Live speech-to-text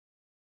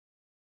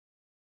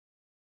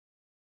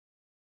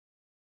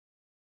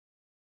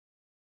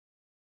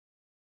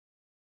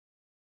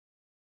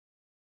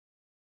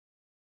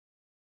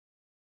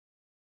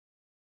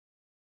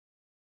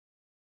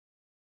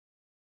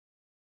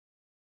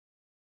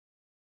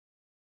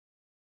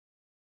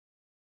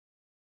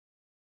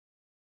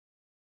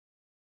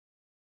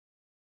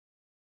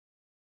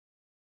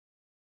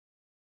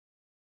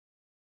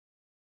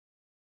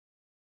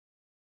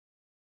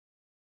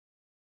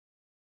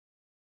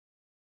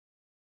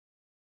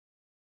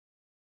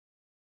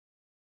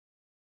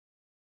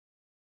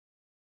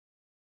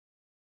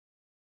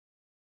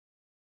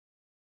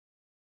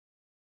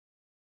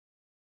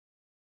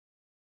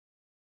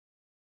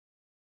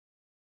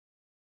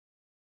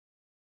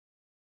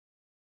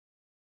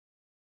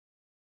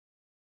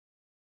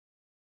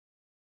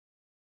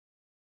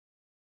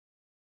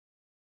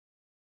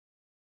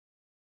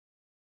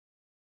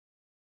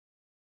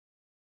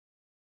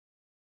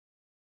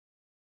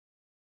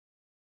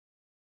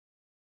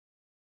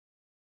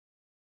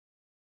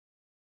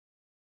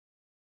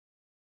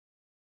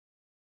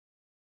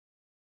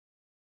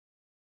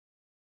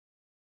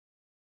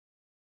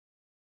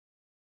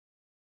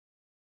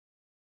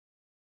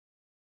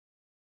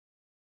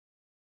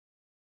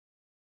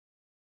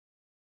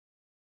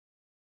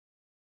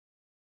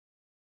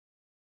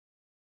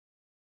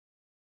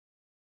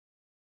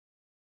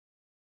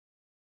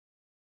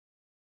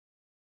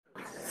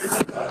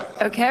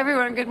Okay,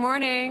 everyone, good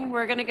morning.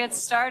 We're going to get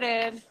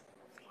started.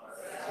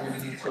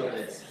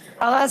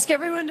 I'll ask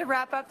everyone to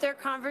wrap up their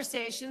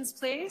conversations,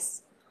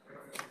 please.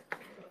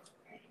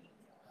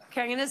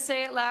 Okay, I'm going to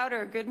say it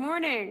louder. Good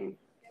morning.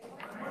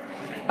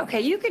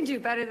 Okay, you can do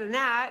better than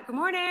that. Good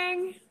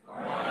morning.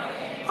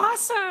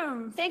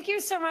 Awesome. Thank you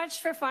so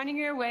much for finding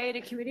your way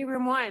to Committee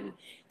Room 1.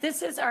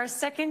 This is our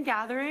second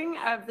gathering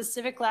of the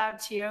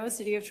CivicLabTO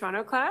City of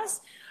Toronto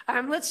class.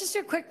 Let's just do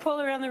a quick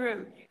poll around the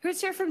room. Who's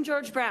here from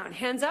George Brown?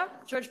 Hands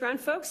up. George Brown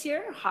folks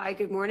here. Hi,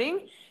 good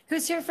morning.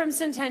 Who's here from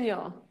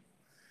Centennial?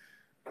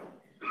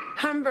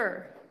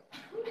 Humber.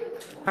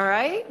 All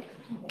right.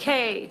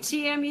 Okay,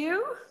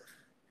 TMU.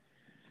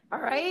 All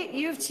right,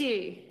 U of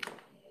T.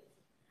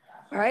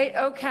 All right,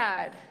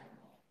 OCAD.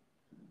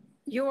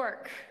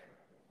 York.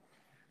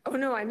 Oh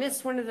no, I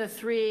missed one of the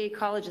three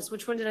colleges.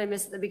 Which one did I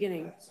miss at the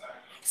beginning?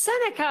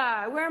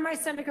 Seneca. Where are my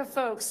Seneca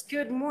folks?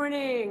 Good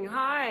morning.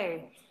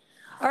 Hi.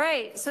 All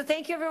right, so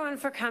thank you everyone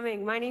for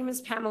coming. My name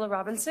is Pamela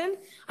Robinson.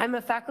 I'm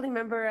a faculty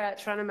member at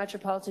Toronto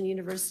Metropolitan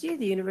University,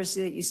 the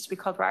university that used to be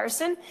called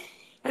Ryerson.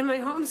 And my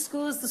home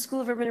school is the School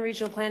of Urban and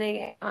Regional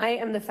Planning. I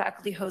am the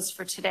faculty host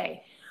for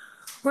today.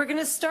 We're going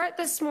to start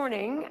this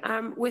morning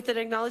with an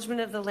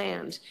acknowledgement of the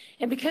land.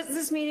 And because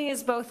this meeting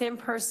is both in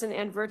person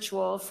and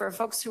virtual, for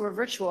folks who are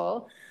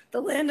virtual, the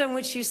land on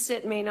which you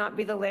sit may not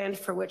be the land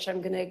for which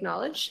I'm going to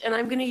acknowledge. And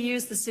I'm going to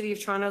use the City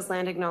of Toronto's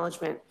land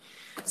acknowledgement.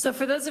 So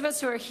for those of us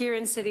who are here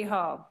in City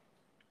Hall,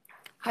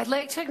 I'd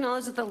like to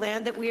acknowledge that the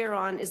land that we are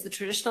on is the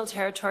traditional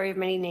territory of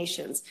many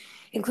nations,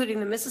 including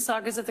the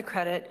Mississaugas of the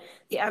Credit,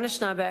 the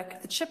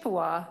Anishinaabeg, the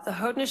Chippewa, the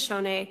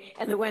Haudenosaunee,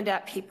 and the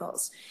Wendat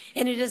peoples.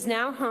 And it is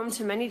now home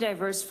to many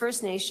diverse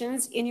First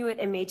Nations, Inuit,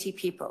 and Métis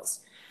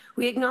peoples.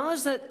 We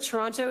acknowledge that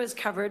Toronto is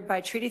covered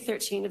by Treaty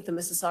 13 of the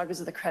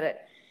Mississaugas of the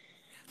Credit.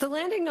 The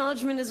land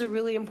acknowledgement is a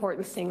really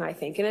important thing, I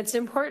think, and it's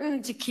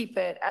important to keep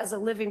it as a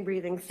living,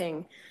 breathing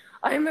thing.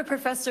 I am a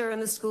professor in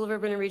the School of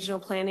Urban and Regional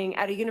Planning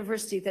at a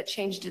university that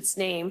changed its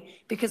name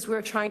because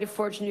we're trying to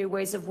forge new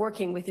ways of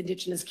working with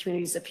Indigenous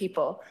communities of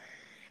people.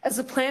 As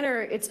a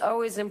planner, it's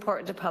always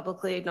important to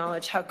publicly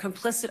acknowledge how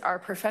complicit our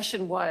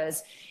profession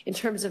was in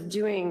terms of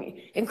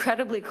doing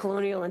incredibly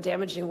colonial and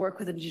damaging work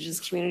with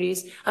Indigenous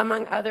communities,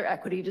 among other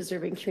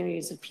equity-deserving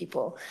communities of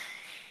people.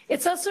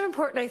 It's also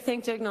important, I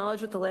think, to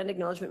acknowledge what the land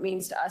acknowledgement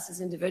means to us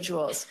as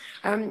individuals.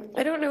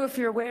 I don't know if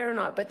you're aware or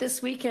not, but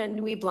this weekend,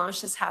 Nuit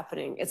Blanche is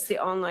happening. It's the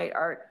all-night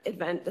art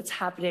event that's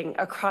happening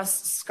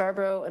across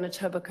Scarborough and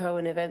Etobicoke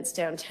and events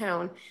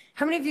downtown.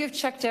 How many of you have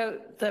checked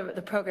out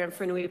the program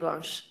for Nuit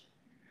Blanche?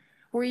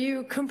 Were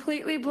you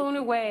completely blown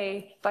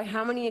away by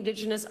how many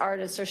Indigenous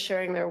artists are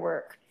sharing their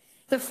work?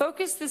 The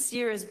focus this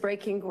year is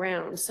breaking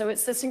ground. So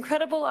it's this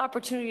incredible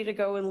opportunity to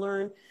go and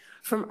learn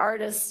from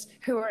artists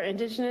who are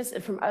Indigenous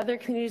and from other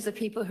communities of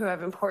people who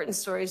have important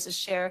stories to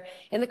share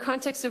in the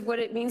context of what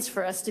it means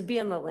for us to be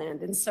on the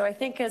land. And so I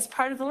think as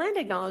part of the land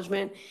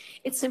acknowledgement,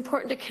 it's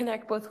important to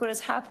connect both what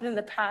has happened in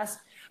the past,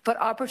 but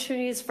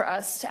opportunities for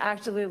us to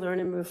actively learn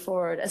and move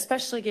forward,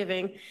 especially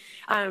giving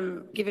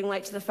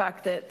light to the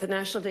fact that the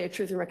National Day of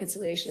Truth and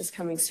Reconciliation is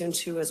coming soon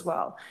too as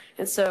well.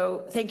 And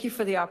so thank you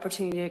for the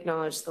opportunity to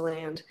acknowledge the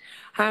land.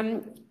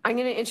 I'm going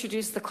to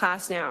introduce the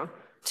class now.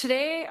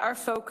 Today, our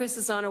focus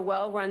is on a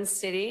well-run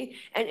city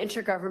and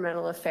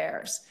intergovernmental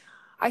affairs.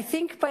 I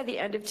think by the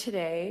end of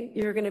today,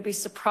 you're going to be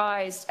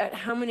surprised at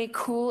how many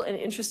cool and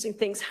interesting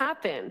things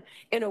happen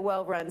in a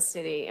well-run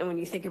city and when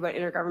you think about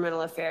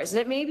intergovernmental affairs. And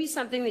it may be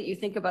something that you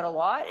think about a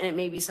lot, and it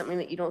may be something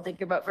that you don't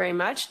think about very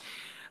much,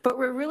 but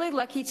we're really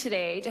lucky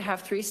today to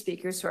have three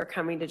speakers who are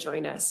coming to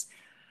join us.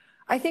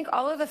 I think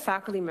all of the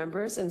faculty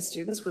members and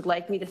students would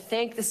like me to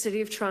thank the City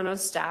of Toronto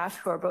staff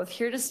who are both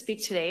here to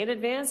speak today in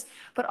advance,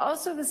 but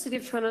also the City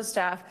of Toronto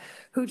staff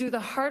who do the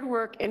hard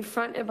work in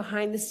front and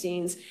behind the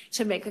scenes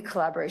to make a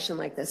collaboration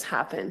like this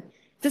happen.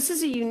 This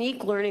is a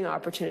unique learning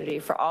opportunity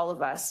for all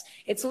of us.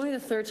 It's only the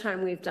third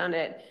time we've done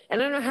it.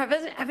 And I don't know,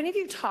 have any of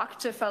you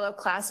talked to fellow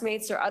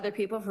classmates or other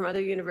people from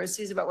other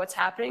universities about what's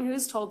happening?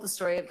 Who's told the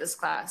story of this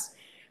class?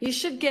 You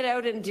should get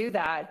out and do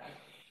that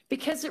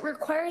because it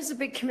requires a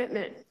big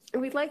commitment.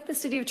 And we'd like the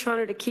City of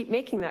Toronto to keep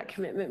making that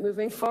commitment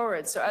moving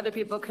forward so other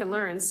people can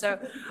learn. So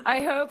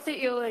I hope that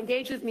you'll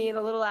engage with me in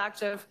a little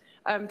act of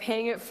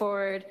paying it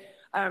forward,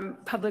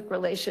 public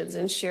relations,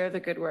 and share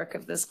the good work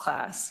of this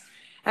class.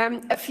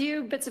 A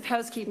few bits of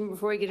housekeeping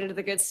before we get into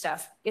the good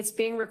stuff. It's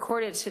being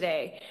recorded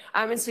today,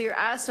 and so you're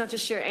asked not to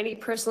share any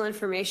personal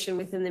information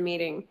within the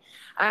meeting.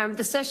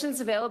 The session's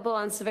available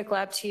on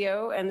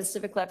CivicLabTO and the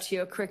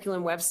CivicLabTO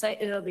curriculum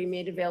website. It'll be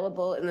made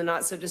available in the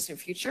not-so-distant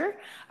future.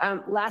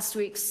 Last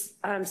week's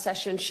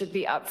session should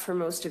be up for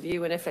most of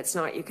you, and if it's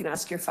not, you can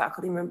ask your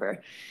faculty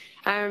member.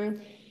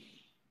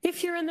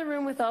 If you're in the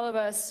room with all of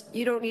us,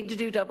 you don't need to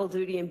do double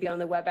duty and be on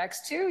the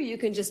WebEx too. You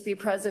can just be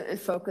present and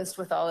focused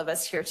with all of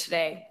us here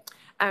today.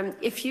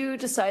 If you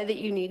decide that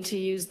you need to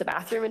use the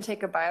bathroom and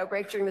take a bio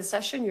break during the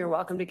session, you're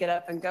welcome to get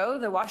up and go.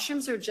 The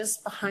washrooms are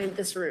just behind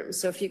this room.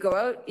 So if you go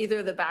out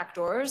either the back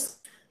doors,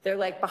 they're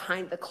like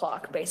behind the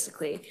clock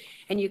basically,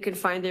 and you can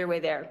find your way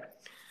there.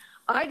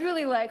 I'd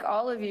really like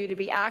all of you to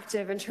be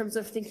active in terms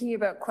of thinking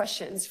about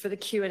questions for the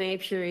Q&A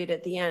period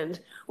at the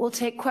end. We'll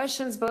take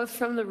questions both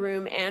from the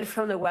room and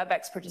from the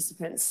WebEx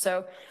participants.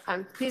 So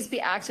please be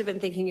active in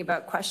thinking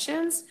about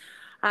questions.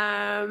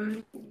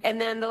 And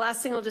then the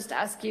last thing I'll just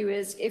ask you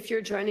is if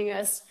you're joining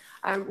us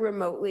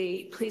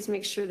remotely, please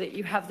make sure that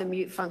you have the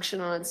mute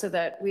function on so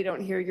that we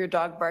don't hear your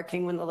dog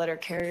barking when the letter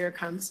carrier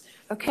comes.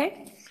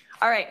 Okay?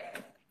 All right.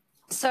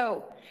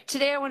 So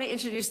today I want to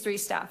introduce three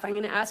staff. I'm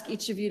going to ask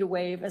each of you to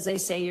wave as I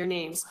say your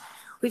names.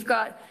 We've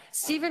got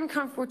Stephen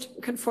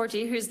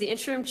Conforti, who's the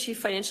Interim Chief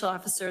Financial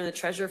Officer and the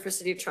Treasurer for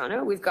City of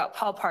Toronto. We've got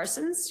Paul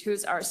Parsons,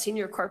 who's our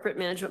Senior Corporate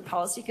Management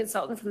Policy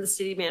Consultant from the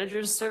City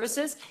Manager's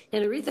Services,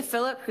 and Aretha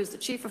Phillip, who's the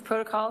Chief of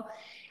Protocol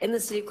in the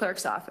City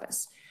Clerk's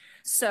Office.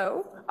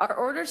 So our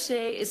order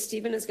today is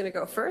Stephen is going to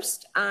go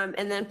first, and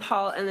then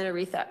Paul, and then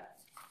Aretha.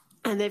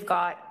 And they've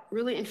got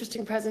really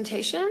interesting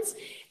presentations,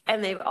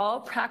 and they've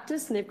all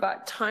practiced, and they've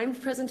got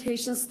timed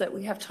presentations so that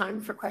we have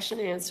time for question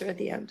and answer at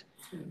the end.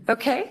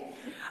 Okay?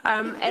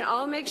 And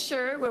I'll make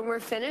sure when we're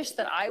finished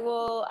that I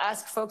will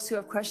ask folks who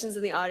have questions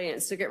in the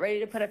audience. So get ready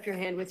to put up your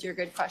hand with your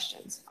good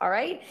questions. All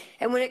right?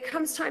 And when it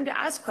comes time to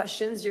ask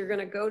questions, you're going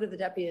to go to the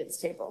deputant's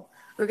table.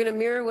 We're going to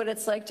mirror what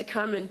it's like to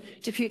come and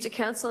depute to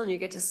council, and you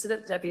get to sit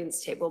at the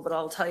deputant's table, but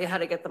I'll tell you how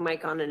to get the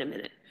mic on in a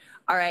minute.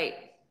 All right,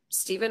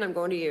 Stephen, I'm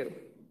going to you.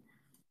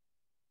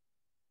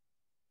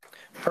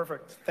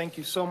 Perfect. Thank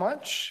you so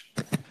much.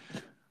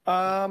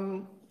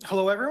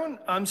 Hello, everyone.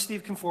 I'm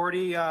Steve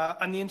Conforti.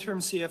 I'm the interim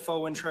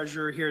CFO and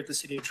treasurer here at the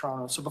City of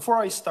Toronto. So before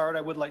I start,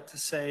 I would like to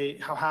say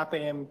how happy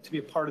I am to be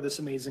a part of this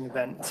amazing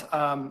event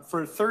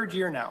for a third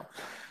year now.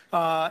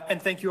 And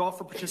thank you all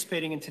for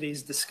participating in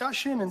today's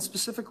discussion and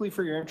specifically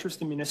for your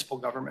interest in municipal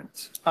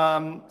government.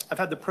 I've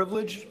had the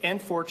privilege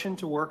and fortune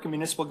to work in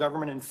municipal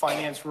government and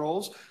finance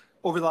roles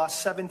over the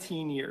last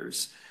 17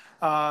 years.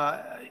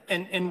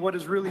 And what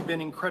has really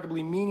been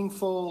incredibly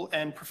meaningful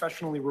and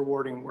professionally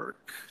rewarding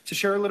work. To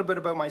share a little bit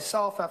about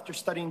myself, after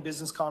studying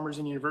business commerce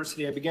in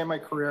university, I began my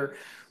career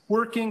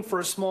working for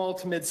a small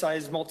to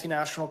mid-sized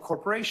multinational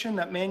corporation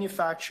that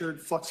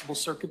manufactured flexible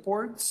circuit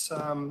boards.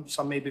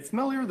 Some may be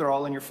familiar, they're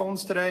all in your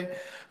phones today,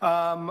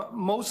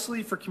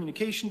 mostly for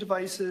communication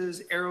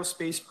devices,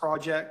 aerospace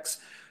projects.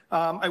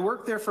 I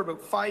worked there for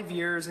about 5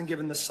 years, and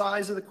given the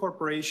size of the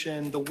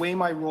corporation, the way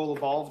my role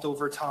evolved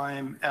over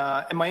time,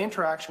 and my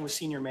interaction with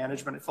senior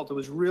management, I felt I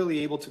was really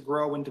able to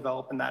grow and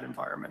develop in that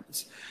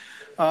environment.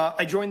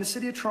 I joined the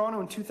City of Toronto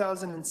in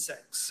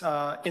 2006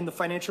 in the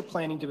financial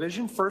planning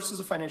division, first as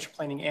a financial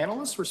planning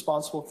analyst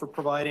responsible for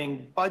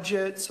providing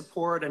budget,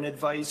 support, and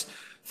advice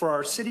for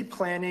our city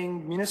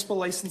planning, municipal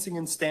licensing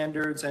and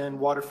standards, and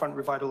waterfront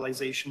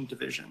revitalization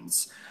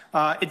divisions.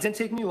 It didn't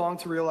take me long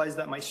to realize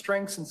that my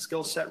strengths and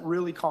skill set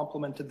really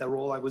complemented the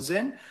role I was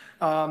in,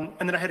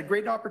 and that I had a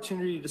great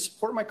opportunity to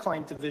support my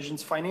client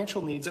division's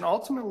financial needs and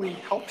ultimately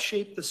help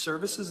shape the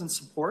services and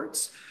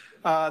supports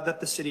that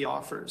the city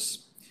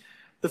offers.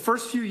 The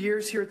first few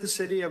years here at the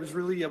city, I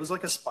was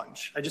like a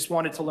sponge. I just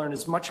wanted to learn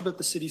as much about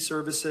the city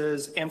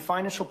services and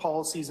financial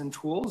policies and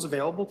tools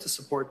available to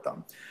support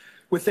them.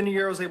 Within a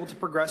year, I was able to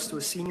progress to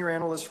a senior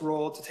analyst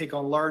role to take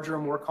on larger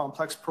and more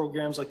complex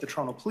programs like the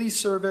Toronto Police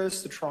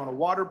Service, the Toronto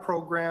Water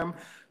Program,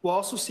 while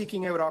also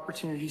seeking out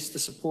opportunities to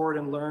support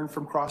and learn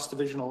from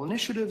cross-divisional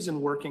initiatives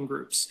and working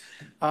groups.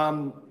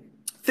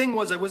 Thing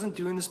was, I wasn't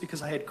doing this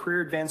because I had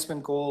career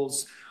advancement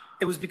goals.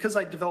 It was because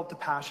I developed a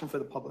passion for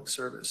the public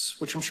service,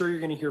 which I'm sure you're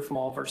going to hear from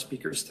all of our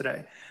speakers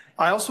today.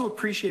 I also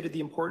appreciated the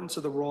importance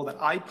of the role that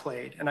I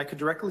played, and I could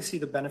directly see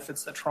the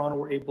benefits that Toronto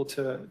were able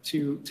to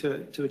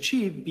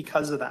achieve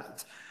because of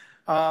that.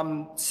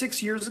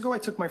 6 years ago, I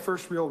took my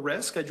first real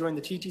risk. I joined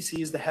the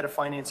TTC as the head of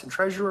finance and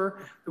treasurer.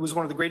 It was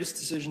one of the greatest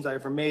decisions I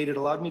ever made. It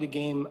allowed me to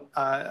gain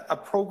a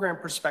program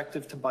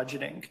perspective to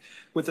budgeting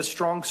with a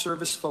strong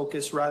service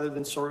focus rather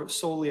than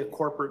solely a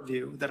corporate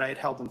view that I had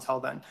held until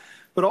then,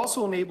 but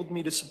also enabled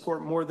me to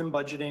support more than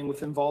budgeting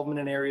with involvement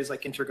in areas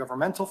like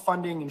intergovernmental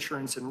funding,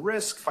 insurance and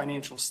risk,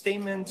 financial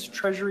statements,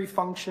 treasury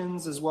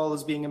functions, as well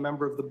as being a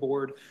member of the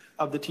board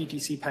of the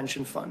TTC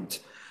Pension Fund.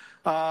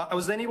 I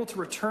was then able to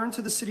return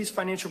to the city's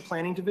financial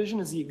planning division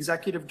as the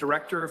executive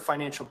director of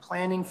financial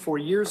planning 4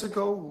 years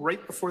ago,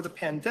 right before the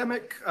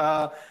pandemic,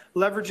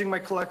 leveraging my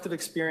collective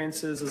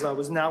experiences as I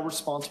was now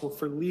responsible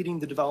for leading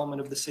the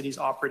development of the city's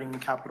operating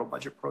and capital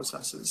budget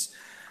processes.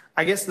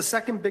 I guess the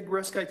second big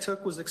risk I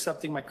took was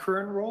accepting my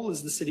current role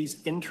as the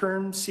city's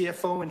interim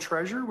CFO and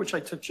treasurer, which I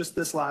took just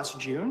this last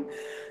June.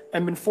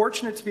 I've been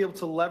fortunate to be able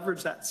to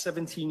leverage that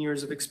 17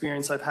 years of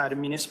experience I've had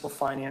in municipal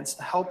finance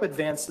to help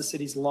advance the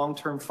city's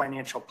long-term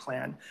financial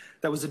plan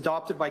that was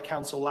adopted by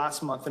council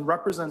last month and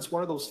represents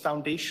one of those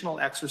foundational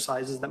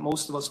exercises that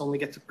most of us only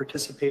get to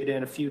participate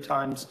in a few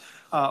times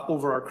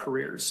over our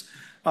careers.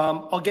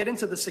 I'll get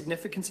into the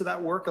significance of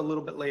that work a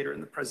little bit later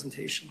in the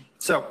presentation.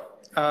 So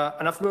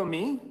enough about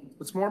me.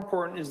 What's more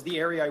important is the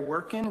area I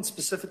work in, and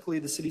specifically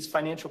the city's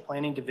financial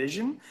planning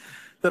division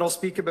that I'll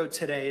speak about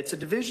today. It's a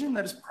division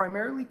that is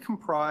primarily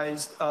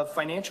comprised of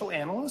financial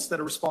analysts that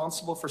are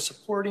responsible for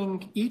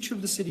supporting each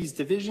of the city's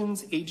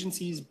divisions,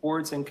 agencies,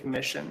 boards, and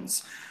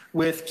commissions.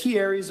 with key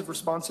areas of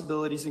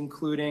responsibilities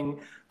including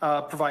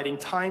providing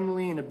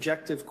timely and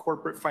objective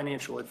corporate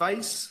financial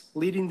advice,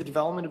 leading the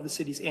development of the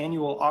city's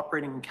annual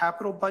operating and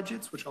capital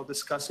budgets, which I'll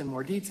discuss in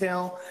more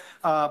detail,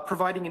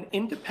 providing an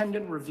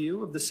independent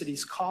review of the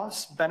city's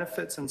costs,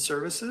 benefits, and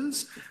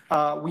services.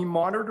 We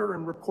monitor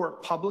and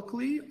report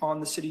publicly on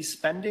the city's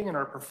spending and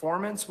our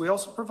performance. We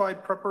also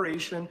provide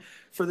preparation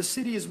for the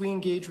city as we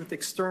engage with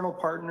external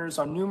partners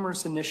on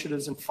numerous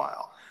initiatives and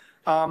file.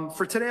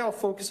 For today, I'll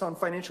focus on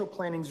financial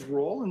planning's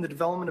role in the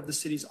development of the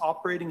city's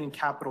operating and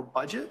capital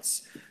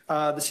budgets.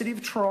 The City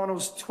of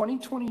Toronto's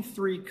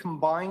 2023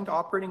 combined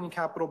operating and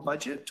capital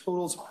budget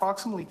totals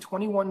approximately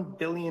 $21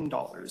 billion.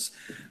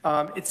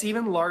 It's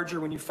even larger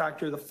when you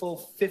factor the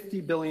full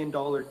 $50 billion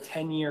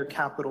 10-year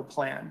capital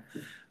plan.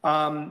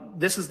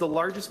 This is the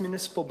largest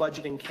municipal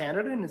budget in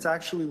Canada, and it's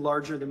actually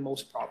larger than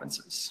most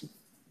provinces.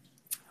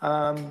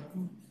 I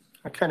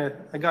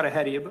got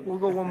ahead of you, but we'll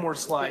go one more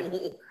slide.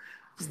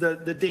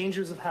 The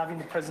dangers of having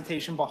the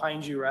presentation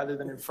behind you rather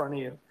than in front of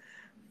you.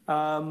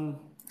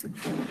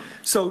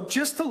 So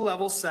just to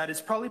level set,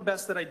 it's probably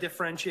best that I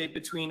differentiate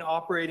between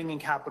operating and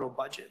capital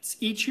budgets.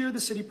 Each year, the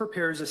city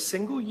prepares a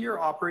single-year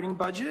operating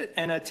budget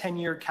and a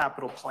 10-year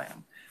capital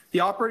plan.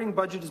 The operating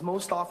budget is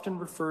most often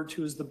referred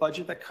to as the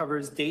budget that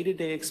covers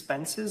day-to-day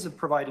expenses of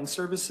providing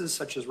services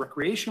such as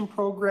recreation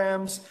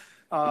programs,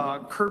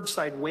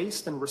 curbside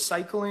waste and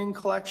recycling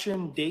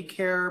collection,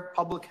 daycare,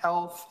 public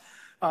health,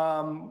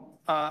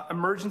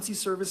 emergency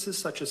services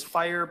such as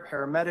fire,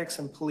 paramedics,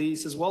 and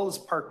police, as well as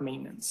park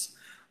maintenance.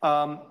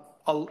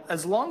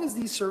 As long as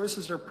these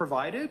services are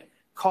provided,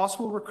 costs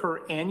will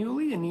recur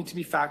annually and need to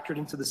be factored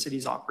into the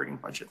city's operating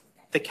budget.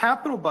 The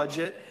capital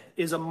budget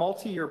is a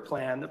multi-year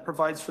plan that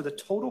provides for the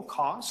total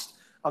cost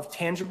of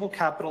tangible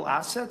capital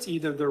assets,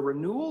 either their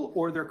renewal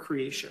or their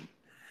creation.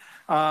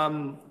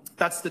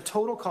 That's the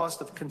total cost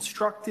of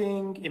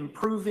constructing,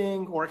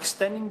 improving, or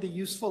extending the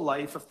useful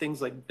life of things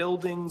like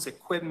buildings,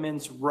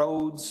 equipment,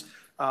 roads,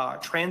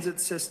 transit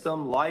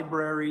system,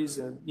 libraries,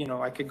 and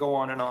I could go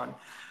on and on.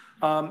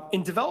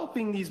 In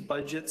developing these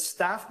budgets,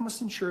 staff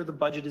must ensure the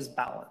budget is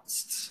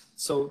balanced.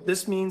 So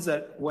this means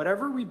that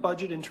whatever we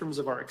budget in terms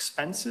of our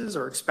expenses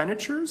or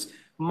expenditures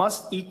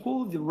must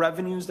equal the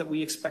revenues that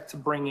we expect to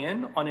bring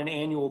in on an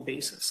annual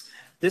basis.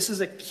 This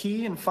is a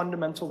key and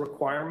fundamental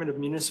requirement of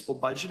municipal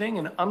budgeting,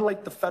 and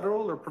unlike the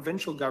federal or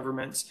provincial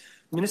governments,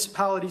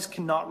 municipalities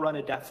cannot run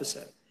a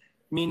deficit,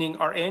 meaning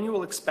our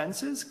annual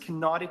expenses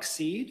cannot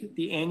exceed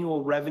the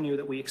annual revenue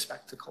that we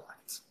expect to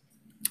collect.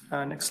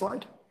 Next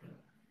slide.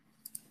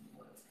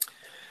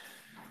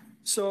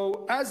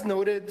 So as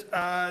noted,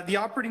 the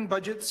operating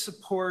budget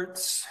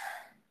supports,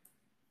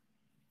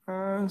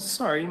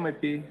 sorry, you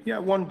might be,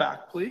 one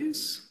back,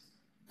 please.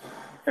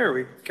 There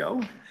we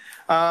go.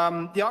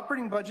 The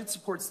operating budget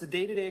supports the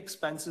day-to-day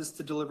expenses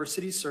to deliver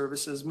city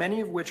services,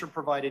 many of which are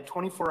provided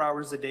 24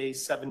 hours a day,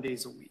 7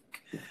 days a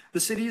week. The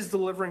city is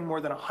delivering more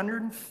than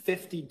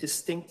 150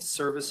 distinct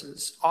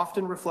services,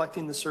 often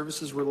reflecting the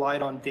services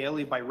relied on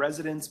daily by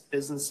residents,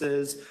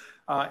 businesses,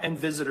 and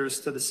visitors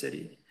to the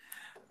city.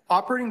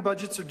 Operating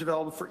budgets are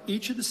developed for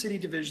each of the city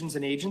divisions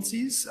and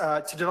agencies.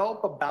 To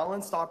develop a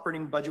balanced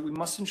operating budget, we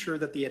must ensure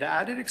that the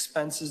added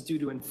expenses due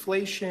to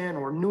inflation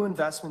or new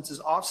investments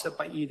is offset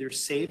by either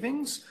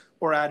savings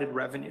or added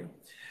revenue.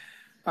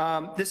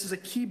 This is a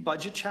key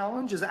budget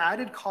challenge as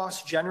added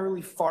costs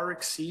generally far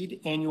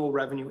exceed annual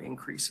revenue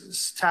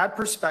increases. To add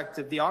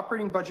perspective, the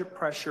operating budget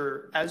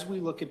pressure as we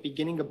look at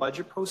beginning a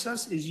budget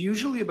process is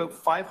usually about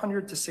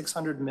 500 to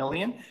 600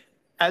 million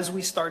as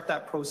we start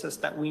that process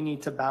that we need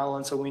to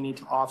balance or we need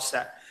to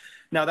offset.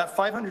 Now that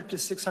 500 to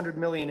 600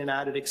 million in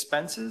added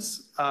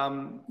expenses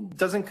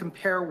doesn't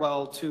compare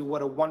well to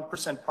what a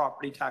 1%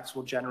 property tax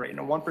will generate. And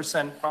a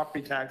 1%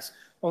 property tax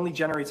only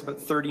generates about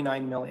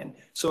 39 million.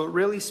 So it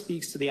really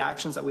speaks to the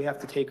actions that we have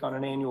to take on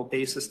an annual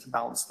basis to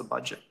balance the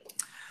budget.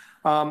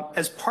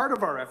 As part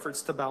of our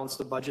efforts to balance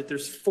the budget,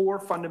 there's 4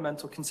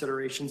 fundamental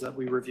considerations that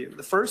we review.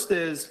 The first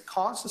is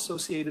costs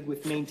associated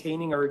with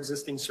maintaining our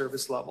existing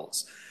service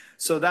levels.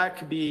 So that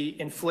could be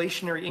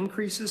inflationary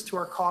increases to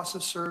our cost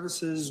of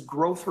services,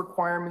 growth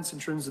requirements in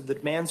terms of the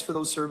demands for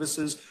those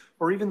services,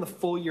 or even the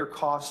full year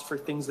cost for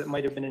things that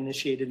might have been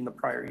initiated in the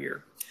prior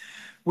year.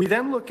 We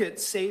then look at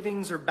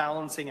savings or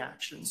balancing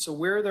actions. So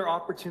where are there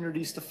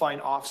opportunities to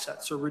find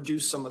offsets or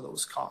reduce some of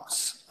those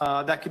costs?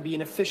 That could be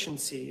an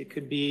efficiency, it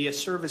could be a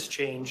service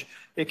change,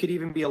 it could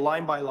even be a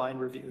line-by-line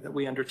review that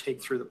we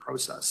undertake through the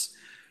process.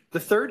 The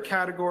third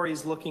category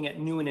is looking at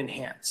new and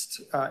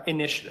enhanced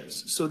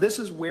initiatives. So this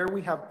is where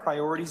we have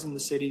priorities in the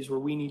cities where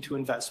we need to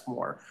invest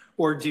more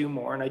or do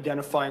more and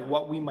identifying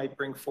what we might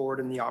bring forward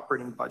in the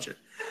operating budget.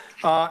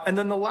 And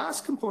then the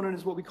last component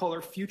is what we call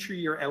our future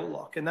year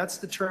outlook. And that's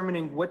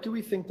determining what do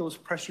we think those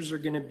pressures are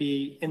going to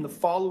be in the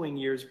following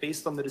years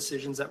based on the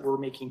decisions that we're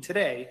making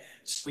today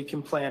so we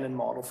can plan and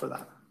model for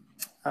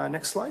that.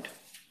 Next slide.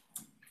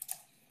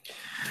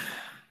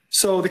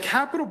 So the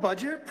capital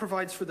budget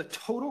provides for the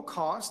total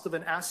cost of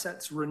an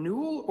asset's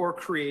renewal or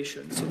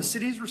creation. So the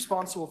city is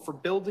responsible for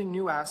building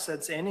new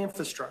assets and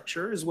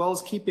infrastructure, as well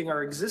as keeping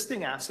our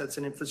existing assets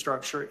and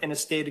infrastructure in a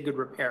state of good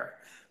repair.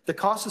 The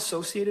costs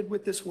associated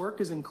with this work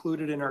is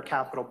included in our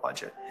capital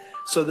budget.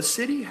 So the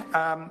city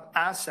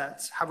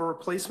assets have a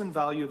replacement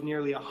value of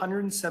nearly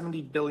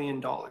 $170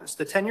 billion.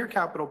 The 10-year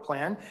capital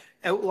plan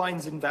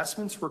outlines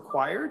investments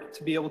required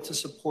to be able to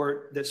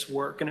support this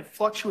work. And it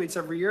fluctuates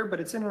every year, but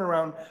it's in and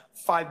around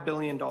 $5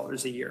 billion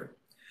a year.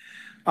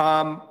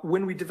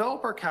 When we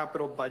develop our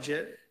capital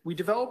budget, we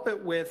develop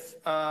it with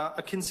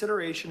a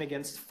consideration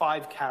against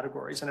 5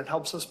 categories, and it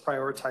helps us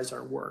prioritize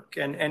our work.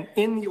 And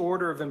in the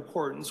order of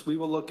importance, we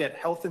will look at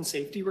health and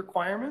safety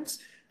requirements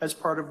as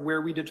part of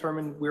where we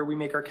determine where we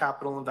make our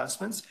capital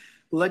investments,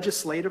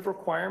 legislative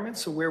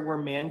requirements, so where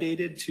we're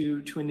mandated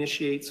to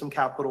initiate some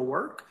capital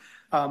work,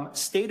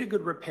 state of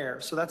good repair.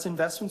 So that's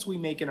investments we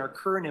make in our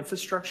current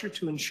infrastructure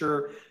to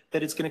ensure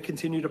that it's going to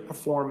continue to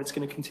perform, it's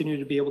going to continue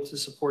to be able to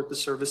support the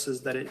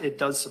services that it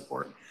does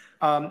support.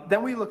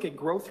 Then we look at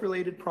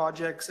growth-related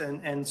projects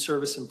and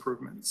service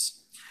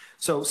improvements.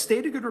 So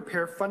state of good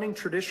repair funding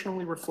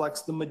traditionally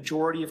reflects the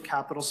majority of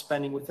capital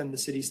spending within the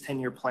city's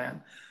 10-year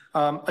plan.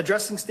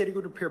 Addressing state of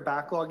good repair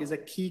backlog is a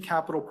key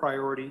capital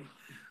priority.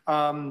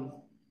 And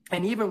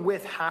even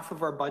with half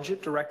of our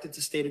budget directed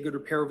to state of good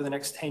repair over the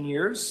next 10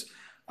 years,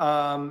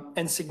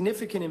 and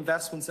significant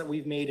investments that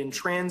we've made in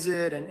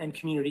transit and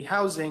community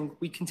housing,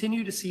 we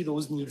continue to see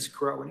those needs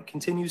grow, and it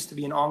continues to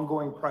be an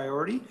ongoing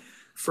priority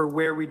for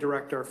where we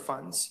direct our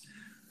funds.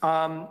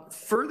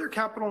 Further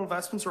capital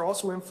investments are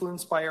also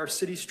influenced by our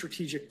city's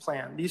strategic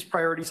plan. These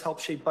priorities help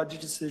shape budget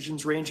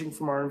decisions ranging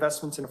from our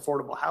investments in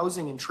affordable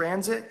housing and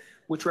transit,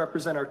 which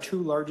represent our 2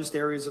 largest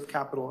areas of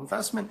capital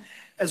investment,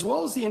 as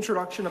well as the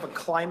introduction of a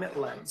climate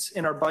lens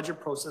in our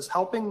budget process,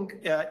 helping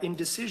in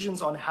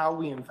decisions on how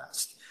we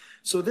invest.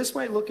 So this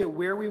might look at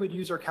where we would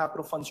use our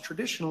capital funds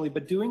traditionally,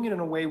 but doing it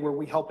in a way where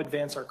we help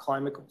advance our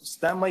climate goals.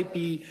 That might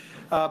be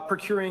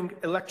procuring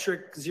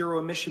electric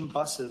zero-emission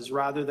buses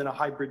rather than a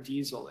hybrid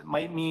diesel. It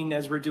might mean,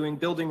 as we're doing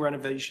building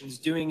renovations,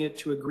 doing it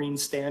to a green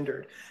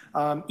standard.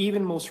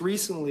 Even most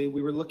recently,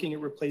 we were looking at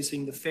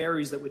replacing the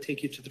ferries that would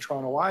take you to the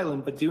Toronto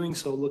Island, but doing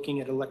so looking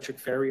at electric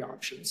ferry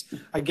options.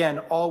 Again,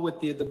 all with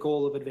the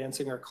goal of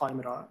advancing our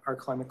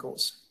climate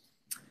goals.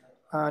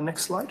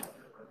 Next slide.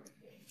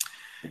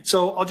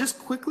 So I'll just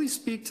quickly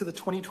speak to the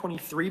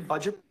 2023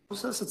 budget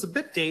process. It's a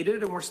bit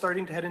dated and we're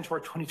starting to head into our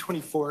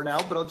 2024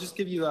 now, but I'll just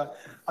give you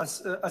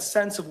a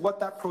sense of what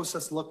that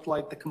process looked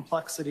like, the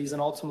complexities,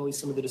 and ultimately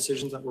some of the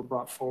decisions that were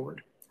brought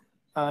forward.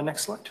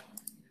 Next slide.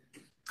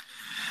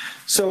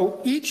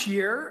 So each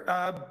year,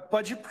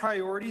 budget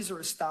priorities are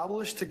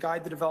established to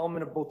guide the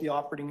development of both the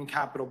operating and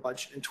capital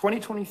budget. In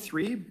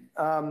 2023,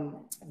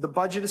 the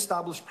budget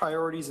established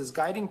priorities as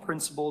guiding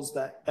principles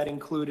that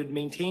included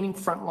maintaining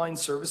frontline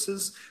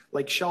services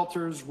like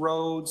shelters,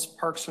 roads,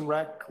 parks and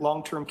rec,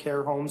 long-term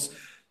care homes,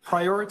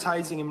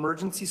 prioritizing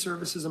emergency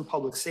services and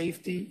public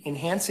safety,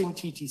 enhancing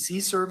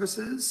TTC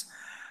services,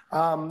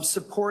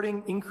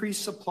 supporting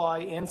increased supply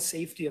and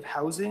safety of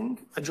housing,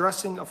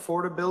 addressing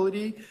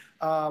affordability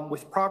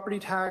with property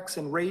tax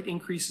and rate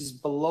increases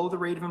below the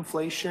rate of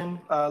inflation,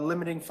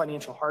 limiting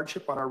financial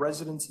hardship on our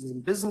residents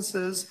and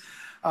businesses,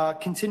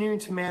 continuing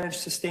to manage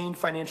sustained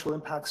financial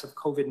impacts of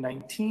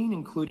COVID-19,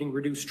 including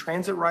reduced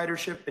transit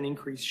ridership and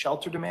increased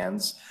shelter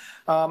demands.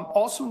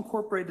 Also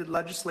incorporated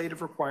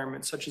legislative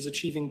requirements such as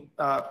achieving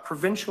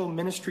provincial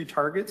ministry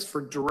targets for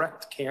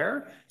direct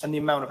care and the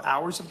amount of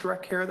hours of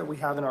direct care that we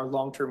have in our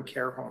long-term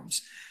care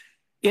homes.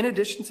 In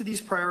addition to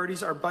these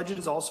priorities, our budget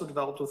is also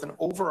developed with an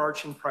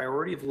overarching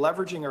priority of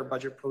leveraging our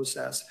budget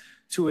process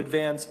to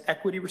advance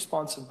equity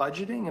responsive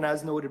budgeting, and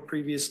as noted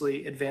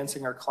previously,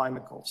 advancing our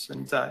climate goals.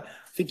 And I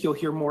think you'll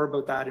hear more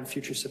about that in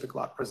future Civic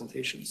Lab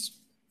presentations.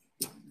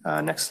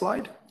 Next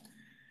slide.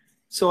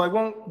 So I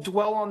won't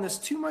dwell on this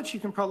too much. You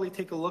can probably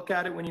take a look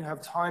at it when you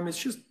have time. It's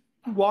just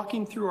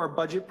walking through our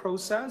budget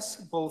process,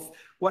 both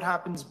what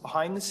happens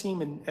behind the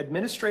scene and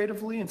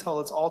administratively until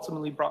it's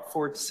ultimately brought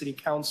forward to City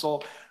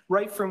Council,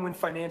 right from when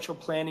financial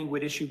planning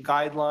would issue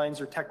guidelines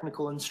or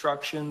technical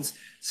instructions,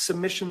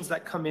 submissions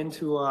that come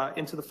into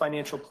the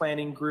financial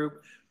planning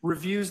group,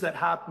 reviews that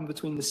happen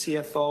between the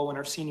CFO and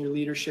our senior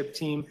leadership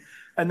team,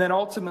 and then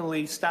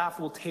ultimately staff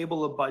will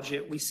table a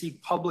budget. We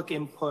seek public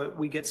input.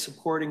 We get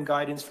support and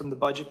guidance from the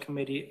budget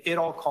committee. It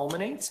all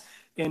culminates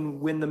in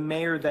when the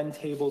mayor then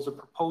tables a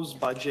proposed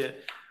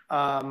budget,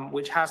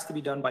 which has to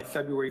be done by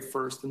February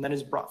 1st, and then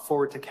is brought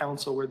forward to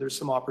council where there's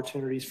some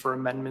opportunities for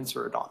amendments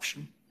or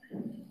adoption.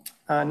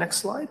 Next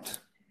slide.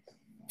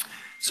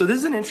 So this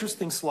is an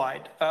interesting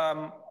slide.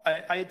 I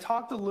had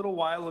talked a little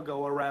while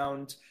ago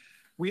around,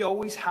 we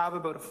always have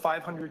about a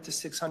 $500 to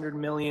 $600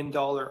 million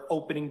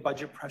opening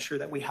budget pressure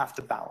that we have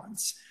to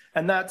balance.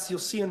 And that's, you'll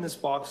see in this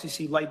box, you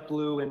see light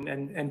blue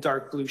and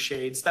dark blue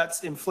shades.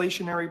 That's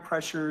inflationary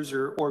pressures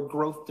or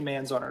growth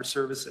demands on our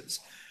services.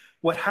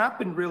 What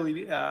happened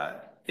really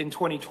in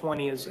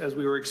 2020 as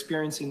we were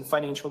experiencing the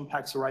financial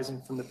impacts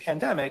arising from the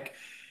pandemic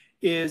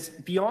is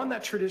beyond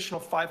that traditional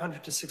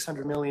 500 to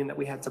 600 million that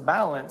we had to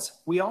balance,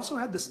 we also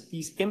had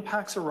these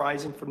impacts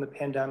arising from the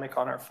pandemic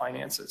on our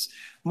finances.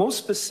 Most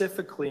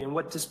specifically, and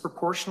what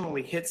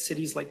disproportionately hit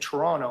cities like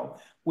Toronto,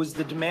 was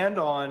the demand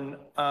on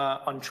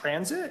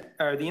transit,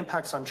 or the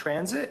impacts on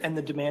transit and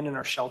the demand in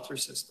our shelter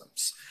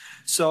systems.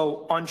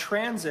 So on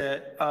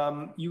transit,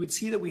 you would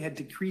see that we had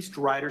decreased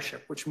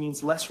ridership, which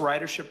means less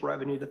ridership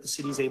revenue that the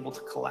city is able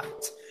to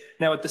collect.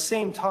 Now, at the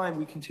same time,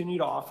 we continue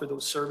to offer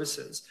those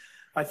services.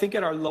 I think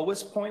at our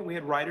lowest point, we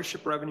had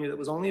ridership revenue that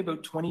was only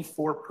about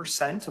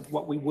 24% of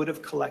what we would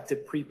have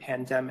collected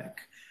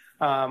pre-pandemic,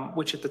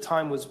 which at the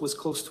time was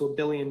close to $1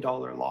 billion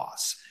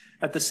loss.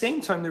 At the same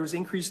time, there was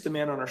increased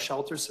demand on our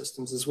shelter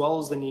systems, as well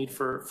as the need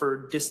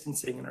for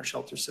distancing in our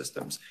shelter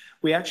systems.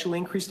 We actually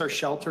increased our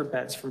shelter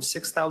beds from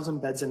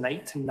 6,000 beds a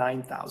night to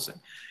 9,000.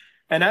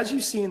 And as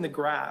you see in the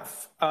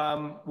graph,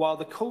 while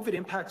the COVID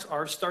impacts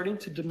are starting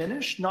to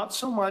diminish, not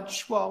so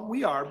much, well,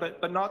 we are,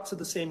 but not to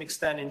the same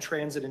extent in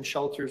transit and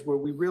shelters where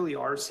we really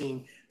are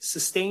seeing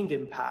sustained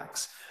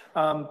impacts.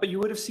 But you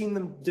would have seen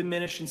them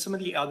diminish in some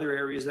of the other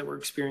areas that were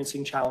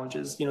experiencing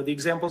challenges. You know, the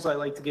examples I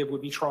like to give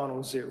would be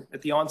Toronto Zoo.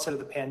 At the onset of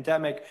the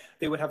pandemic,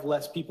 they would have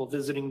less people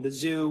visiting the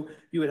zoo.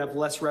 You would have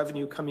less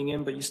revenue coming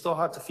in, but you still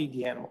have to feed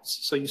the animals.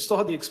 So you still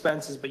have the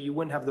expenses, but you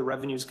wouldn't have the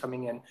revenues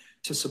coming in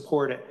to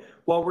support it.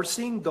 While we're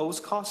seeing those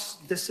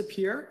costs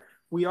disappear,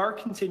 we are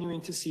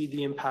continuing to see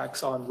the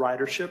impacts on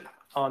ridership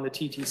on the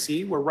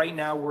TTC, where right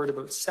now we're at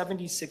about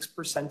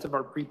 76% of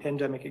our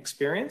pre-pandemic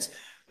experience.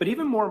 But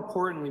even more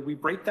importantly, we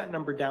break that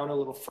number down a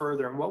little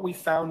further. And what we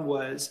found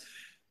was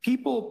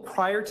people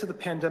prior to the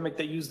pandemic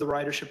that use the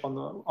ridership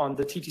on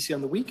the TTC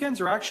on the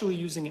weekends are actually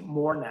using it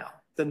more now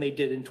than they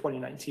did in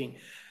 2019.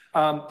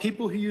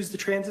 People who use the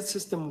transit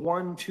system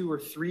 1, 2, or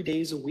 3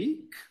 days a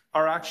week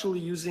are actually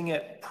using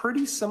it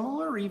pretty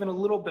similar or even a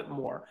little bit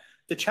more.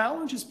 The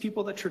challenge is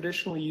people that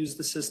traditionally use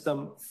the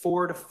system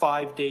 4 to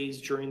 5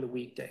 days during the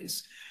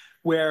weekdays,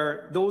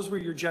 where those were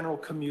your general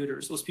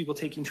commuters, those people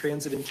taking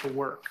transit into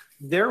work.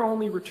 They're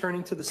only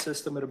returning to the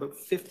system at about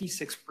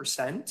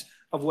 56%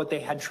 of what they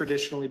had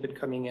traditionally been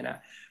coming in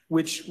at,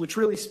 which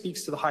really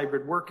speaks to the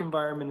hybrid work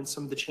environment and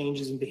some of the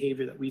changes in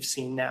behavior that we've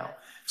seen now.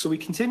 So we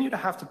continue to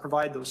have to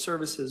provide those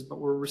services, but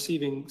we're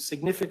receiving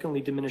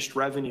significantly diminished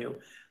revenue,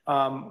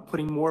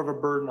 putting more of a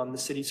burden on the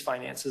city's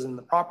finances and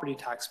the property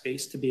tax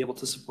base to be able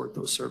to support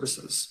those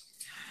services.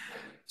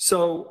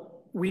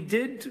 So we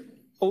did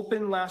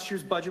open last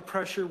year's budget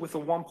pressure with a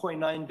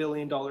 $1.9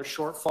 billion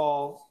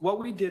shortfall. What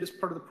we did as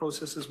part of the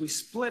process is we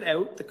split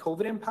out the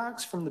COVID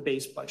impacts from the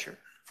base budget.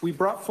 We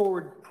brought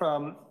forward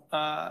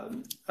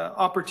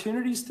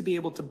opportunities to be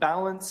able to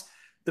balance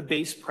the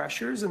base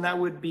pressures, and that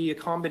would be a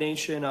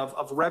combination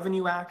of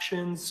revenue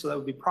actions, so that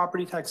would be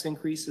property tax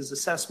increases,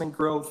 assessment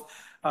growth,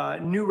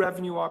 new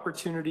revenue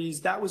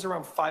opportunities. That was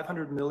around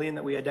 $500 million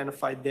that we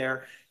identified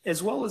there,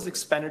 as well as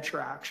expenditure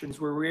actions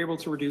where we were able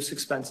to reduce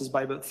expenses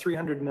by about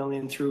 $300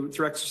 million through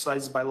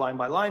exercises by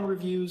line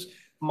reviews,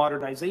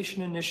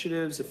 modernization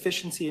initiatives,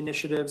 efficiency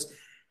initiatives.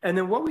 And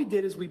then what we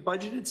did is we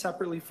budgeted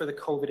separately for the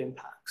COVID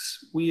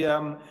impacts. We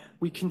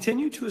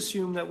continue to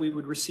assume that we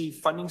would receive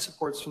funding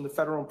supports from the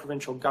federal and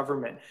provincial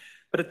government,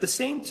 but at the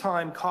same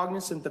time,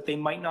 cognizant that they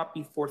might not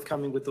be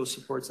forthcoming with those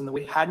supports and that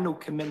we had no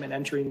commitment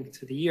entering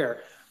into the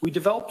year, we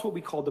developed what we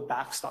call the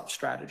backstop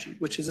strategy,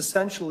 which is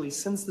essentially,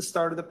 since the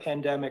start of the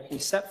pandemic, we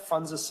set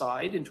funds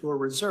aside into a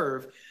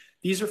reserve.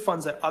 These are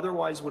funds that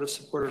otherwise would have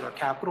supported our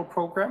capital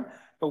program,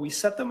 but we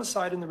set them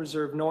aside in the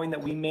reserve knowing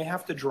that we may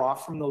have to draw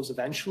from those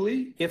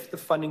eventually if the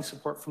funding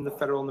support from the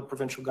federal and the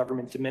provincial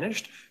government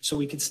diminished, so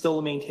we could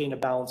still maintain a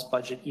balanced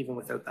budget even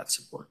without that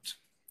support.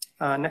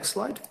 Next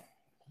slide.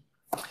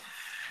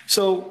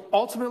 So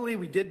ultimately,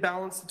 we did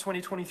balance the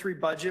 2023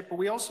 budget, but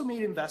we also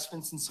made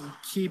investments in some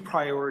key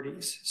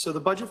priorities. So the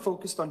budget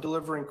focused on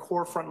delivering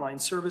core frontline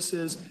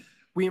services.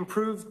 We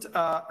improved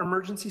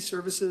emergency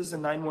services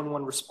and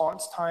 911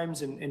 response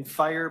times in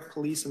fire,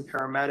 police, and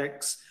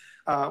paramedics.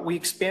 We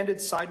expanded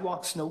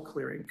sidewalk snow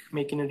clearing,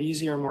 making it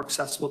easier and more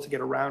accessible to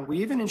get around. We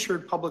even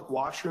ensured public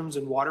washrooms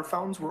and water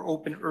fountains were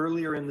open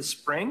earlier in the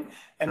spring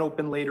and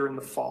open later in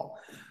the fall.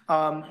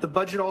 The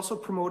budget also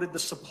promoted the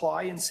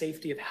supply and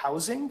safety of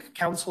housing.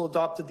 Council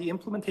adopted the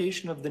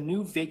implementation of the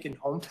new vacant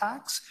home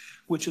tax,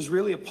 which is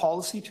really a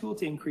policy tool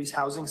to increase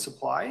housing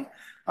supply.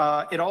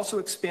 It also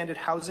expanded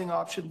housing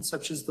options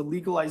such as the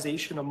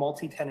legalization of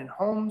multi-tenant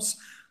homes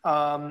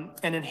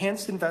and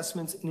enhanced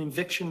investments in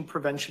eviction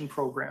prevention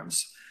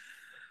programs.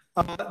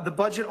 The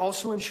budget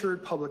also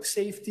ensured public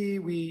safety.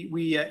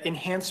 We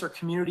enhanced our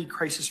community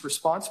crisis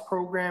response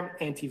program,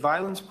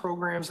 anti-violence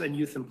programs, and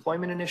youth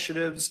employment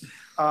initiatives.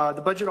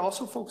 The budget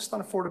also focused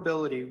on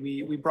affordability.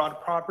 We brought a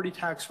property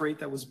tax rate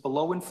that was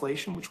below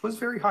inflation, which was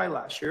very high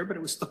last year, but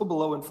it was still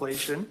below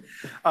inflation.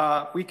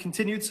 We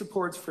continued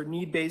supports for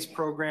need-based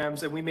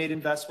programs, and we made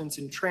investments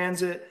in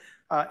transit,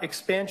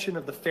 expansion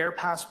of the Fare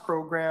Pass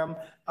program,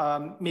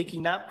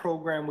 making that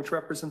program, which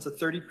represents a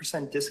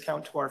 30%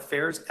 discount to our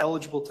fares,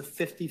 eligible to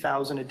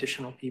 50,000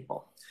 additional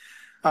people.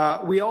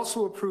 We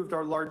also approved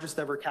our largest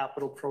ever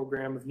capital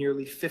program of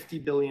nearly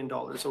 $50 billion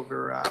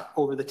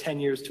over the 10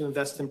 years to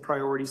invest in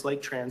priorities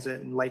like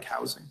transit and like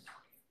housing.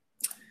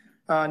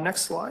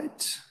 Next slide.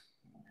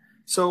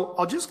 So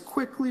I'll just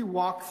quickly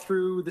walk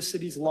through the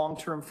city's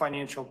long-term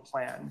financial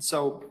plan.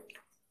 So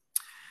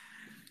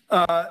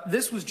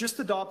this was just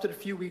adopted a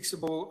few weeks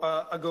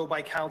ago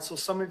by council.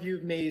 Some of you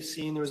may have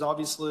seen there was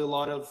obviously a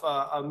lot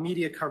of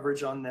media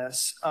coverage on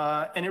this,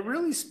 and it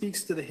really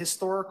speaks to the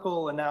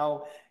historical and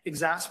now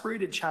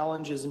exacerbated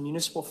challenges in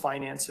municipal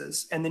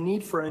finances and the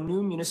need for a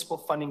new municipal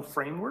funding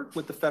framework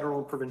with the federal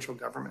and provincial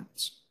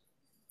governments.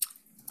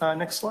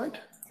 Next slide.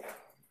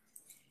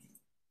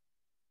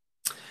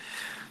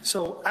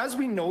 So as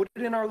we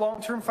noted in our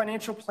long-term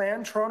financial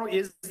plan, Toronto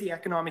is the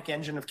economic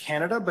engine of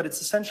Canada, but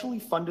it's essentially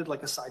funded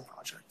like a side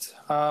project.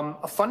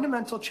 A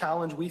fundamental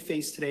challenge we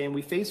face today, and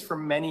we face for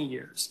many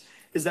years,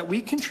 is that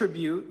we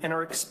contribute and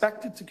are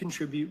expected to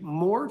contribute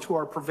more to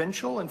our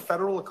provincial and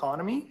federal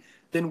economy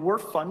than we're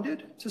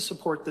funded to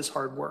support this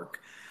hard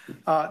work.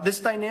 This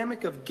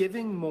dynamic of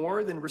giving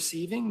more than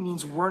receiving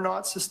means we're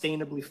not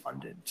sustainably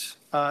funded.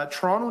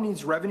 Toronto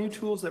needs revenue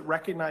tools that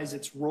recognize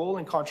its role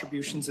and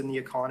contributions in the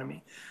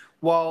economy.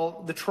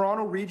 While the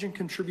Toronto region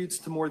contributes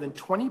to more than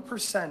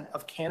 20%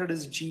 of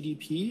Canada's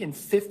GDP and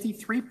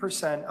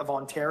 53% of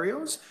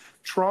Ontario's,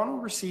 Toronto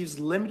receives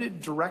limited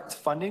direct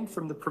funding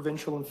from the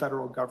provincial and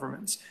federal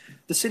governments.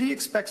 The city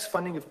expects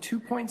funding of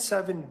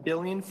 $2.7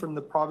 billion from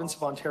the province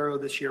of Ontario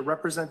this year,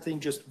 representing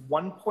just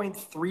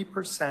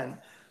 1.3%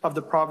 of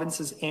the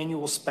province's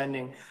annual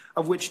spending,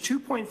 of which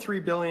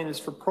 $2.3 billion is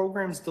for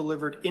programs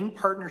delivered in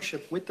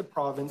partnership with the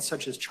province,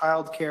 such as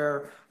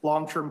childcare,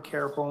 long-term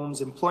care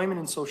homes, employment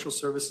and social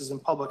services,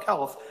 and public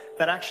health,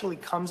 that actually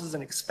comes as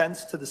an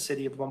expense to the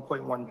city of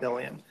 $1.1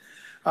 billion.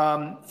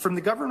 From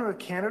the Government of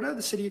Canada,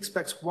 the city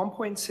expects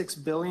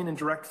 $1.6 billion in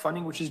direct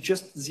funding, which is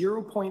just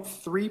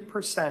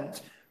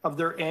 0.3% of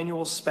their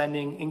annual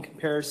spending in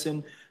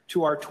comparison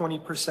to our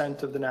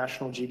 20% of the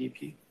national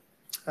GDP.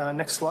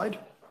 Next slide.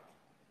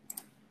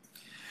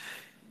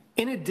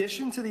 In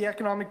addition to the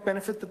economic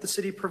benefit that the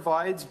city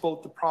provides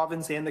both the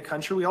province and the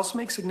country, we also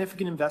make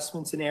significant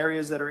investments in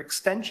areas that are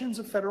extensions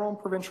of federal and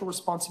provincial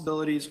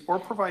responsibilities or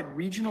provide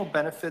regional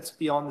benefits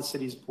beyond the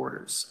city's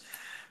borders.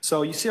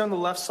 So you see on the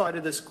left side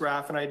of this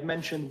graph, and I had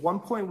mentioned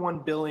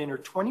 1.1 billion or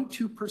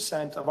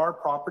 22% of our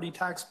property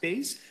tax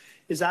base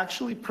is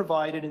actually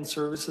provided in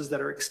services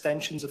that are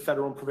extensions of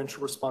federal and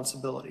provincial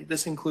responsibility.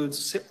 This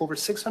includes over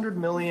 600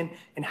 million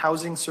in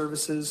housing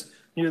services,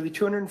 nearly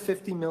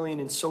 250 million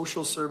in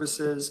social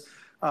services,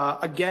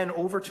 again,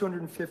 over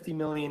 250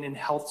 million in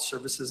health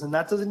services. And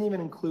that doesn't even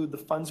include the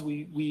funds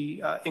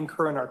we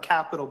incur in our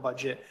capital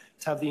budget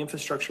to have the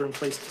infrastructure in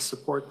place to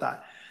support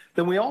that.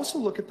 Then we also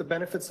look at the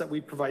benefits that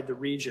we provide the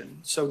region.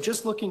 So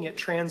just looking at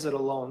transit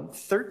alone,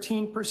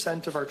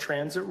 13% of our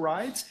transit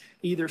rides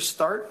either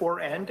start or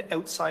end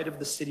outside of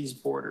the city's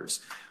borders.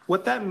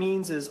 What that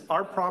means is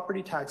our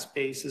property tax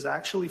base is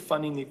actually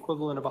funding the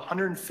equivalent of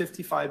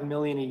 $155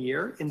 million a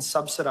year in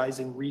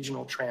subsidizing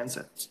regional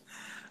transit.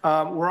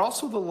 We're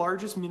also the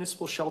largest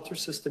municipal shelter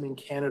system in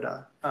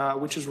Canada,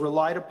 which is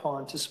relied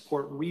upon to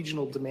support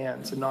regional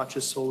demands and not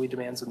just solely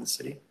demands in the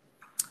city.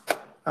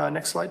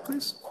 Next slide,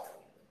 please.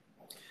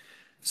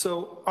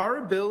 So our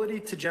ability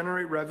to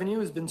generate revenue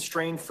has been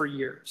strained for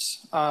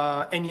years,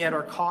 and yet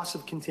our costs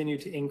have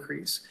continued to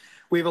increase.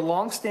 We have a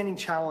long-standing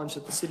challenge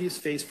that the city has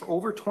faced for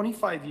over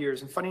 25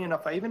 years. And funny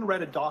enough, I even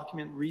read a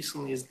document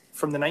recently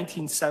from the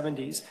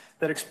 1970s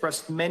that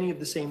expressed many of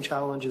the same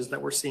challenges that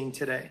we're seeing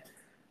today.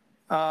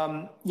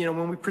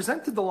 When we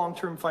presented the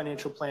long-term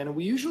financial plan, and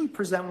we usually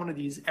present one of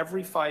these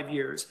every 5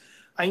 years,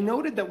 I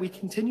noted that we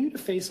continue to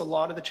face a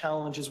lot of the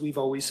challenges we've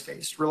always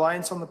faced,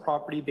 reliance on the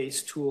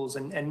property-based tools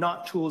and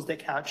not tools that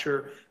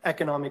capture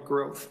economic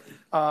growth.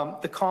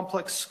 The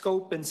complex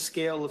scope and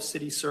scale of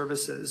city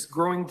services,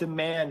 growing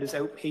demand is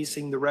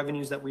outpacing the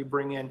revenues that we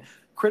bring in,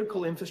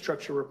 critical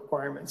infrastructure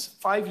requirements.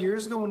 5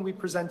 years ago when we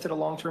presented a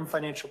long-term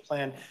financial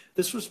plan,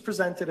 this was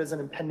presented as an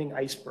impending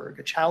iceberg,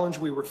 a challenge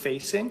we were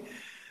facing.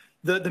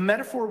 The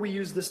metaphor we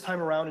use this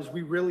time around is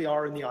we really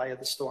are in the eye of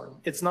the storm.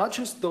 It's not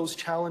just those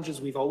challenges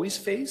we've always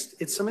faced,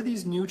 it's some of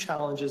these new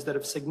challenges that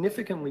have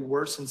significantly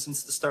worsened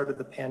since the start of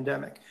the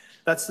pandemic.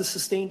 That's the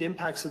sustained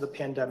impacts of the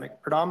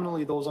pandemic,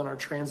 predominantly those on our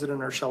transit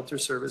and our shelter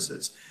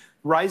services.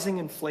 Rising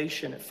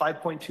inflation at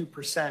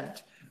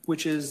 5.2%,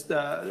 which is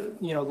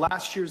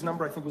last year's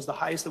number I think was the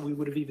highest that we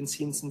would have even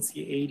seen since the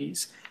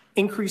 80s.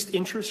 Increased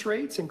interest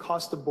rates and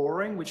cost of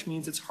borrowing, which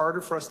means it's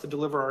harder for us to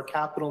deliver our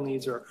capital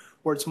needs or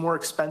it's more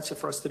expensive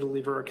for us to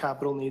deliver our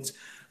capital needs.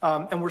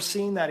 And we're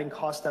seeing that in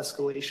cost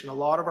escalation. A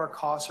lot of our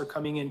costs are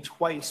coming in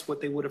twice what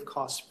they would have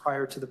cost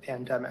prior to the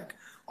pandemic,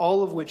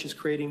 all of which is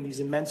creating these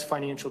immense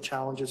financial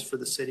challenges for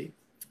the city.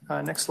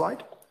 Next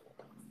slide.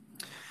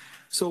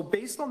 So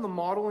based on the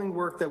modeling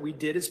work that we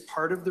did as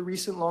part of the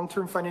recent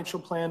long-term financial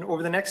plan,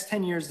 over the next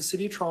 10 years, the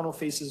City of Toronto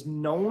faces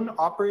known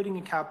operating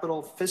and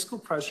capital fiscal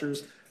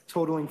pressures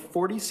totaling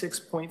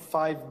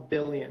 $46.5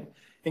 billion.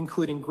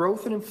 including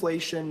growth and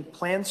inflation,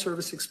 planned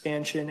service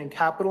expansion, and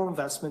capital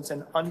investments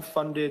and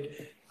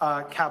unfunded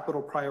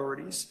capital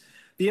priorities.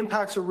 The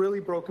impacts are really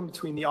broken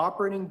between the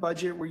operating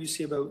budget, where you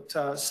see about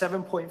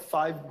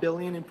 $7.5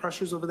 billion in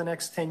pressures over the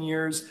next 10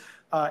 years,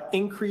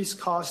 increased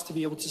costs to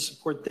be able to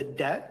support the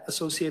debt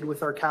associated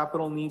with our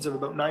capital needs of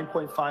about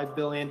 $9.5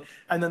 billion.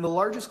 And then the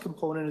largest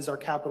component is our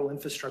capital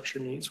infrastructure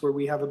needs, where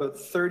we have about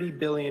 $30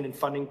 billion in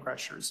funding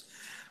pressures.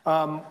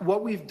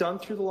 What we've done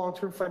through the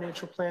long-term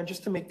financial plan,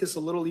 just to make this a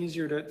little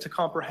easier to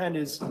comprehend,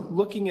 is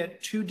looking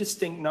at two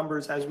distinct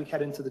numbers as we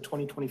head into the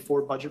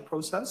 2024 budget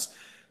process.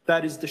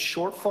 That is the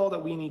shortfall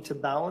that we need to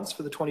balance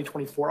for the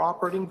 2024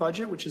 operating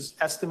budget, which is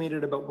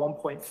estimated about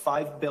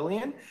 $1.5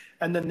 billion,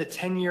 and then the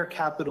 10-year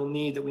capital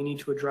need that we need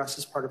to address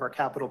as part of our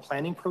capital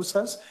planning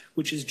process,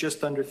 which is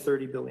just under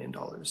 $30 billion.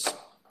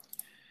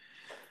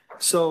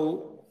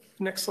 So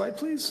next slide,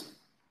 please.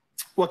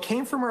 What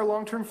came from our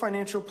long-term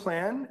financial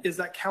plan is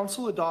that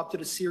Council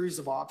adopted a series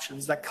of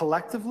options that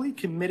collectively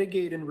can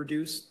mitigate and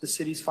reduce the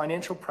city's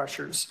financial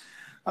pressures.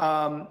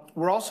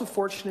 We're also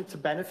fortunate to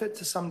benefit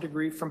to some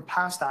degree from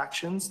past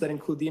actions that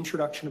include the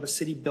introduction of a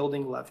city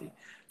building levy.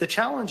 The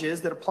challenge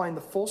is that applying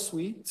the full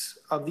suite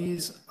of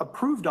these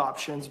approved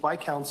options by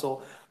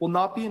Council will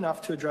not be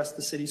enough to address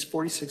the city's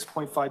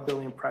 $46.5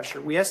 billion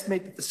pressure. We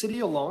estimate that the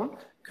city alone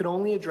could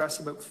only address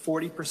about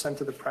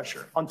 40% of the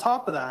pressure. On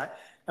top of that,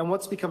 and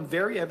what's become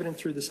very evident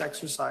through this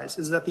exercise,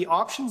 is that the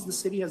options the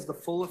city has the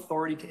full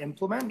authority to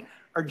implement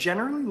are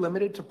generally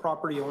limited to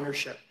property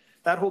ownership.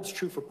 That holds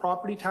true for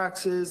property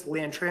taxes,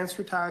 land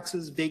transfer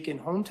taxes,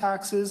 vacant home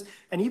taxes,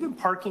 and even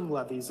parking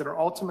levies that are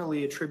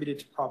ultimately attributed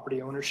to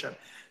property ownership.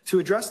 To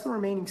address the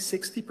remaining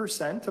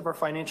 60% of our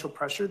financial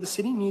pressure, the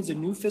city needs a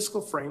new fiscal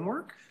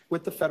framework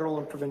with the federal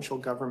and provincial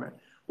government.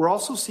 We're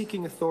also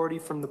seeking authority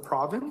from the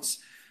province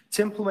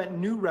to implement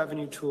new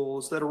revenue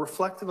tools that are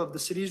reflective of the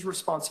city's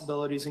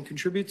responsibilities and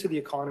contribute to the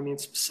economy, and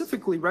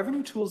specifically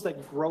revenue tools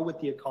that grow with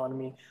the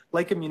economy,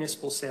 like a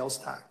municipal sales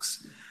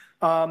tax.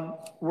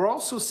 We're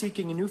also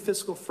seeking a new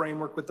fiscal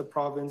framework with the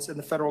province and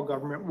the federal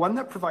government, one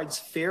that provides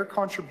fair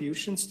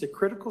contributions to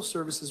critical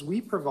services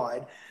we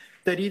provide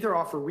that either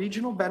offer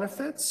regional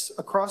benefits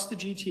across the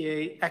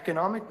GTA,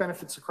 economic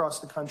benefits across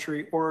the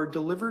country, or are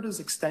delivered as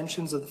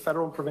extensions of the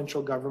federal and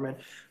provincial government.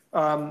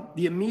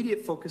 The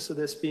immediate focus of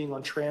this being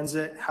on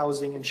transit,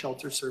 housing, and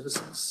shelter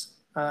services.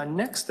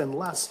 Next and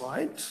last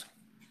slide.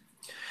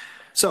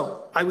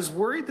 So I was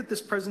worried that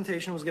this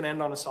presentation was going to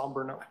end on a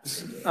somber note,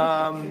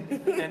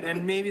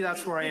 and maybe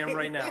that's where I am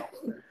right now.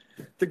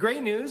 The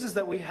great news is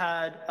that we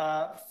had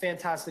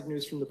fantastic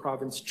news from the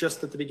province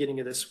just at the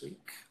beginning of this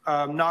week.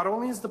 Not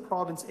only has the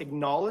province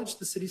acknowledged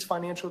the city's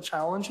financial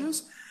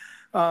challenges,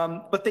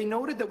 but they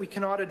noted that we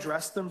cannot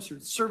address them through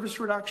service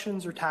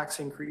reductions or tax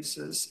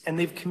increases, and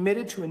they've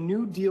committed to a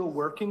new deal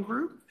working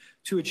group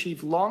to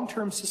achieve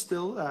long-term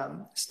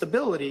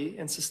stability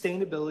and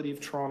sustainability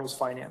of Toronto's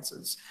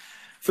finances.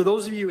 For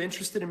those of you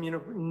interested in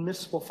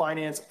municipal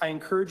finance, I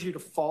encourage you to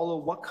follow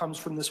what comes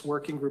from this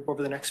working group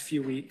over the next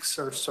few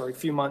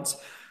months,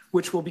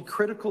 which will be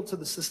critical to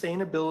the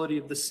sustainability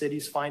of the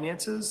city's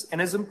finances,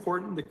 and as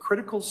important, the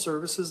critical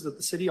services that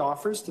the city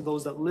offers to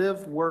those that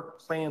live, work,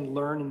 play, and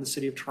learn in the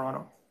city of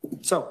Toronto.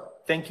 So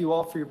thank you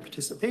all for your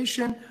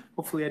participation.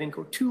 Hopefully I didn't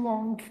go too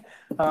long,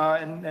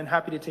 and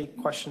happy to take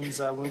questions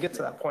when we get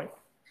to that point.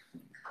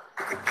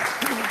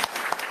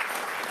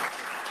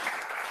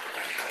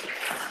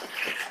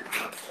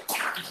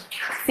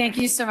 Thank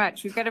you so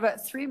much. We've got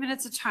about 3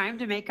 minutes of time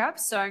to make up,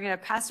 so I'm going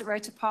to pass it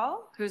right to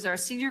Paul, who's our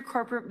Senior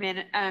Corporate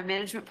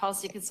Management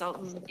Policy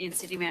Consultant in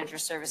City Manager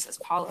Services.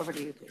 Paul, over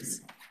to you,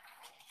 please.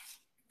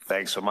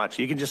 Thanks so much.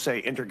 You can just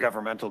say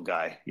intergovernmental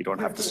guy. You don't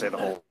have to say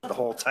the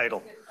whole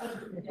title.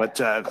 But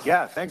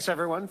yeah, thanks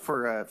everyone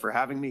for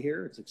having me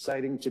here. It's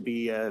exciting to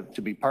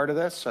be part of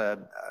this.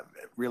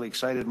 Really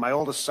excited. My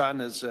oldest son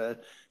is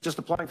just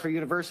applying for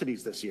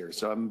universities this year,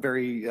 so I'm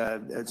very.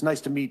 It's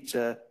nice to meet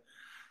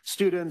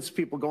students,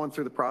 people going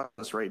through the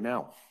process right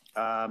now.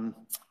 I'll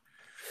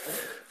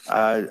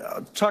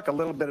talk a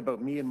little bit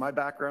about me and my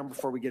background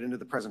before we get into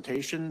the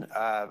presentation.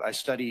 I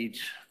studied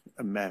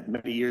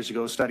many years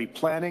ago, studied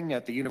planning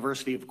at the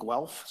University of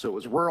Guelph. So it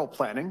was rural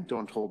planning.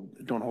 Don't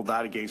hold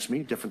that against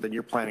me. Different than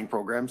your planning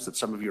programs that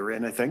some of you are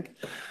in, I think.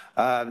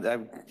 I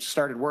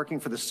started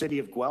working for the city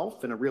of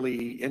Guelph in a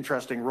really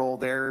interesting role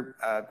there,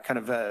 kind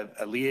of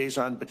a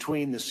liaison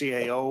between the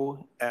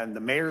CAO and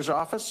the mayor's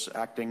office,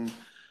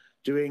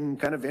 doing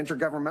kind of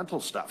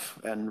intergovernmental stuff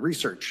and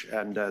research.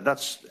 And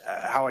that's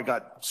how I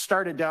got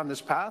started down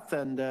this path.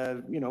 And,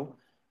 you know,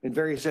 in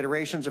various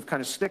iterations, I've kind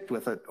of sticked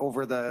with it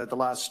over the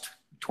last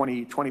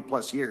 20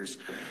 plus years.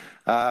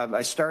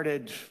 I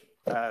started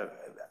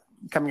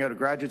coming out of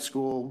graduate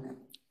school,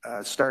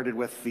 started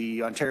with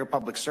the Ontario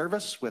Public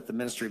Service with the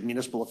Ministry of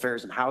Municipal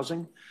Affairs and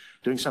Housing,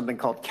 doing something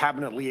called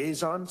cabinet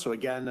liaison. So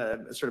again,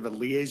 sort of a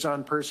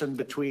liaison person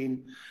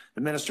between the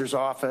minister's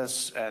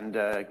office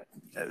and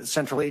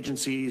central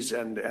agencies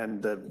and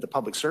the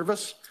public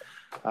service.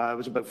 I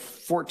was about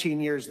 14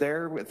 years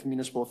there with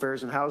municipal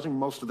affairs and housing,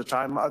 most of the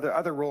time,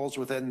 other roles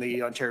within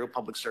the Ontario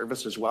Public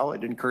Service as well.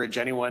 I'd encourage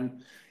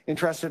anyone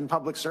interested in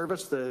public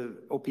service. The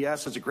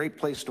OPS is a great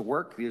place to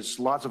work. There's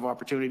lots of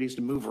opportunities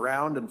to move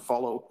around and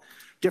follow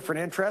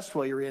different interests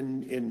while you're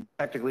in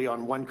technically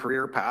on one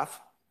career path.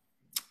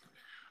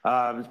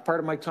 As part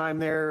of my time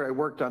there, I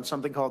worked on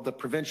something called the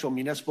Provincial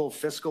Municipal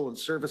Fiscal and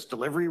Service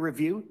Delivery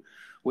Review,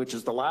 which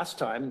is the last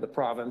time the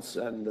province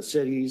and the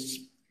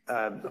cities,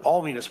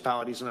 all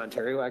municipalities in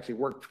Ontario actually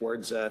worked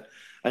towards a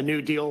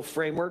New Deal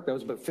framework. That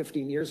was about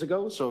 15 years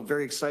ago. So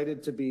very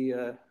excited to be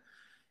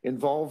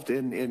involved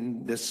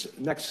in this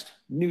next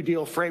New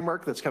Deal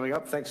framework that's coming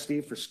up. Thanks,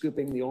 Steve, for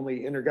scooping the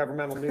only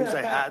intergovernmental news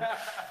I had.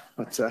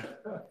 But,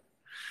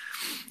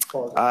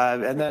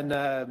 and then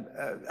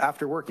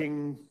after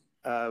working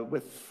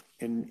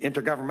in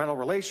intergovernmental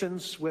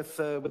relations with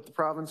the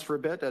province for a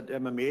bit at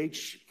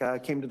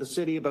MMEH, came to the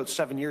city about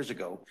 7 years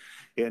ago,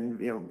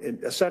 in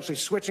essentially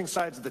switching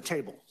sides of the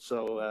table.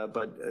 So,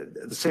 but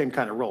the same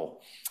kind of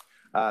role.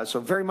 So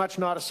very much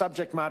not a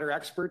subject matter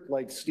expert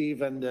like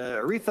Steve and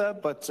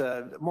Aretha, but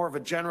more of a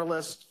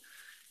generalist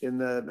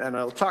and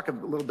I'll talk a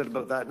little bit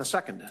about that in a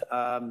second.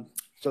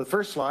 So the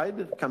first slide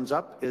that comes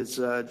up is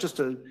just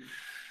to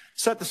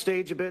set the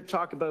stage a bit,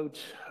 talk about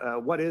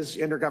what is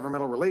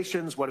intergovernmental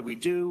relations, what do we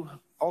do?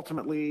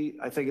 Ultimately,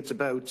 I think it's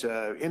about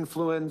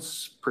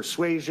influence,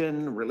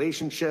 persuasion,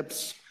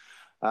 relationships.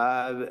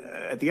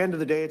 At the end of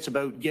the day, it's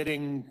about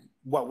getting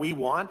what we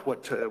want,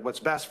 what's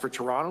best for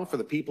Toronto, for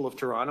the people of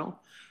Toronto.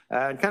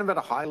 And kind of at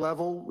a high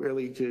level,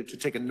 really to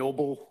take a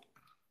noble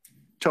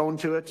tone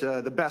to it,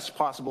 the best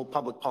possible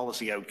public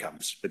policy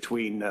outcomes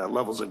between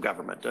levels of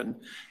government. And,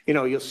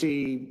 you'll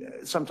see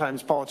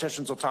sometimes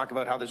politicians will talk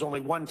about how there's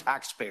only one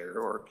taxpayer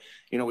or,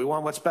 we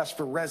want what's best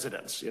for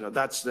residents.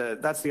 That's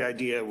the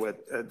idea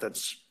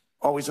that's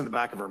always in the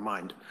back of our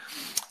mind.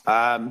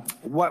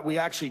 What we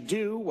actually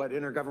do, what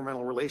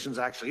intergovernmental relations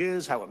actually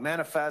is, how it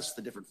manifests,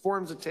 the different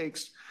forms it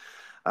takes,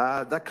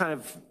 that kind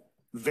of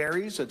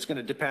varies. It's going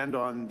to depend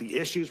on the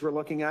issues we're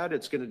looking at.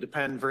 It's going to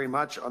depend very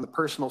much on the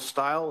personal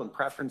style and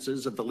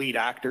preferences of the lead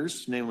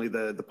actors, namely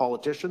the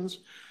politicians.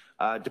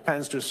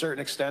 Depends to a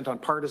certain extent on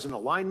partisan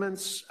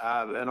alignments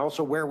and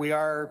also where we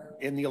are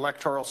in the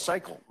electoral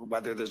cycle,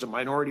 whether there's a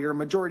minority or a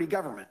majority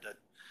government,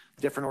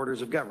 different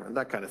orders of government,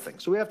 that kind of thing.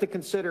 So we have to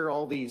consider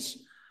all these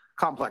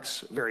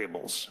complex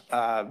variables.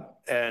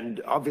 And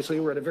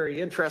obviously we're at a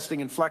very interesting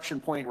inflection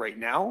point right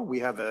now. We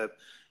have a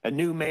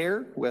new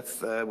mayor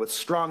with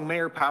strong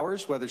mayor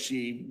powers, whether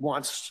she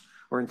wants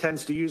or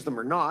intends to use them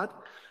or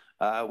not.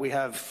 We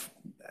have,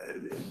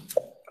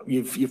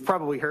 you've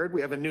probably heard,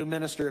 we have a new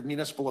Minister of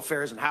Municipal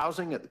Affairs and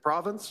Housing at the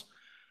province,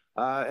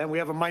 and we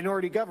have a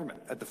minority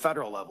government at the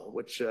federal level,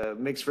 which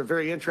makes for a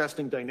very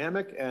interesting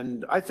dynamic,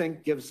 and I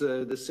think gives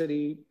the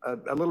city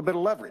a little bit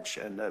of leverage.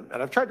 And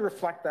I've tried to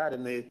reflect that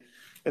in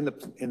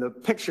the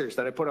pictures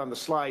that I put on the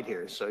slide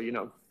here. So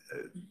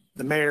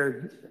the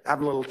mayor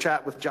having a little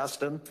chat with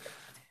Justin.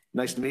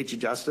 Nice to meet you,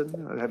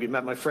 Justin. Have you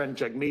met my friend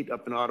Jagmeet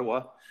up in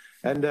Ottawa?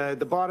 And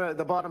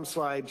the bottom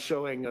slide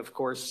showing, of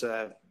course,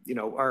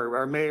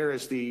 our mayor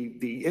is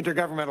the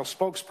intergovernmental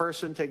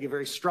spokesperson, taking a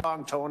very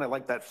strong tone. I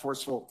like that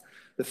forceful.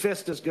 The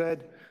fist is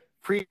good.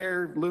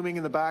 Premier looming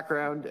in the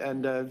background,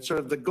 and sort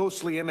of the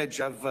ghostly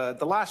image of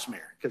the last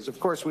mayor, because of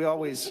course we're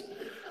always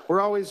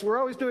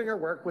doing our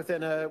work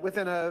within a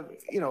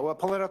a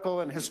political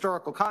and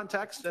historical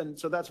context, and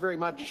so that's very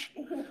much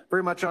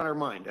on our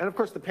mind. And of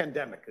course, the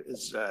pandemic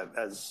is,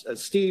 as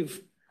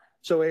Steve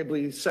so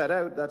ably set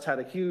out, that's had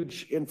a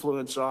huge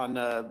influence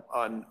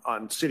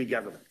on city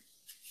government.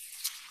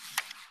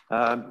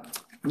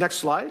 Next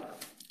slide.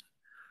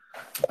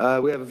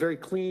 We have a very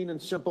clean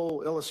and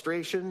simple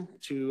illustration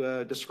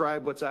to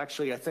describe what's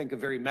actually, I think, a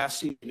very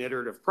messy and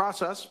iterative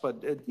process,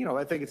 but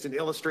I think it's an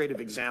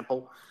illustrative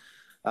example.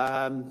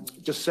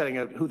 Just setting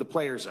out who the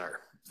players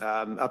are.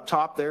 Up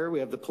top there, we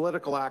have the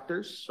political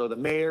actors. So the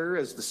mayor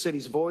is the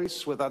city's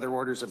voice with other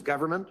orders of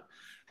government.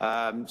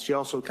 She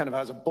also kind of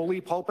has a bully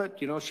pulpit.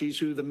 She's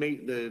who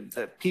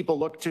the people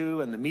look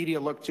to and the media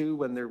look to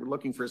when they're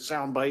looking for a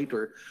soundbite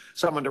or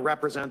someone to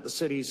represent the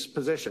city's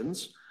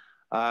positions.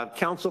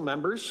 Council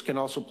members can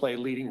also play a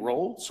leading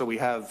role. So we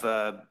have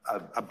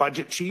a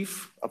budget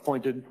chief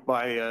appointed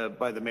by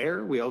the mayor.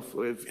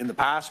 In the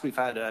past, we've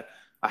had a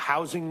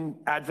housing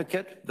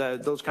advocate.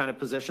 Those kind of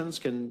positions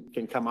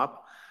can come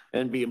up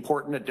and be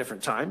important at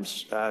different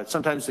times.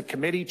 Sometimes the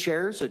committee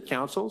chairs at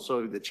council,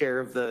 so the chair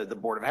of the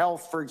Board of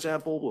Health, for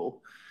example,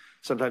 will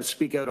sometimes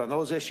speak out on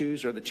those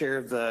issues, or the chair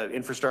of the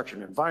Infrastructure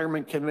and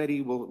Environment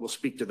Committee will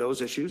speak to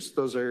those issues.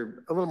 Those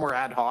are a little more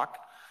ad hoc,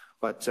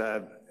 but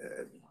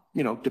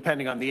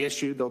depending on the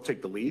issue, they'll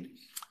take the lead.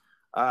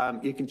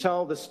 You can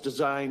tell this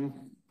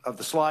design of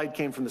the slide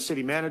came from the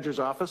city manager's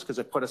office because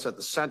it put us at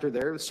the center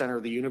there, the center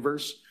of the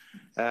universe.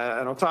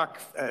 And I'll talk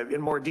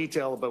in more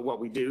detail about what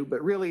we do,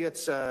 but really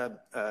it's a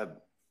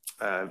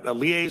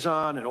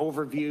liaison, an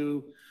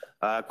overview,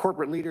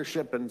 corporate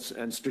leadership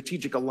and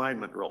strategic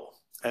alignment role.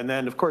 And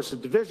then of course the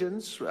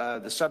divisions,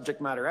 the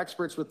subject matter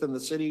experts within the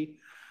city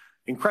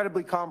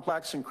incredibly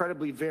complex,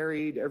 incredibly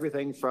varied,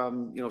 everything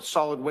from,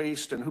 solid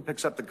waste and who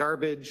picks up the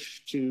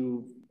garbage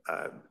to,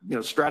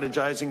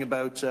 strategizing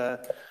about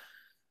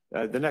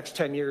the next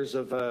 10 years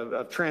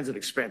of transit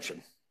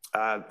expansion.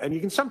 And you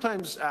can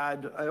sometimes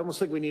add, I almost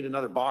think we need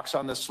another box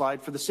on this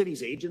slide for the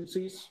city's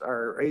agencies,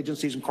 our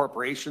agencies and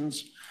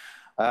corporations.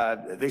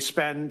 They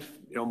spend,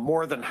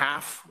 more than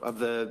half of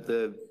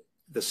the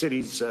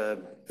city's,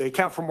 they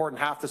account for more than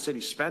half the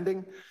city's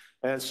spending.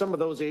 And some of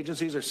those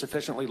agencies are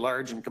sufficiently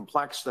large and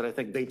complex that I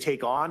think they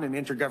take on an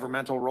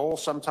intergovernmental role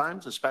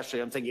sometimes,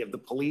 especially I'm thinking of the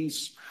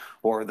police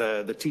or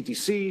the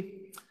TTC.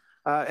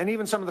 And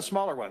even some of the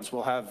smaller ones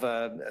will have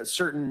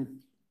certain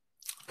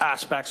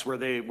aspects where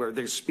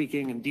they're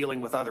speaking and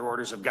dealing with other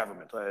orders of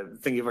government.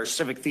 Thinking of our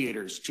civic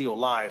theaters, TO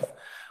Live,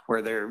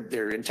 where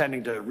they're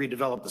intending to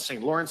redevelop the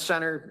St. Lawrence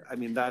Center. I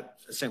mean, that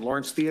St.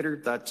 Lawrence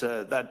Theater,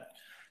 that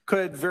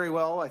could very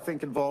well, I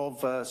think,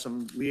 involve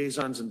some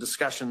liaisons and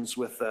discussions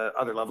with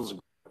other levels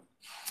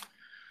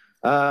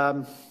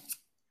of.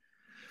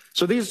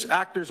 So these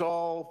actors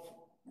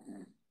all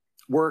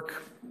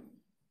work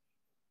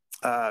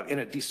in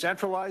a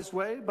decentralized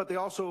way, but they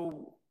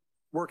also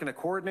work in a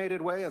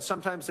coordinated way, and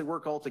sometimes they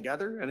work all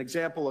together. An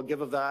example I'll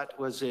give of that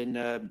was in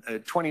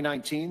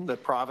 2019, the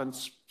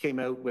province came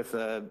out with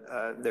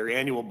their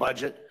annual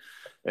budget.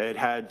 It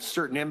had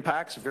certain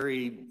impacts,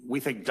 we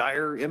think,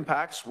 dire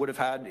impacts, would have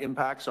had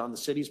impacts on the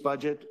city's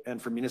budget and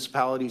for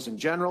municipalities in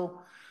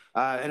general.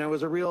 And it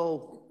was a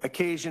real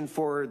occasion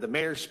for the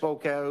mayor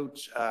spoke out,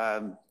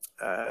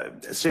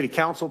 city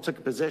council took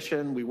a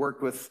position. We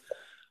worked with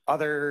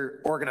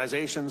other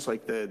organizations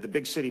like the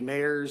big city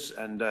mayors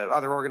and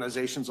other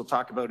organizations we'll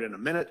talk about in a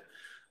minute.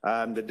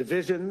 The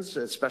divisions,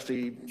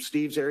 especially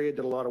Steve's area,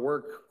 did a lot of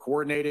work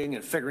coordinating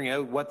and figuring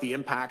out what the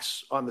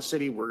impacts on the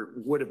city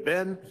would have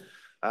been.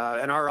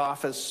 And our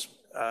office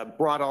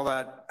brought all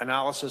that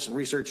analysis and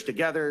research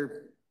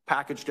together,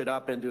 packaged it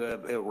up into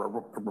a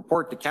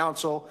report to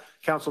council.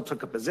 Council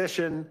took a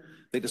position.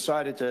 They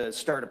decided to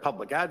start a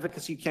public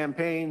advocacy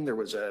campaign. There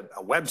was a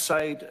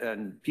website,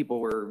 and people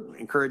were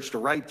encouraged to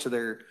write to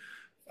their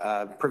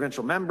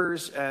provincial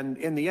members. And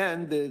in the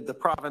end, the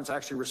province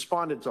actually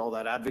responded to all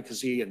that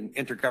advocacy and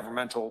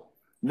intergovernmental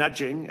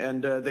nudging,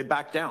 and they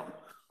backed down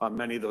on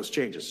many of those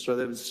changes. So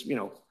there was,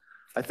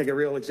 I think, a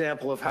real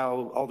example of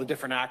how all the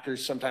different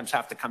actors sometimes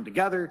have to come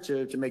together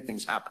to make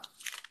things happen.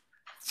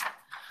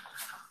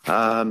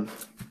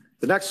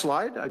 The next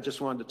slide, I just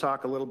wanted to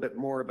talk a little bit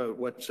more about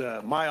what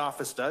my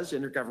office does,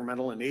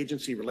 intergovernmental and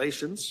agency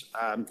relations.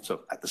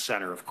 So at the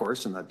center, of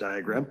course, in that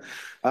diagram.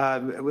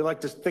 We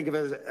like to think of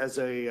it as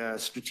a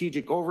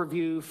strategic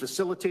overview,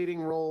 facilitating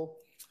role.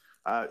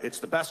 It's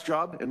the best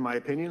job, in my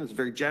opinion. It's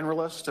very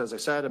generalist. As I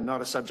said, I'm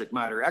not a subject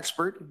matter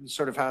expert. You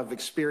sort of have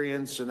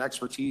experience and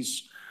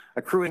expertise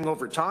accruing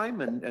over time,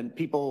 and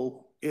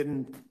people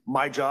in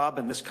my job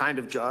and this kind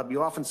of job,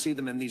 you often see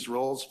them in these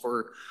roles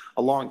for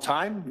a long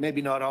time,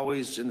 maybe not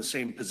always in the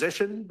same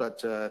position,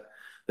 but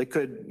they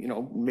could,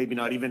 maybe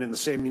not even in the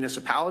same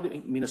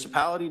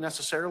municipality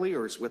necessarily,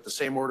 or with the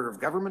same order of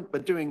government,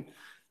 but doing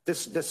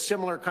this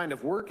similar kind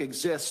of work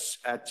exists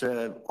at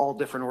all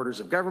different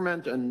orders of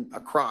government and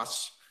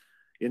across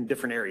in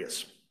different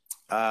areas.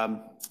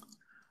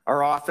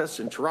 Our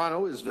office in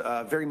Toronto is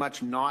very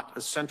much not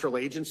a central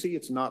agency.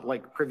 It's not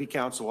like Privy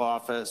Council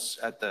office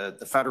at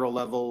the federal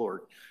level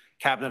or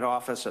cabinet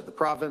office at the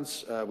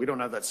province. We don't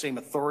have that same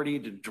authority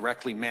to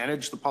directly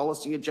manage the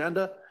policy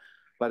agenda,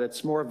 but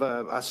it's more of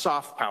a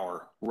soft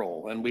power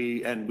role. And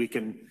we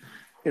can,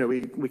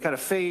 we kind of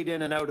fade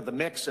in and out of the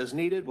mix as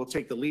needed. We'll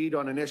take the lead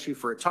on an issue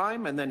for a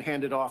time and then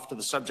hand it off to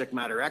the subject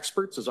matter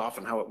experts is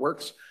often how it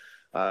works.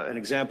 An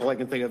example I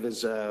can think of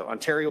is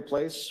Ontario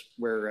Place,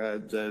 where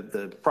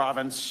the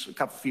province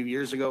a few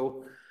years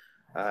ago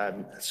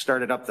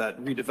started up that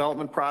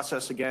redevelopment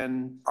process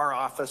again. Our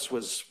office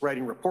was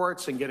writing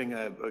reports and getting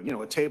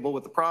a table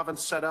with the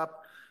province set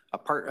up,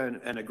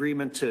 an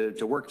agreement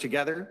to work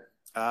together,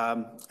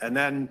 and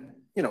then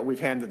we've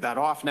handed that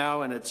off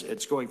now, and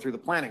it's going through the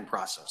planning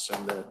process,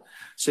 and the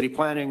city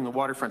planning, the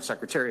waterfront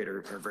secretariat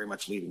are very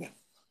much leading it.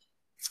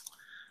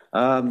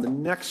 The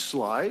next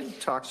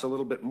slide talks a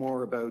little bit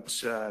more about,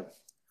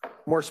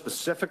 more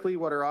specifically,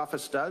 what our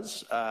office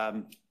does.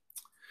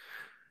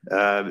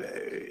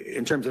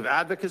 In terms of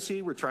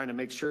advocacy, we're trying to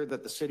make sure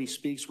that the city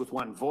speaks with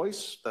one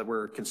voice, that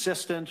we're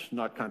consistent,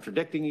 not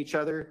contradicting each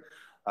other.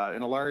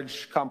 In a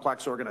large,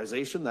 complex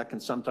organization, that can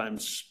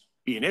sometimes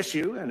be an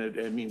issue, and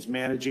it means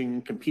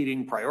managing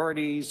competing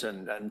priorities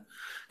and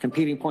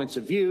competing points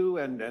of view,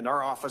 and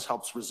our office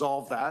helps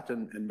resolve that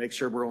and make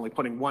sure we're only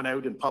putting one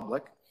out in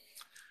public.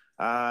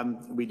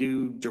 We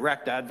do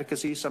direct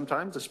advocacy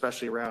sometimes,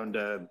 especially around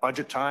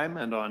budget time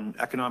and on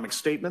economic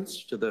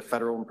statements to the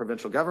federal and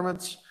provincial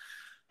governments.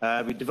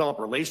 We develop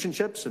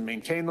relationships and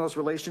maintain those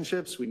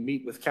relationships. We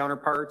meet with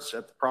counterparts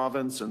at the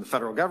province and the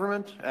federal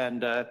government,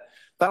 and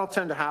that'll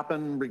tend to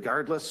happen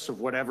regardless of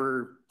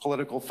whatever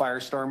political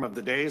firestorm of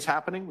the day is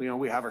happening.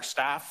 We have our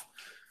staff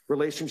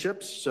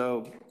relationships,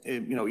 so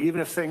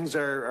even if things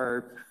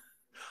are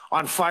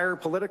on fire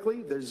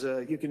politically, there's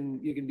you can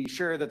be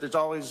sure that there's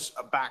always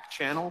a back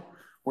channel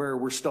where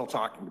we're still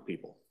talking to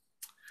people.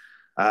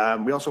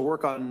 We also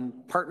work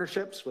on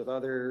partnerships with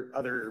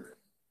other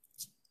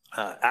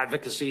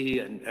advocacy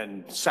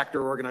and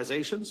sector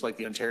organizations like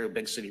the Ontario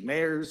Big City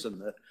Mayors and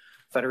the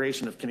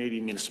Federation of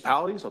Canadian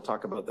Municipalities. I'll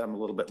talk about them a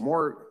little bit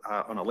more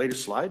on a later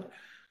slide.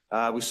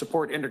 We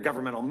support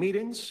intergovernmental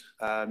meetings,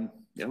 the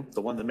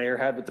one the mayor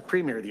had with the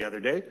premier the other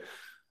day.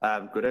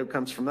 Good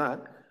outcomes from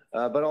that.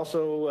 But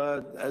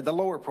also the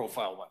lower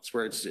profile ones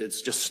where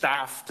it's just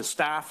staff to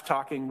staff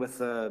talking with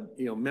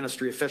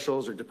ministry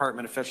officials or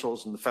department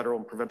officials in the federal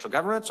and provincial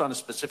governments on a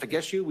specific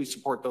issue. We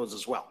support those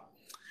as well.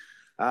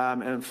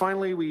 And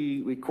finally,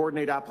 we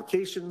coordinate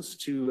applications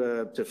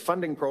to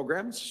funding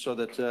programs so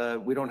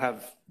that we don't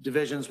have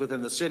divisions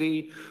within the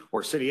city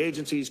or city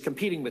agencies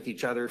competing with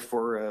each other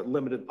for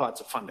limited pots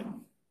of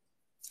funding.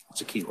 It's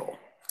a key role.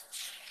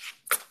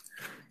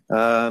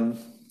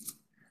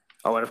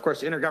 And of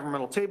course,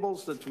 intergovernmental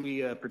tables that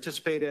we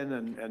participate in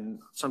and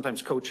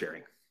sometimes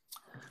co-chairing.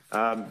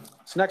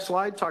 This next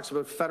slide talks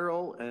about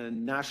federal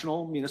and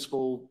national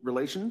municipal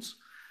relations.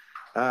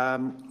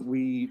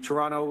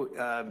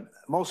 Toronto,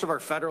 most of our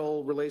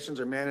federal relations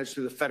are managed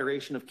through the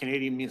Federation of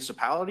Canadian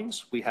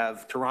Municipalities. We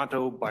have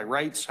Toronto by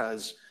rights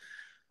has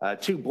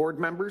 2 board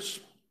members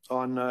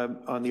on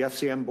the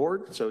FCM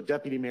board. So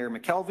Deputy Mayor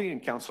McKelvey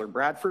and Councillor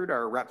Bradford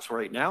are reps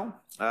right now.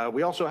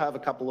 We also have a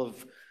couple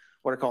of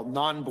what are called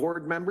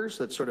non-board members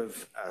that sort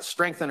of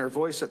strengthen our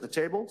voice at the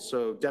table.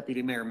 So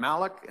Deputy Mayor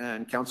Malik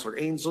and Councillor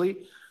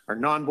Ainsley are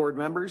non-board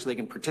members. They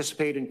can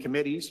participate in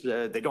committees.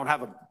 They don't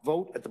have a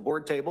vote at the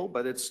board table,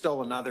 but it's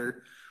still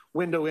another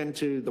window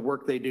into the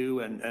work they do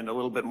and a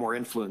little bit more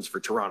influence for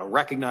Toronto,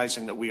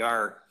 recognizing that we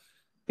are,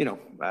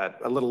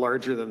 a little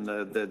larger than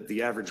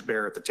the average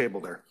bear at the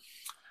table there.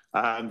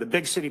 The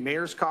Big City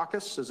Mayors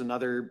Caucus is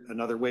another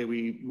way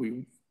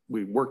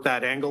we work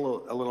that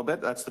angle a little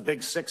bit. That's the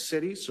big 6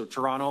 cities, so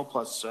Toronto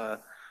plus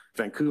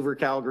Vancouver,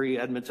 Calgary,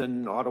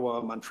 Edmonton,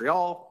 Ottawa,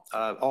 Montreal,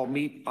 all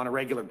meet on a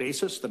regular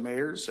basis, the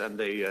mayors, and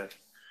they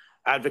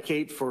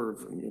advocate for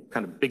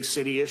kind of big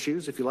city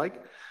issues, if you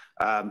like.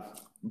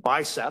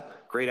 BICEP,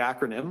 great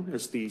acronym,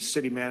 is the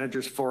City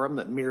Managers Forum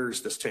that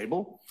mirrors this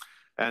table.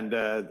 And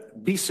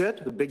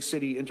BCIT, the Big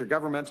City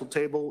Intergovernmental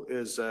Table,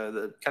 is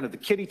the kind of the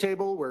kiddie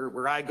table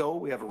where I go.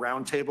 We have a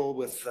round table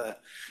with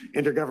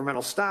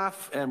intergovernmental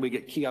staff, and we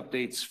get key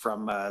updates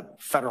from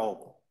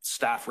federal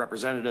staff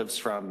representatives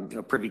from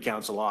Privy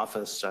Council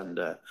office and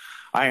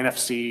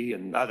INFC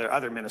and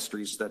other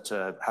ministries that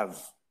have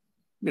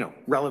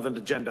relevant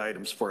agenda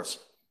items for us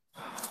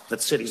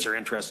that cities are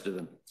interested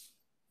in.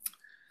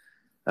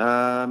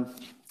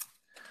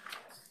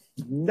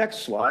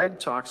 Next slide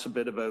talks a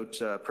bit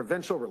about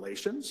provincial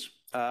relations.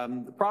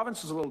 The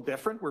province is a little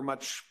different. We're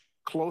much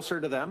closer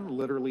to them,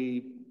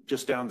 literally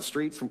just down the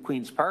street from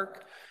Queen's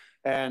Park.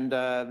 And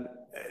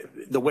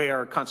the way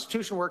our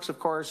constitution works, of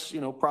course,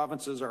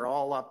 provinces are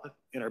all up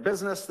in our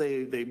business.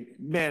 They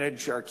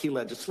manage our key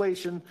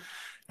legislation,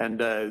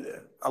 and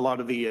a lot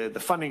of the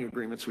funding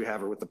agreements we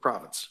have are with the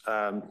province.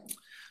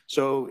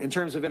 So in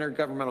terms of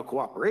intergovernmental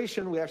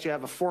cooperation, we actually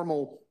have a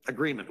formal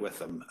agreement with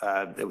them.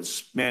 It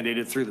was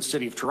mandated through the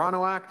City of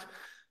Toronto Act.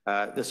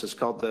 This is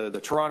called the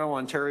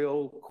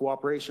Toronto-Ontario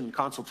Cooperation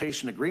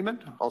Consultation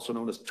Agreement, also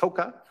known as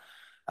TOCA.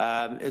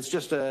 It's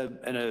just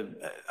a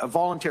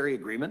voluntary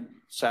agreement.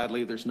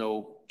 Sadly, there's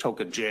no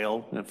TOCA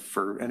jail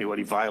for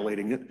anybody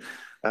violating it,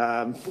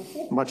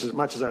 much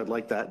as I would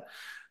like that.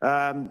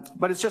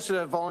 But it's just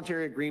a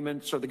voluntary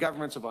agreement. So the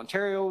governments of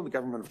Ontario, the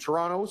government of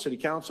Toronto, City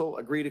Council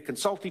agree to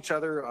consult each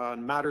other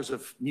on matters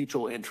of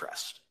mutual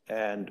interest.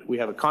 And we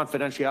have a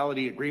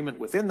confidentiality agreement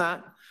within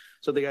that.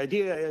 So the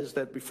idea is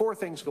that before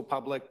things go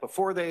public,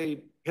 before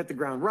they hit the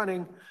ground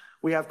running,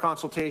 we have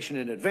consultation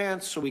in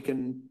advance so we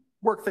can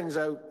work things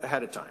out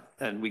ahead of time.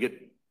 And we get,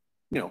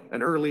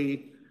 an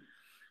early,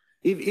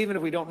 even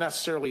if we don't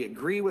necessarily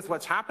agree with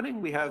what's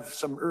happening, we have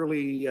some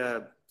early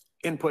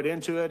input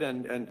into it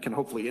and can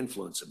hopefully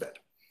influence a bit.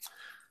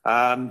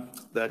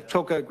 The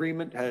TOCA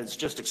agreement has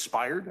just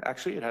expired,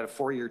 actually. It had a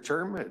 4-year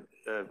term. It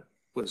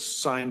was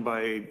signed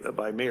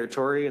by Mayor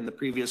Tory and the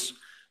previous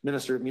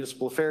Minister of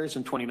Municipal Affairs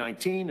in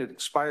 2019. It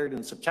expired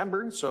in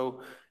September.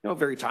 So,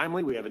 very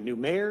timely. We have a new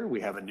mayor. We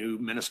have a new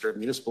Minister of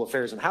Municipal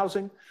Affairs and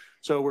Housing.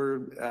 So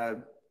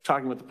we're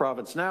talking with the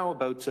province now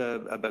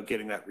about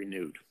getting that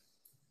renewed.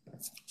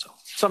 So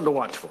something to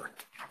watch for.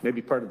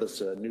 Maybe part of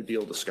this New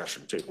Deal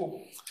discussion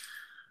too.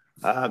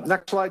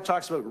 Next slide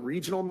talks about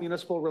regional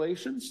municipal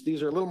relations.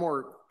 These are a little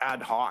more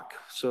ad hoc.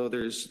 So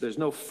there's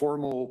no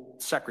formal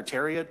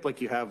secretariat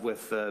like you have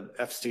with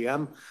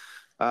FCM.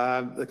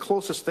 The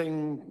closest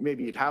thing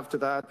maybe you'd have to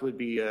that would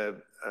be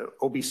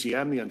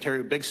OBCM, the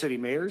Ontario Big City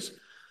Mayors.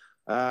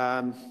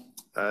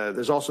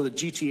 There's also the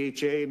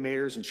GTHA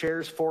Mayors and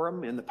Chairs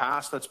Forum. In the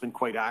past, that's been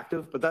quite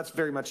active, but that's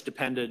very much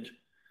depended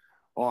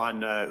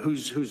on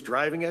who's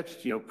driving it.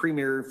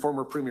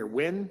 Former Premier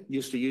Wynne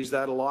used to use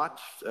that a lot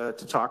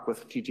to talk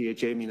with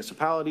GTHA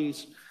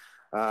municipalities.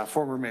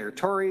 Former Mayor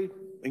Tory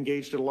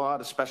engaged it a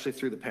lot, especially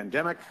through the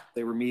pandemic.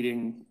 They were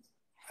meeting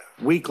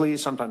weekly,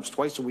 sometimes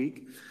twice a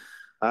week.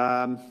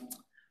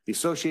 The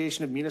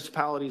Association of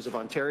Municipalities of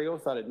Ontario,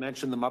 thought I'd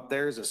mention them up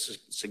there as a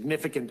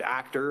significant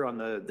actor on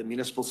the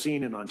municipal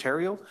scene in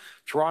Ontario.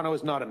 Toronto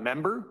is not a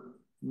member.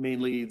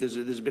 Mainly, there's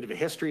a bit of a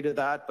history to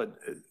that, but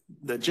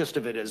the gist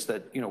of it is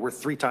that, you know, we're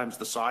 3 times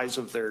the size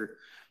of their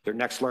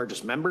next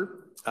largest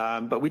member.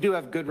 But we do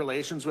have good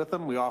relations with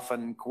them. We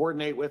often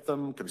coordinate with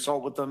them,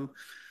 consult with them,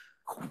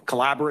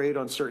 collaborate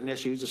on certain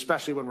issues,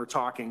 especially when we're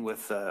talking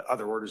with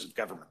other orders of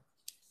government.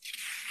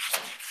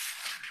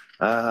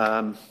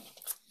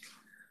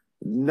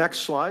 Next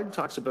slide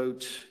talks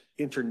about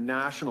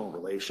international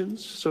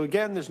relations. So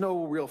again, there's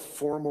no real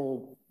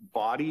formal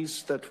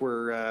bodies that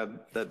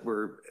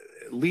were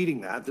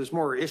leading that. There's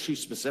more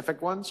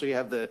issue-specific ones. So you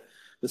have the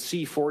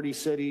C40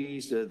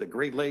 cities, the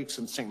Great Lakes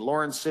and St.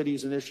 Lawrence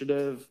Cities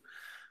Initiative,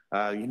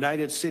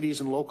 United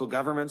Cities and Local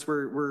Governments.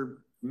 We're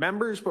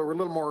members, but we're a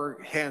little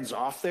more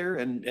hands-off there,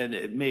 and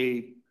it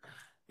may,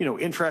 you know,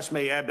 interest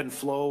may ebb and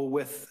flow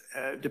with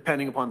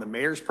depending upon the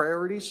mayor's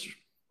priorities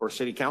or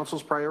city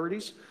council's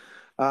priorities.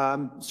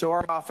 So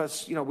our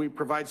office, you know, we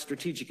provide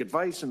strategic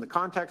advice in the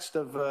context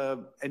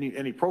of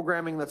any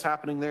programming that's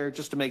happening there,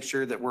 just to make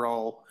sure that we're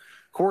all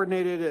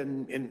coordinated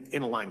and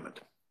in alignment.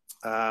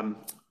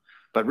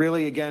 But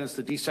really, again, it's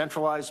the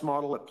decentralized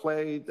model at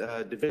play.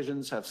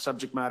 Divisions have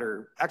subject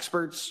matter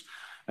experts,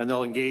 and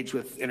they'll engage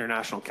with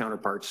international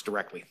counterparts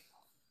directly.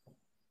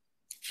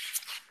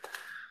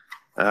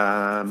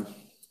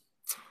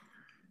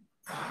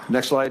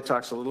 Next slide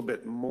talks a little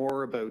bit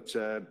more about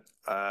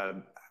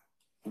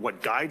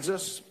what guides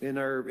us in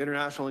our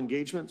international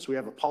engagements. We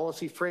have a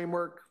policy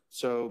framework,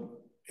 so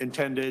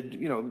intended,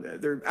 you know,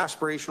 they're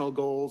aspirational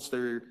goals.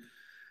 They're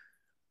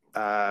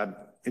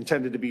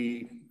intended to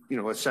be, you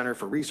know, a center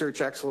for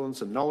research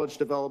excellence and knowledge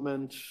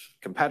development,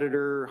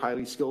 competitor,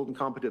 highly skilled and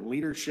competent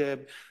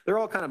leadership. They're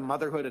all kind of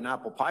motherhood and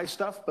apple pie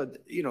stuff, but,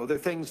 you know, they're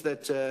things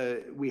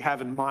that we have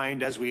in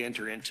mind as we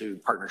enter into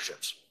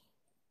partnerships.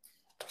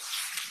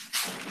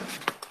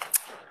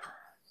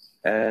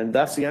 And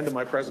that's the end of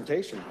my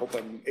presentation. Hope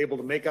I'm able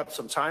to make up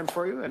some time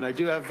for you, and I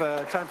do have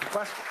time for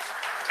questions.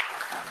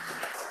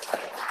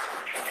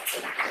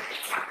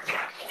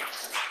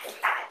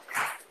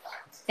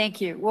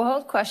 Thank you. We'll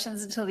hold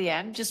questions until the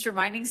end, just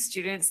reminding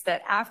students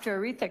that after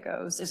Aretha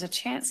goes, there's a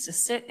chance to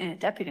sit in a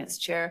deputant's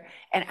chair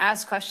and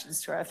ask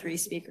questions to our 3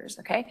 speakers,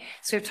 okay?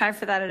 So we have time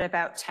for that at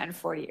about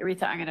 10:40.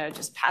 Aretha, I'm gonna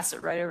just pass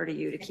it right over to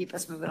you to keep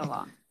us moving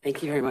along.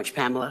 Thank you very much,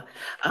 Pamela.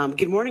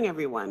 Good morning,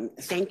 everyone.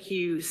 Thank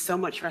you so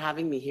much for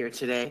having me here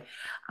today.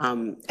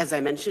 As I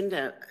mentioned,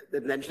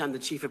 I'm the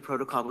Chief of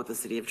Protocol with the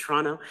City of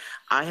Toronto.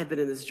 I have been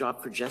in this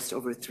job for just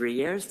over 3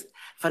 years.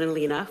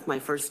 Funnily enough, my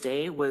first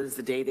day was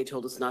the day they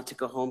told us not to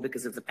go home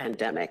because of the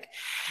pandemic.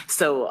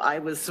 So I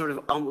was sort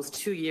of almost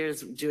 2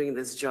 years doing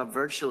this job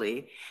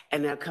virtually,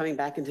 and now coming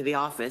back into the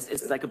office,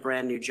 it's like a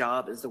brand new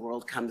job as the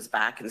world comes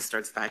back and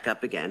starts back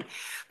up again.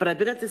 But I've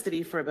been at the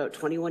city for about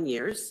 21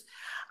 years.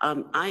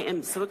 I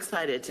am so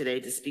excited today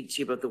to speak to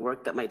you about the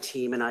work that my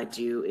team and I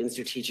do in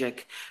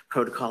strategic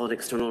protocol and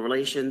external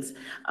relations.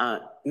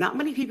 Not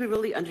many people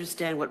really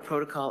understand what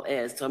protocol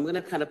is, so I'm going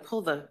to kind of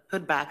pull the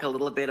hood back a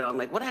little bit on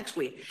like what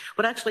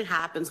actually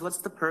happens, what's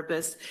the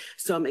purpose.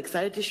 So I'm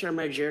excited to share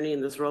my journey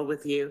in this role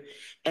with you,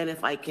 and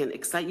if I can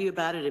excite you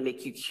about it and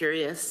make you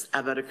curious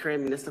about a career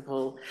in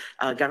municipal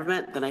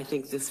government, then I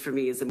think this for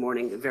me is a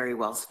morning very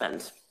well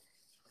spent.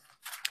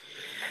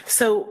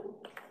 So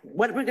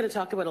what we're going to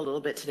talk about a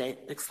little bit today,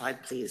 next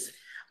slide, please.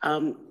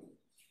 I'm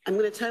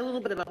going to tell you a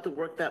little bit about the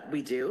work that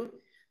we do,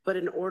 but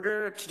in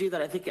order to do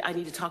that, I think I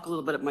need to talk a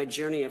little bit about my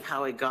journey of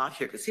how I got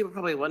here, because people are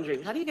probably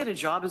wondering, how do you get a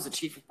job as a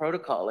chief of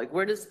protocol? Like,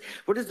 where does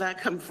that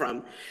come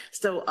from?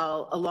 So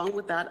along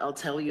with that, I'll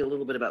tell you a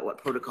little bit about what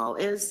protocol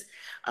is,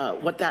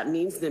 what that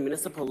means in the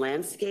municipal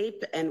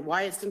landscape, and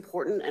why it's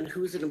important and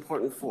who's it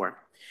important for.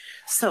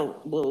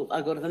 So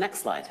I'll go to the next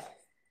slide.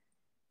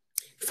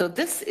 So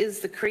this is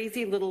the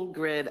crazy little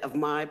grid of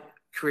my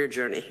career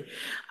journey.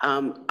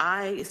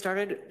 I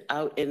started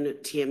out in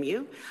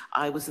TMU.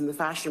 I was in the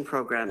fashion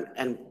program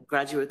and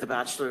graduated with the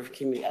Bachelor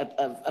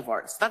of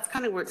Arts. That's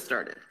kind of where it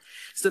started.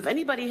 So if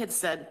anybody had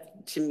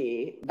said to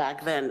me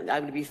back then, I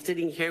would be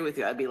sitting here with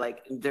you, I'd be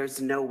like, there's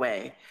no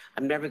way.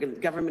 I'm never going to,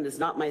 government is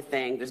not my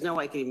thing. There's no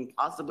way I can even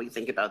possibly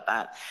think about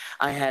that.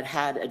 I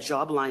had a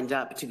job lined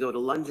up to go to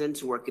London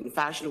to work in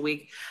Fashion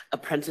Week,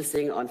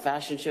 apprenticing on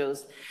fashion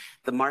shows.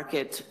 The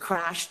market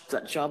crashed,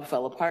 that job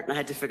fell apart, and I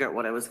had to figure out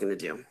what I was going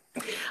to do.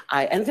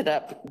 I ended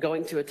up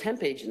going to a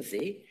temp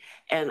agency,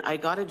 and I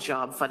got a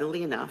job,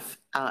 funnily enough,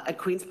 at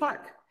Queen's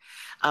Park,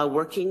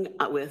 working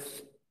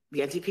with the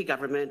NDP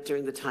government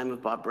during the time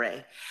of Bob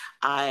Rae.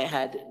 I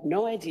had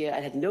no idea, I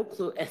had no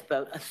clue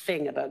about a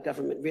thing about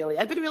government, really.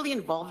 I'd been really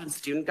involved in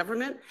student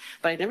government,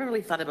 but I never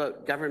really thought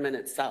about government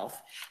itself.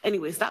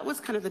 Anyways, that was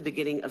kind of the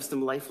beginning of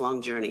some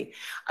lifelong journey.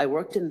 I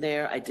worked in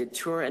there, I did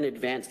tour and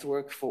advanced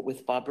work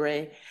with Bob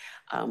Rae.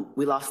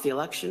 We lost the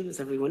election,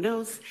 as everyone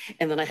knows,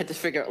 and then I had to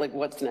figure out like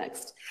what's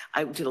next.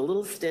 I did a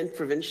little stint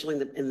provincially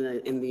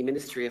in the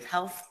Ministry of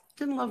Health.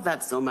 Didn't love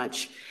that so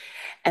much.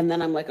 And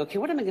then I'm like, okay,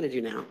 what am I going to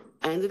do now?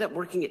 I ended up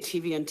working at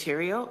TV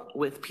Ontario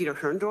with Peter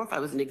Herndorf. I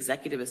was an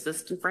executive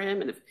assistant for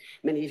him, and if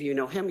many of you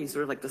know him, he's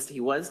sort of like this, he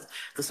was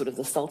the sort of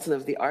the sultan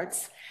of the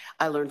arts.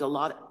 I learned a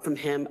lot from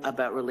him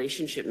about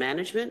relationship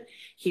management.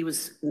 He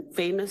was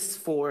famous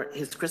for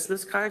his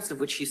Christmas cards, of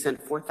which he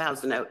sent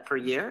 4,000 out per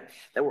year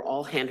that were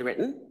all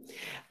handwritten.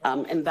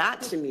 And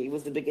that to me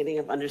was the beginning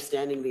of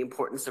understanding the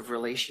importance of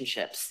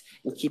relationships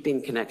and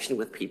keeping connection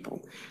with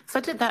people. So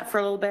I did that for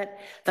a little bit.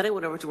 Then I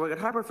went over to work at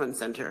Harbourfront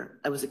Centre.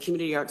 I was a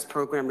community arts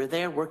programmer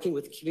there, working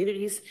with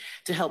communities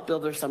to help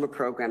build their summer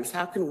programs.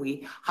 How can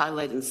we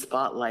highlight and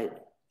spotlight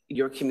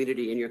your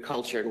community and your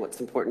culture and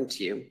what's important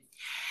to you?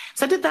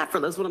 So I did that for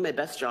those, one of my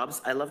best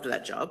jobs. I loved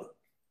that job.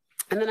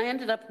 And then I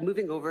ended up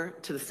moving over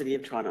to the City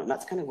of Toronto, and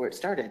that's kind of where it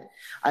started.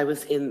 I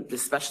was in the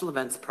special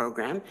events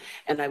program,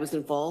 and I was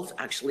involved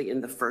actually in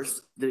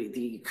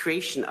the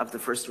creation of the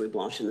first Nuit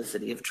Blanche in the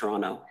City of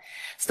Toronto.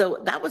 So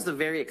that was a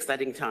very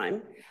exciting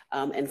time.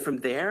 And from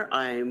there,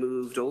 I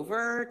moved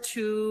over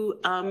to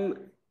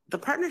the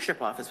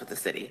partnership office with the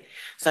city.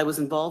 So I was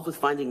involved with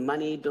finding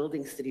money,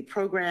 building city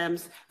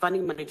programs,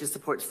 finding money to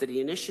support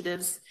city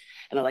initiatives.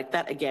 And I like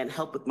that, again,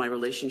 help with my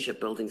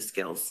relationship building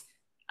skills.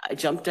 I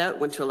jumped out,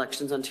 went to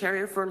Elections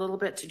Ontario for a little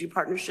bit to do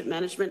partnership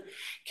management,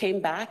 came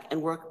back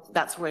and worked.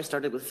 That's where I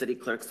started with City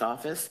Clerk's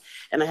office.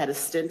 And I had a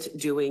stint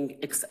doing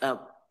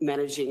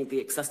managing the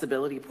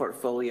accessibility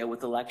portfolio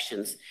with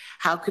elections.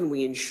 How can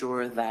we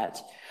ensure that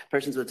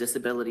persons with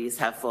disabilities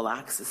have full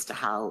access to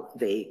how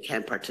they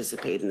can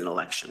participate in an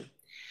election?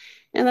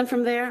 And then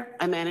from there,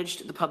 I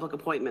managed the public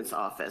appointments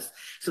office.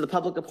 So the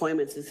public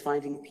appointments is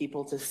finding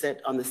people to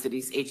sit on the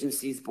city's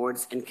agencies,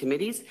 boards, and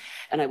committees.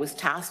 And I was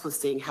tasked with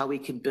seeing how we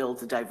could build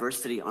the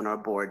diversity on our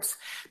boards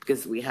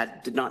because we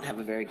did not have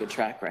a very good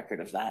track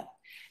record of that.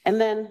 And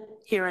then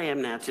here I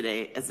am now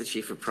today as the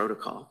chief of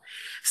protocol.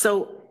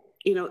 So,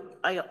 you know,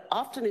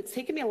 it's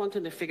taken me a long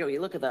time to figure out, when you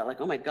look at that, like,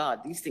 oh my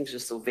God, these things are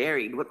so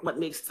varied. What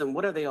makes them,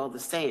 what are they all the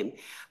same?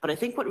 But I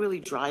think what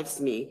really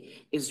drives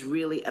me is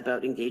really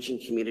about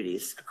engaging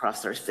communities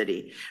across our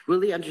city,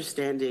 really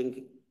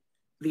understanding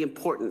the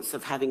importance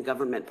of having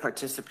government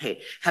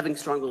participate, having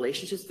strong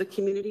relationships with the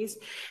communities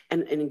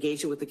and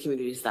engaging with the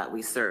communities that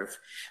we serve.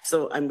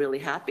 So I'm really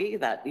happy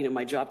that, you know,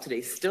 my job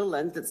today still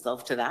lends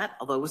itself to that,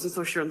 although I wasn't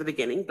so sure in the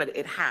beginning, but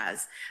it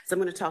has. So I'm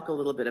going to talk a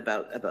little bit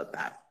about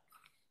that.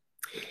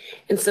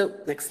 And so,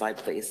 next slide,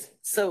 please.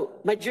 So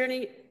my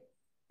journey,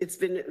 it's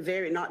been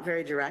not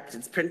very direct.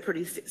 It's been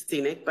pretty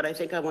scenic, but I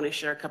think I want to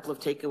share a couple of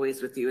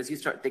takeaways with you as you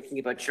start thinking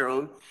about your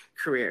own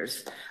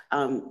careers.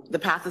 The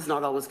path is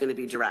not always going to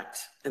be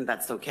direct, and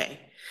that's okay.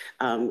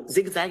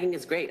 Zigzagging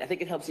is great. I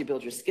think it helps you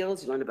build your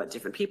skills. You learn about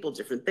different people,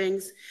 different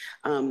things,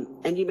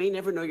 and you may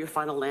never know your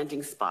final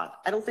landing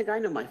spot. I don't think I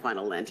know my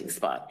final landing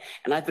spot,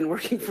 and I've been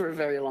working for a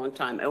very long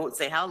time. I won't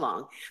say how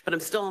long, but I'm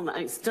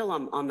still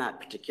on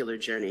that particular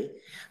journey.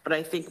 But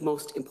I think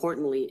most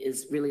importantly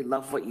is really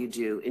love what you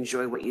do,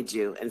 enjoy what you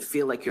do, and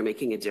feel like you're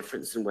making a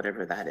difference in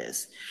whatever that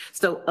is.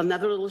 So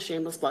another little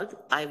shameless plug,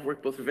 I've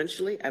worked both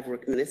provincially, I've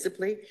worked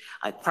municipally,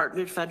 I've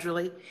partnered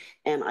federally,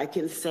 and I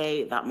can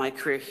say that my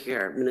career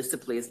here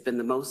municipally has been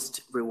the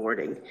most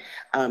rewarding.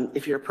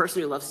 If you're a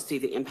person who loves to see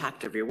the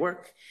impact of your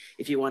work,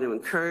 if you want to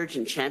encourage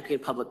and champion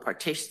public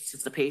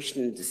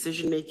participation and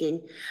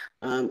decision-making,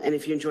 and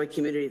if you enjoy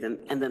community,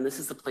 then this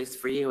is the place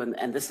for you,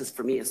 and this is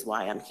for me is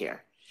why I'm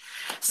here.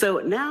 So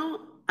now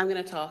I'm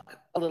going to talk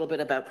a little bit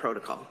about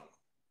protocol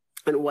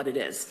and what it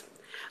is.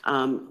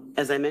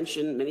 As I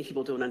mentioned, many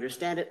people don't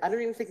understand it. I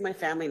don't even think my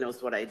family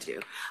knows what I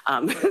do.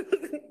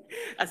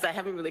 As I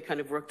haven't really kind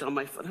of worked on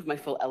my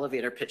full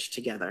elevator pitch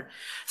together.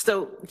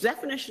 So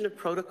definition of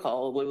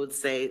protocol, one would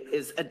say,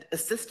 is a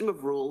system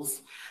of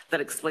rules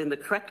that explain the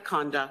correct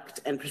conduct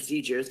and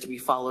procedures to be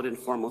followed in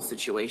formal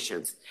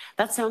situations.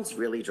 That sounds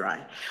really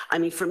dry. I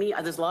mean, for me,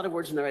 there's a lot of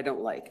words in there I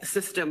don't like.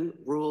 System,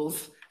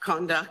 rules,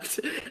 conduct,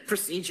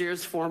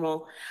 procedures,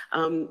 formal.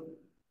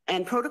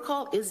 And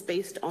protocol is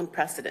based on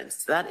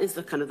precedence. That is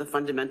the kind of the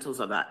fundamentals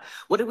of that.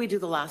 What did we do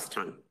the last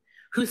time?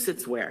 Who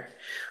sits where?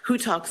 Who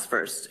talks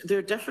first? There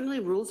are definitely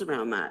rules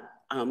around that.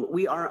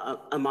 We are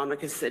a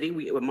monarchist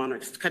city, a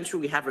monarchist country.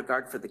 We have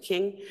regard for the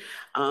king.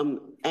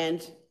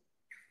 And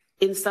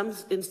in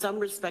some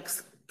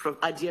respects,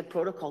 idea of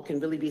protocol can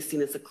really be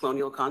seen as a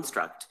colonial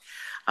construct.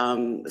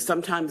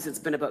 Sometimes it's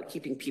been about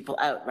keeping people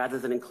out rather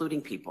than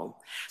including people.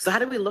 So how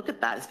do we look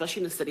at that,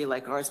 especially in a city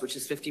like ours, which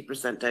is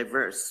 50%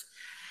 diverse?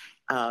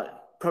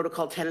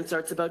 Protocol tenets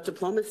are, it's about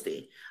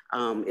diplomacy.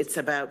 It's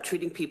about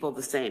treating people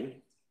the same.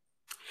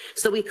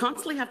 So we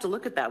constantly have to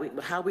look at that,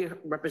 how we're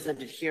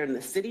represented here in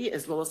the city,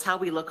 as well as how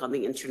we look on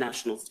the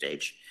international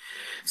stage.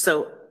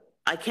 So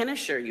I can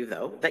assure you,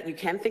 though, that you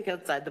can think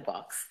outside the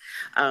box.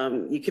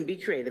 You can be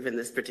creative in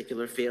this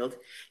particular field.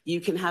 You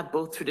can have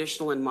both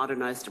traditional and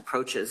modernized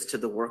approaches to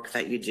the work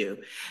that you do.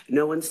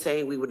 No one's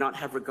saying we would not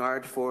have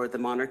regard for the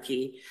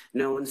monarchy.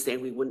 No one's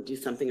saying we wouldn't do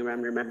something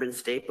around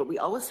Remembrance Day, but we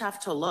always have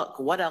to look,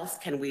 what else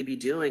can we be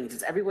doing?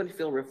 Does everyone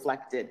feel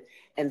reflected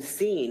and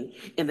seen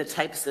in the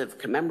types of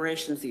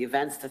commemorations, the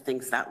events, the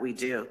things that we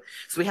do.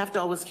 So we have to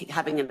always keep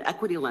having an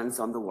equity lens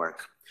on the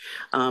work.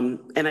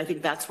 And I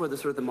think that's where the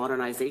sort of the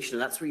modernization,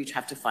 that's where you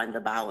have to find the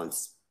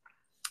balance.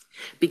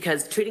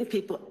 Because treating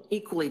people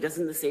equally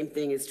doesn't the same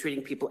thing as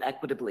treating people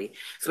equitably.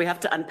 So we have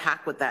to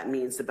unpack what that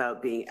means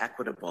about being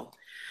equitable.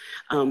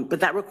 But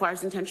that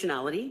requires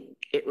intentionality.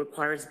 It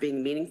requires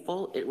being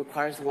meaningful. It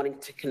requires wanting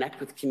to connect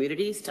with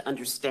communities to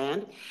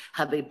understand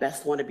how they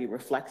best want to be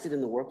reflected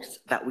in the work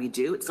that we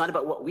do. It's not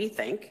about what we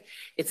think.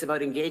 It's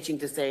about engaging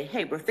to say,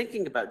 hey, we're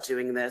thinking about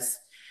doing this.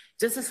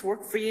 Does this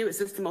work for you? Is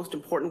this the most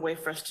important way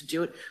for us to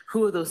do it?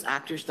 Who are those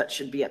actors that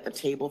should be at the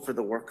table for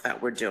the work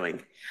that we're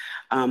doing?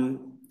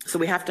 So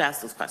we have to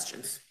ask those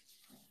questions.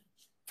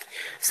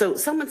 So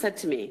someone said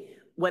to me,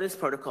 what is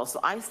protocol? So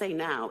I say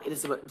now it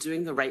is about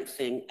doing the right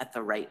thing at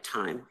the right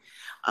time.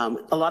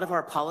 A lot of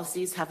our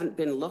policies haven't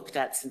been looked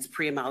at since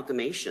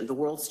pre-amalgamation. The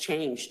world's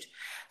changed.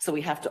 So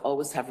we have to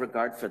always have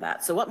regard for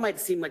that. So what might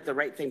seem like the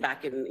right thing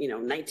back in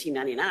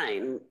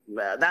 1999,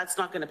 that's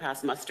not going to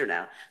pass muster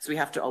now. So we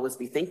have to always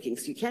be thinking.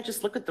 So you can't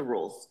just look at the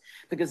rules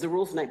because the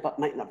rules might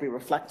not be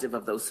reflective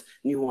of those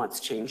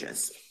nuanced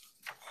changes.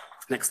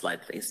 Next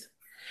slide, please.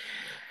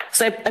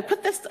 So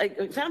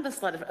I found this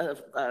slide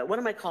of one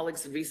of my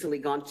colleagues had recently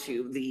gone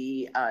to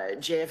the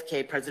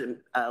JFK President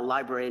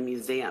Library and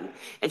Museum,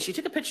 and she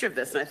took a picture of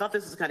this, and I thought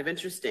this was kind of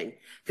interesting,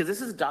 because this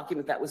is a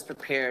document that was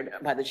prepared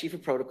by the Chief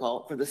of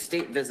Protocol for the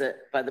state visit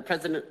by the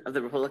President of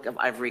the Republic of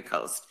Ivory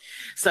Coast.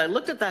 So I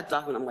looked at that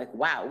document, I'm like,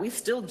 wow, we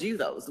still do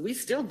those. We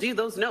still do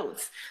those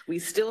notes. We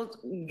still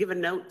give a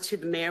note to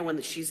the mayor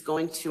when she's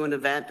going to an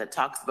event that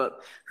talks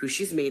about who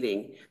she's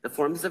meeting, the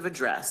forms of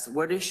address,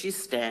 where does she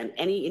stand,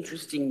 any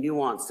interesting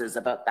nuances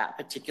about that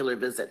particular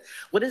visit.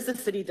 What has the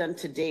city done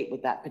to date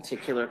with that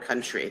particular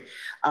country?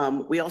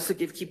 We also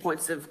give key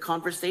points of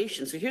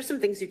conversation. So here's some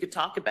things you could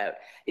talk about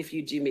if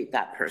you do meet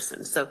that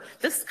person. So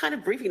this kind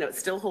of briefing note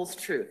still holds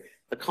true.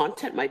 The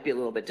content might be a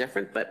little bit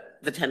different, but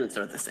the tenets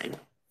are the same.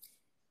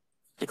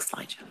 Next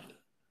slide, Jeff.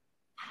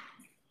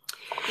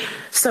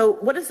 So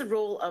what is the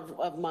role of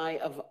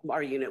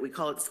our unit? We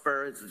call it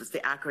SPURS, it's the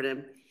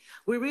acronym.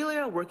 We really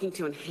are working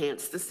to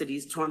enhance the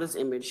city's, Toronto's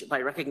image by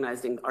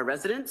recognizing our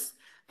residents,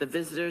 the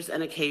visitors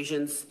and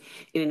occasions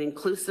in an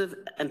inclusive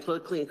and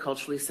politically and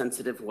culturally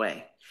sensitive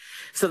way.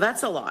 So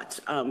that's a lot.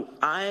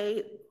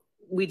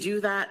 We do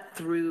that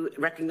through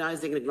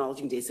recognizing and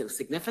acknowledging days of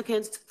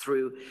significance,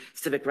 through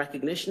civic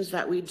recognitions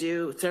that we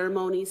do,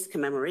 ceremonies,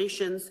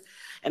 commemorations,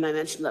 and I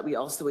mentioned that we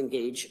also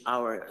engage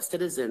our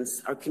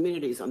citizens, our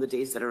communities on the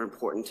days that are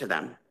important to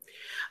them.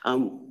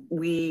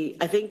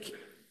 I think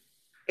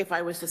if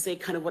I was to say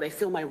kind of what I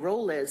feel my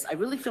role is, I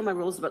really feel my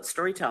role is about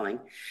storytelling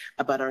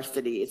about our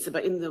city. It's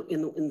about in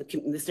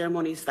the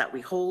ceremonies that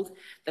we hold,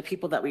 the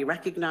people that we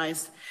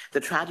recognize, the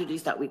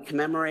tragedies that we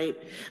commemorate,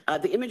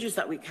 the images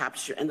that we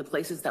capture, and the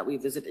places that we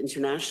visit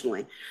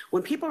internationally.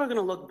 When people are going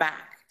to look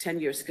back 10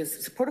 years,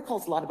 because protocol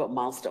is a lot about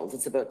milestones.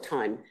 It's about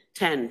time,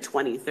 10,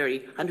 20, 30,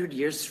 100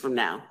 years from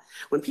now.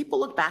 When people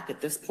look back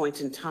at this point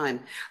in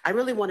time, I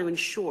really want to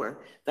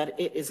ensure that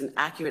it is an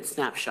accurate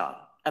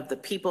snapshot of the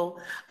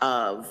people,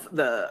 of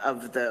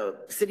the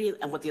city,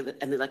 and what the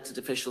elected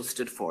officials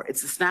stood for.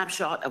 It's a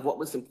snapshot of what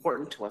was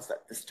important to us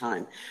at this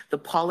time. The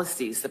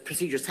policies, the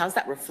procedures, how's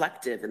that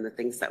reflective in the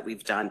things that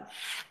we've done?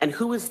 And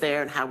who was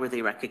there and how were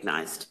they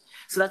recognized?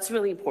 So that's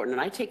really important.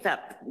 And I take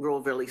that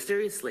role really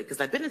seriously because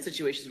I've been in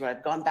situations where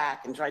I've gone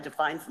back and tried to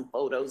find some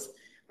photos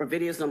or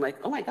videos and I'm like,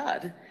 oh my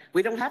God,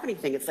 we don't have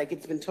anything. It's like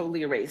it's been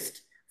totally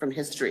erased from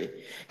history.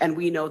 And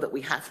we know that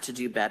we have to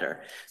do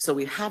better. So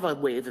we have a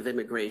wave of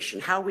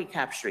immigration. How are we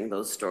capturing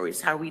those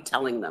stories? How are we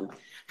telling them?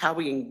 How are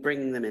we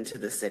bringing them into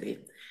the city?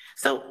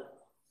 So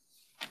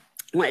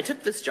when I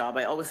took this job,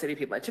 I always say to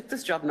people, I took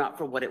this job not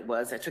for what it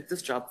was, I took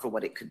this job for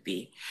what it could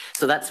be.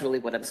 So that's really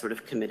what I'm sort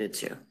of committed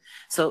to.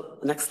 So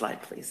next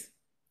slide, please.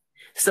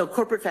 So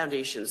corporate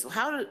foundations,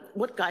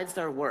 what guides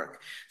our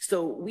work?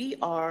 So we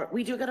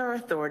do get our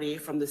authority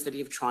from the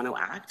City of Toronto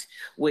Act,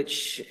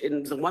 which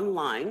in the one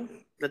line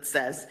that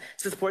says,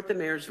 to support the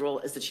mayor's role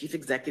as the chief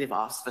executive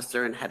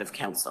officer and head of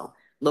council,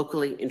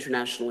 locally,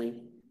 internationally,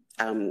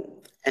 and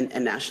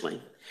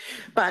nationally.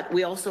 But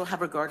we also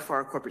have regard for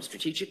our corporate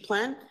strategic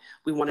plan.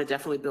 We want to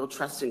definitely build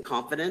trust and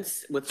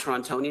confidence with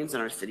Torontonians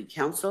and our city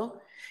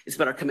council. It's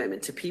about our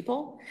commitment to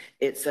people.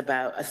 It's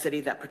about a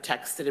city that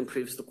protects and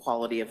improves the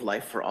quality of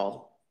life for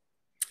all.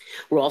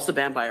 We're also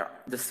bound by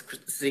the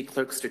city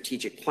clerk's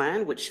strategic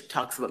plan, which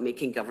talks about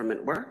making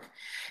government work.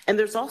 And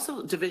there's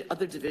also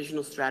other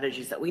divisional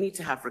strategies that we need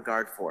to have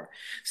regard for.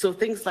 So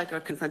things like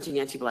our Confronting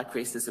Anti-Black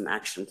Racism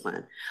Action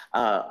Plan,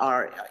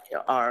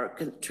 our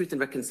Truth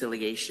and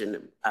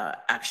Reconciliation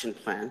Action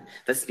Plan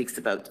that speaks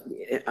about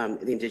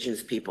the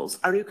Indigenous peoples,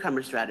 our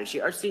newcomer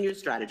strategy, our senior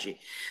strategy.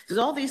 There's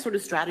all these sort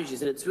of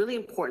strategies, and it's really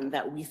important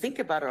that we think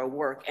about our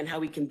work and how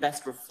we can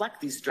best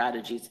reflect these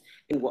strategies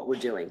in what we're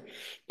doing.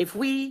 If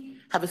we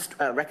have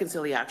a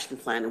reconciliation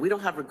plan and we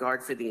don't have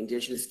regard for the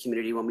Indigenous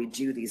community when we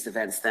do these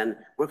events, then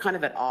we're kind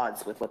of at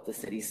odds with what the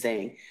city's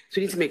saying. So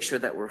we need to make sure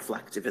that we're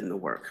reflective in the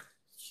work.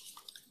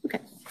 Okay,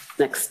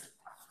 next.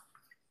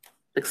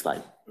 Next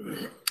slide.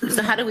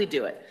 So how do we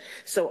do it?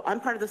 So I'm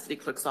part of the city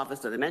clerk's office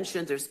that I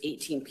mentioned. There's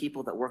 18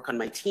 people that work on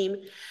my team.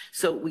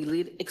 So we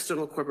lead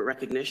external corporate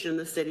recognition in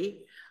the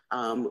city.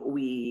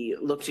 We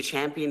look to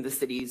champion the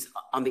cities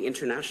on the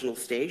international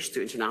stage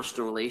through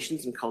international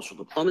relations and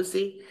cultural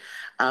diplomacy.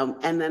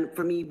 And then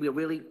for me, we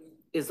really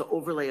is the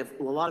overlay of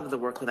a lot of the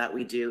work that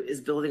we do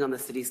is building on the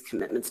city's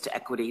commitments to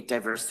equity,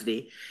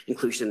 diversity,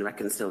 inclusion, and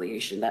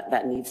reconciliation.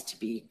 That needs to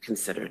be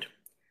considered.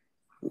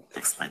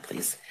 Next slide,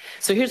 please.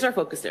 So here's our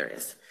focus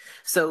areas.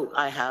 So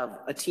I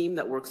have a team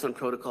that works on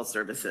protocol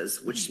services,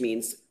 which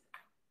means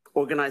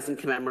organizing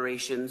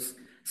commemorations,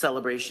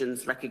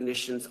 celebrations,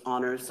 recognitions,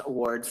 honors,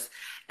 awards,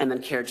 and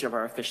then carriage of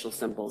our official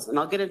symbols. And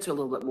I'll get into a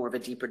little bit more of a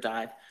deeper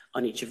dive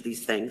on each of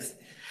these things.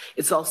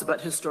 It's also about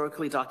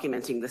historically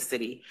documenting the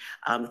city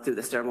through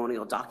the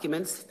ceremonial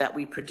documents that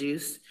we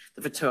produce,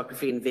 the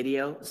photography and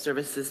video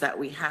services that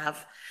we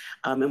have,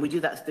 and we do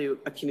that through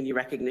a community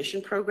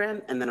recognition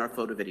program and then our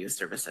photo video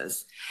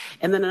services.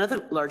 And then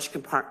another large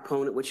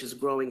component, which is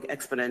growing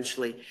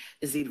exponentially,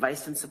 is the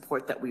advice and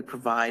support that we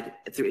provide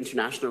through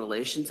international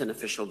relations and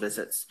official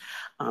visits,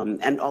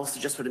 and also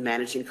just sort of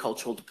managing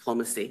cultural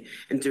diplomacy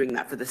and doing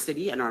that for the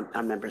city and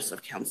our members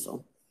of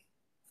council.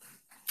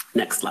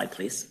 Next slide,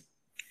 please.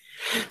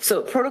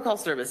 So protocol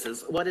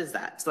services, what is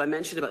that? So I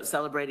mentioned about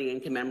celebrating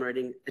and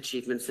commemorating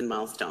achievements and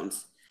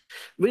milestones.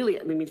 Really,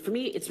 I mean, for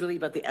me, it's really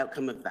about the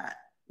outcome of that.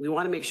 We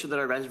want to make sure that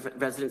our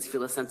residents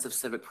feel a sense of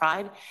civic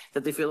pride,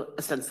 that they feel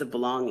a sense of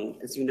belonging.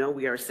 As you know,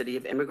 we are a city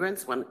of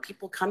immigrants. When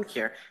people come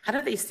here, how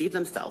do they see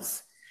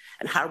themselves?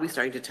 And how are we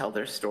starting to tell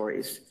their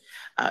stories?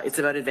 It's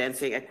about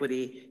advancing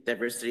equity,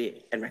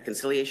 diversity, and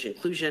reconciliation,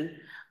 inclusion.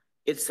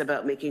 It's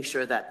about making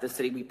sure that the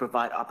city, we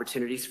provide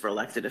opportunities for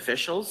elected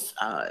officials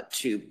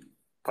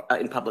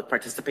in public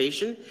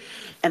participation,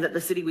 and that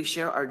the city, we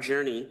share our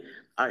journey,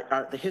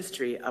 the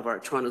history of our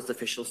Toronto's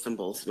official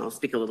symbols, and I'll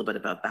speak a little bit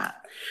about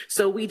that.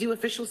 So we do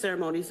official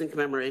ceremonies and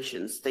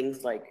commemorations,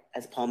 things like,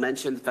 as Paul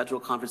mentioned, the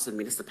Federal Conference of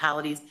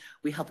Municipalities.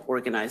 We help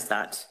organize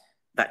that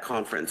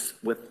conference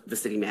with the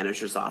city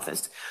manager's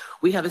office.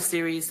 We have a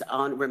series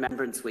on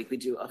Remembrance Week. We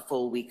do a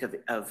full week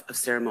of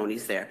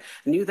ceremonies there.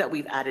 New that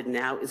we've added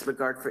now is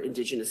regard for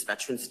Indigenous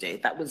Veterans Day.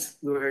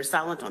 We were very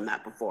silent on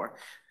that before.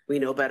 We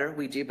know better,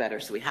 we do better,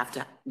 so we have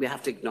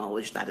to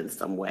acknowledge that in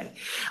some way.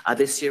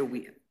 This year,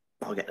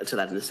 I'll get to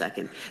that in a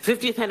second.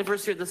 50th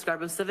anniversary of the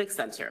Scarborough Civic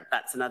Center.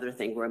 That's another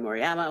thing where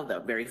Moriyama, the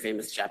very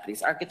famous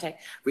Japanese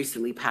architect,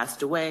 recently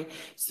passed away.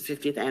 It's the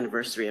 50th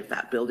anniversary of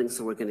that building,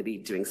 so we're going to be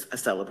doing a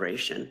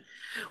celebration.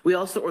 We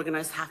also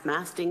organize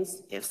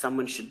half-mastings. If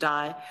someone should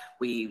die,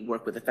 we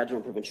work with the federal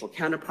and provincial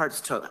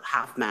counterparts to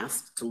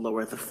half-mast to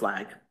lower the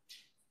flag.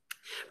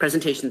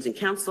 Presentations in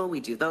council, we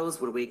do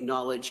those where we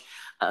acknowledge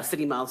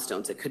city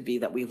milestones. It could be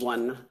that we've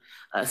won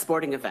a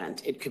sporting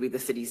event. It could be the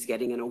city's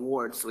getting an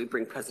award, so we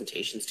bring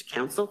presentations to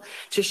council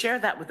to share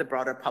that with the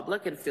broader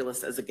public and feel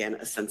us as, again,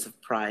 a sense of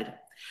pride.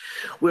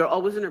 We're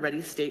always in a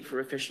ready state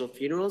for official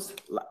funerals.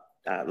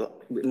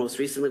 Most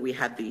recently, we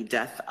had the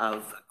death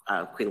of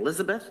Queen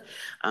Elizabeth.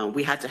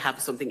 We had to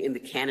have something in the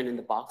canon, in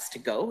the box to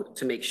go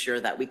to make sure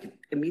that we could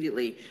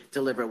immediately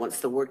deliver. Once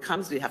the word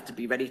comes, we have to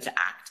be ready to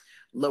act.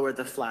 Lower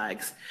the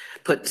flags,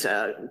 put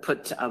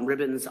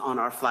ribbons on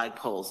our flag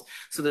poles.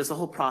 So there's a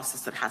whole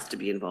process that has to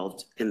be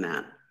involved in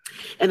that.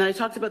 And then I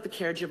talked about the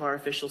carriage of our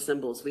official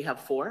symbols. We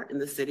have 4 in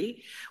the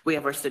city. We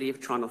have our City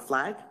of Toronto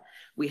flag.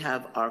 We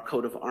have our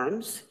coat of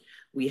arms.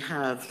 We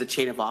have the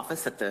chain of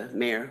office that the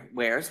mayor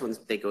wears when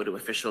they go to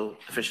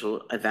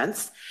official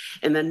events.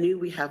 And then new,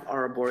 we have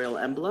our arboreal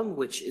emblem,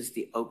 which is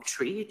the oak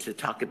tree, to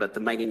talk about the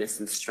mightiness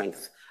and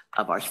strength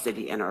of our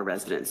city and our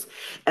residents.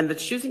 And the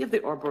choosing of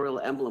the arboreal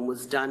emblem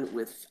was done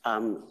with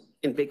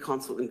in big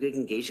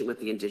engagement with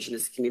the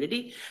Indigenous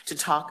community to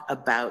talk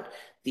about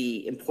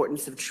the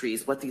importance of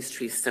trees, what these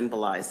trees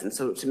symbolize, and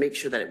so to make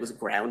sure that it was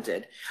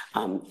grounded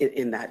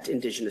in that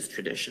Indigenous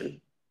tradition.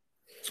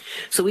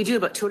 So we do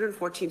about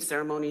 214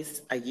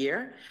 ceremonies a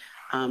year.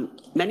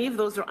 Many of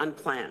those are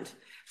unplanned.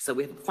 So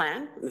we have a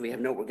plan, and we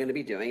know what we're going to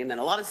be doing, and then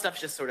a lot of stuff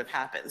just sort of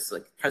happens.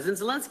 Like President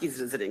Zelensky's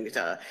visiting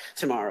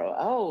tomorrow.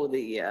 Oh,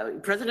 the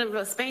President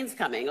of Spain's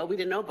coming. Oh, we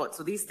didn't know about.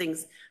 So these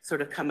things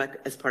sort of come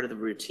as part of the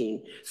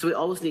routine. So we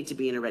always need to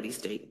be in a ready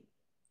state.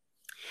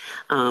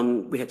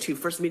 We had 2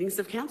 first meetings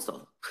of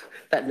council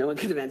that no one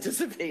could have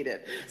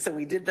anticipated. So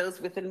we did those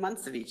within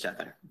months of each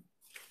other.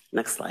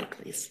 Next slide,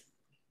 please.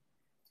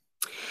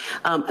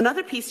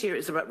 Another piece here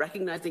is about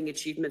recognizing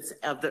achievements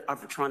of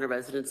Toronto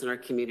residents in our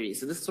community.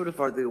 So this sort of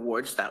are the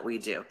awards that we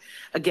do.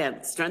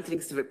 Again,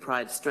 strengthening civic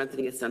pride,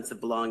 strengthening a sense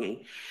of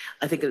belonging.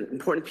 I think an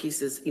important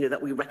piece is,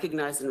 that we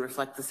recognize and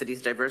reflect the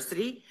city's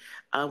diversity.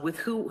 With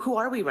who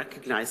are we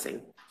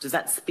recognizing? Does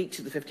that speak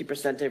to the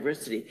 50%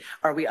 diversity?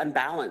 Are we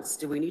unbalanced?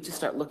 Do we need to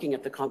start looking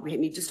at the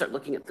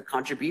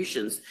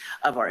contributions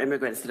of our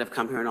immigrants that have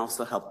come here and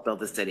also helped build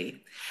the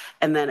city?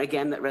 And then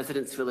again, that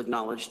residents feel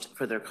acknowledged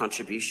for their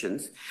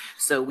contributions.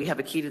 So we have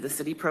a Key to the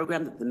City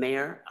program that the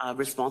mayor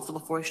responsible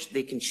for.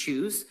 They can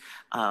choose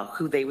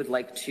who they would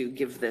like to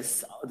give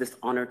this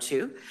honor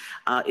to.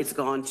 It's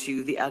gone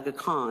to the Aga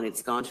Khan.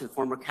 It's gone to the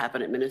former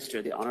cabinet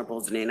minister, the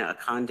Honorable Zanina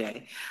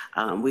Akande.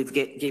 We've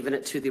given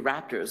it to the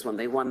Raptors when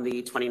they won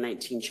the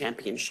 2019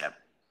 championship.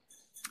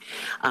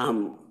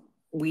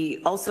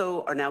 We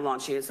also are now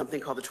launching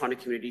something called the Toronto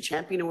Community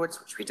Champion Awards,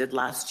 which we did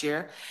last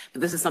year.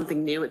 But this is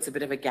something new. It's a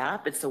bit of a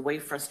gap. It's a way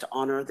for us to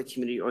honor the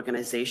community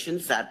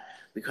organizations that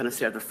we kind of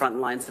say are the front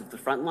lines of the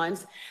front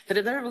lines that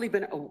have never really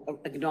been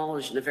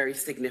acknowledged in a very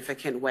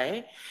significant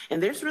way.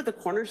 And they're sort of the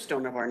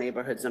cornerstone of our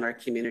neighborhoods and our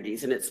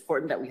communities. And it's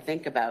important that we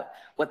think about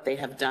what they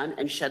have done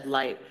and shed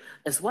light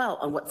as well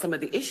on what some of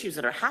the issues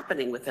that are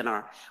happening within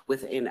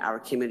our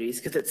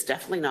communities, because it's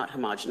definitely not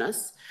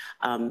homogenous.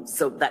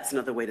 So that's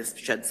another way to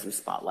shed some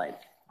spotlight.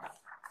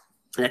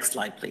 Next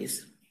slide,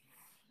 please.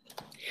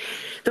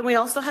 Then we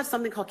also have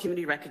something called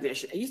community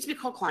recognition. It used to be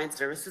called client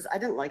services. I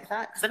didn't like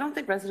that because I don't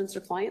think residents are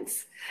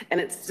clients. And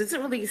it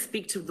doesn't really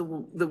speak to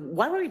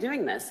why were we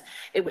doing this?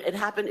 It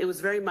happened, it was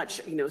very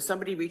much,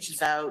 somebody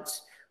reaches out,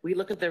 we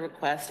look at their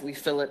request, we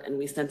fill it, and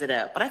we send it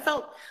out. But I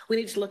felt we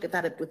need to look at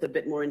that with a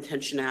bit more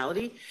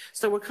intentionality.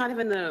 So we're kind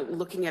of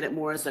looking at it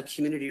more as a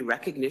community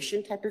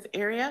recognition type of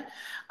area.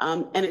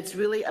 And it's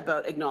really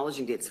about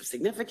acknowledging dates of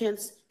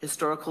significance,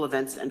 historical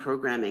events, and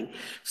programming.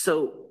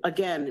 So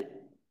again,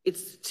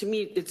 to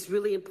me, it's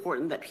really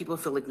important that people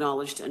feel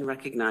acknowledged and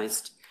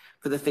recognized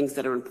for the things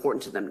that are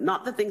important to them.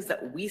 Not the things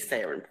that we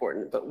say are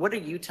important, but what are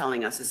you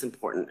telling us is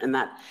important? And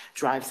that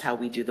drives how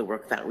we do the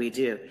work that we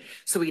do.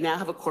 So we now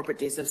have a corporate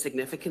days of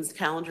significance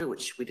calendar,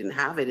 which we didn't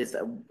have. It is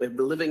a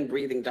living,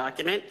 breathing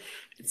document.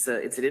 It's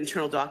an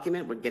internal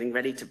document. We're getting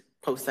ready to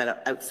post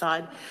that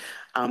outside.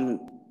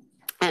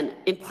 And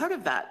in part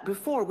of that,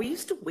 before, we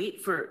used to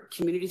wait for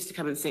communities to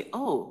come and say,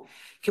 oh,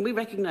 can we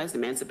recognize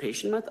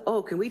Emancipation Month?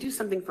 Oh, can we do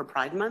something for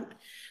Pride Month?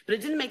 But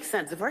it didn't make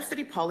sense. If our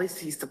city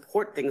policies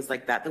support things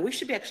like that, then we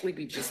should actually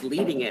be just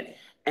leading it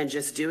and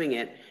just doing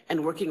it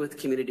and working with the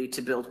community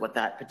to build what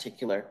that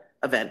particular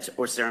event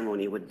or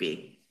ceremony would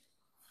be.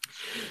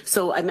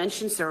 So I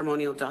mentioned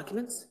ceremonial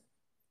documents.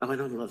 Oh, I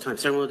don't have a lot of time.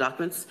 Ceremonial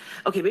documents.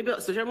 Okay,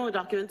 so ceremonial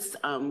documents,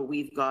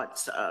 we've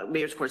got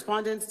mayor's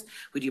correspondence,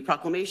 we do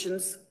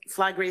proclamations,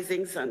 flag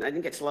raisings, and I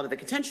didn't get to a lot of the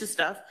contentious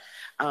stuff.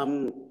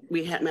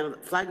 We had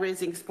flag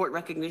raising, sport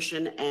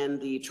recognition,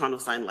 and the Toronto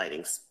sign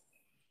lightings.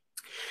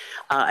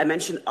 I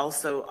mentioned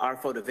also our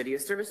photo video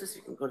services.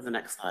 You can go to the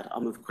next slide.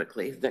 I'll move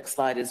quickly. The next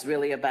slide is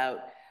really about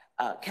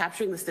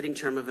capturing the sitting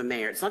term of a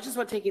mayor. It's not just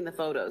about taking the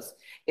photos.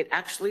 It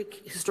actually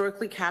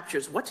historically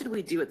captures what did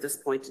we do at this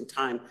point in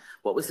time,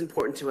 what was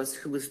important to us,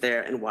 who was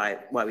there, and why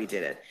we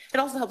did it. It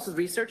also helps with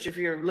research. If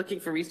you're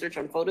looking for research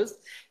on photos,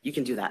 you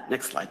can do that.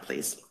 Next slide,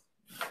 please.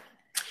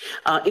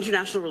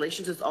 International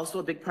relations is also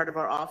a big part of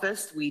our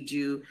office. We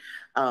do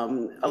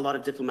a lot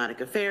of diplomatic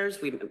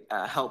affairs. We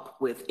help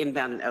with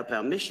inbound and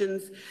outbound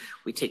missions.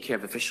 We take care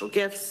of official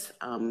gifts,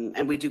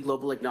 and we do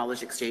global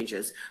acknowledged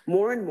exchanges.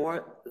 More and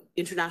more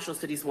international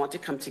cities want to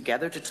come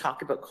together to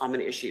talk about common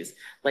issues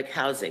like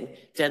housing,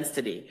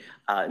 density,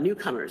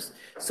 newcomers.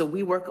 So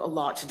we work a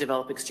lot to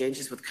develop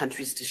exchanges with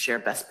countries to share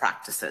best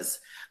practices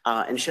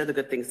and share the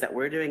good things that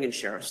we're doing and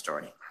share our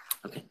story.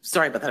 Okay,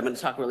 sorry about that. I'm going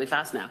to talk really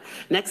fast now.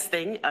 Next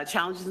thing,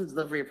 challenges in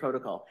delivery of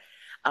protocol.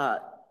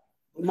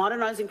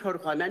 Modernizing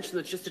protocol, I mentioned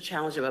it's just a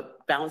challenge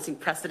about balancing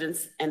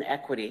precedence and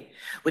equity.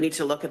 We need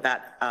to look at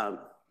that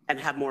and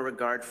have more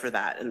regard for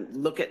that and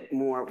look at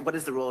more, what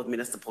is the role of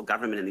municipal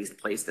government in these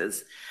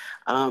places?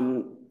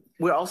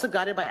 We're also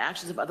guided by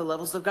actions of other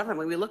levels of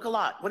government. We look a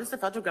lot. What has the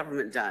federal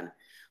government done?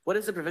 What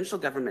has the provincial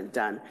government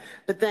done?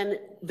 But then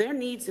their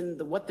needs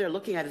and what they're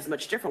looking at is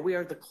much different. We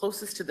are the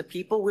closest to the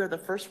people. We are the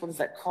first ones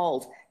that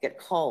get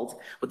called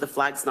with the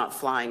flags not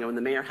flying or when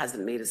the mayor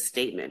hasn't made a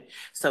statement.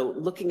 So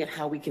looking at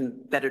how we can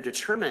better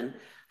determine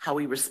how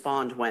we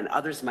respond when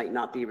others might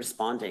not be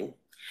responding.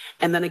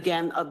 And then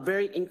again, a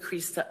very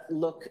increased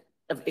look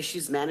of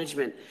issues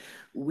management.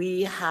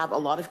 We have a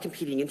lot of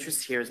competing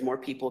interests here as more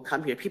people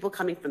come here, people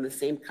coming from the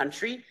same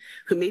country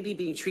who may be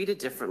being treated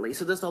differently.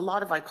 So there's a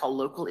lot of, I call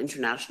local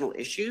international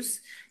issues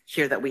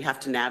here that we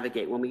have to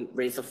navigate when we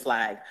raise a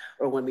flag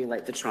or when we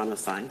light the Toronto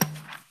sign.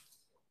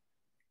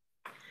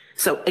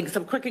 So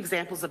some quick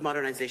examples of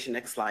modernization,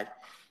 next slide.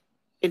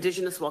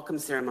 Indigenous welcome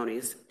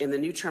ceremonies. In the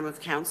new term of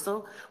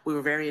council, we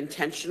were very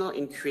intentional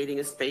in creating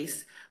a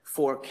space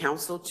for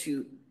council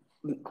to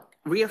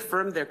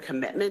reaffirm their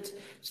commitment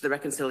to the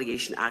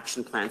Reconciliation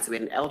Action Plan. So we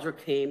had an elder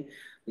came,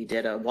 we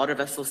did a water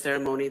vessel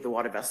ceremony. The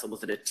water vessel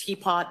was in a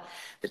teapot.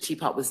 The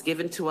teapot was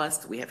given to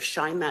us. We have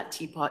shined that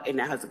teapot. It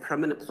now has a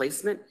permanent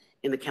placement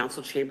in the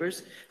council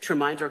chambers to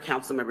remind our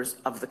council members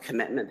of the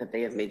commitment that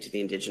they have made to the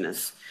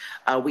Indigenous.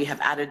 We have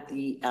added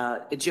the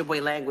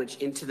Ojibwe language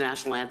into the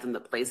national anthem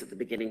that plays at the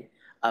beginning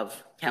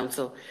of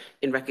council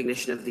in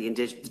recognition of the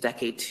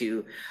decade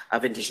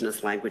of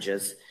Indigenous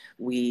languages.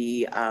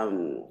 We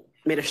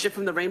made a shift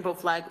from the rainbow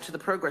flag to the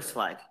progress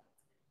flag.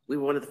 We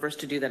were one of the first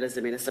to do that as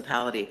a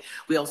municipality.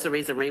 We also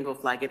raised a rainbow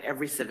flag at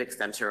every civic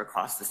center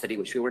across the city,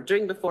 which we weren't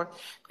doing before,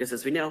 because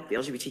as we know, the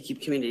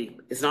LGBTQ community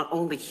is not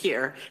only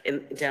here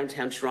in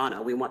downtown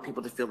Toronto. We want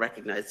people to feel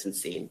recognized and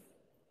seen.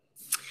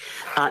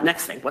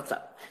 Next thing, what's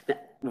up?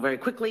 Very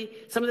quickly,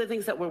 some of the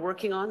things that we're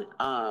working on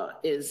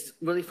is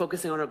really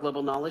focusing on our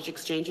global knowledge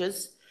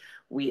exchanges.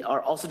 We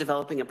are also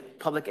developing a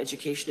public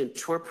education and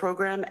tour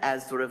program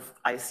as sort of,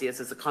 I see us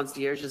as the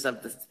concierges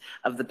of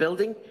the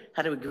building.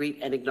 How do we greet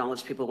and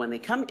acknowledge people when they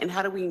come, and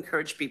how do we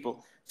encourage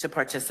people to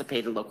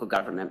participate in local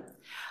government?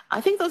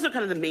 I think those are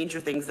kind of the major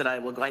things that I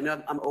will go. I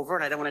know I'm over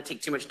and I don't want to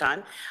take too much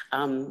time.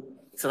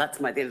 So that's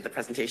the end of the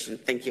presentation.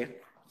 Thank you.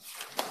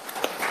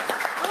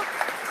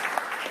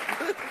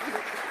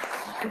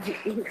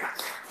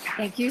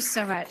 Thank you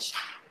so much.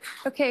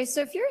 Okay, so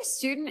if you're a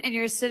student and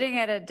you're sitting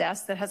at a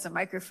desk that has a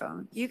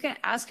microphone, you can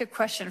ask a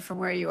question from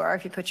where you are.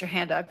 If you put your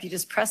hand up, you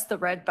just press the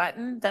red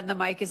button, then the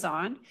mic is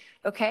on,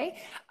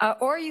 okay?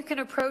 Or you can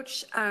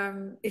approach,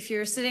 if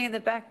you're sitting in the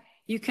back,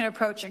 you can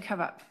approach and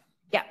come up.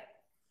 Yeah,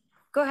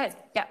 go ahead,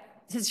 yeah.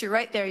 Since you're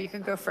right there, you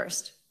can go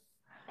first.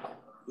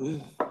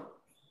 Okay.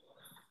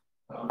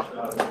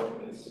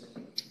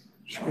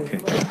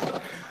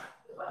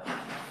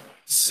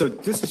 So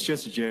this is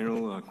just a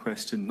general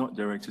question, not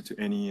directed to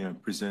any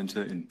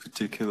presenter in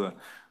particular.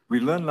 We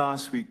learned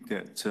last week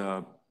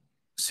that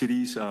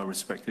cities are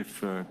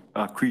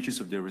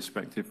creatures of their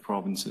respective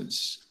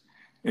provinces.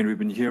 And we've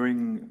been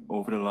hearing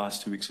over the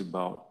last 2 weeks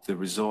about the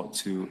resort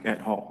to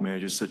ad hoc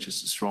measures such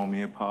as the strong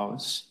mayor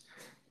powers,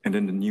 and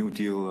then the New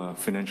Deal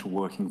financial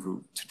working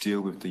group to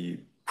deal with the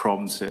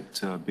problems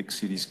that big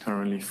cities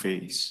currently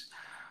face.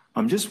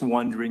 I'm just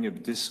wondering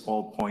if this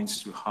all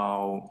points to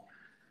how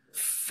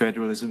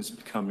federalism is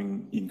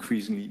becoming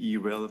increasingly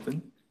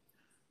irrelevant,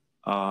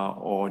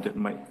 or that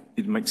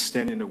it might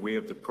stand in the way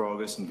of the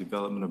progress and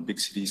development of big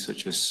cities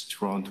such as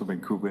Toronto,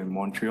 Vancouver, and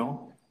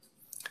Montreal.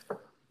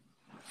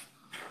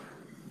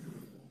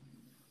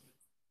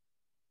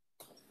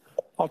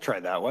 I'll try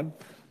that one.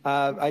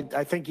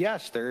 I think,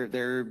 yes,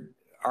 there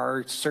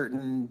are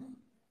certain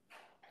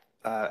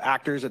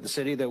actors at the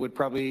city that would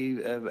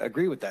probably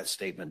agree with that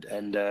statement.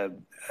 And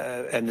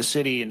the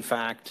city, in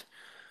fact,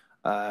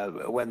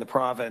 when the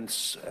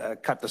province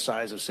cut the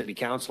size of city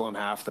council in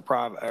half,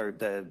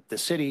 the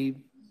city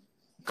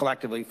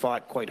collectively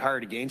fought quite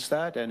hard against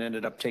that and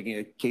ended up taking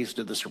a case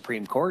to the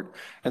Supreme Court.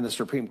 And the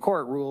Supreme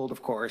Court ruled,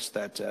 of course,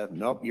 that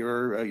nope,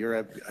 you're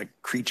a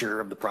creature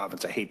of the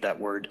province. I hate that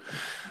word,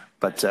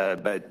 but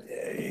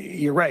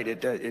you're right.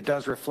 It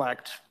does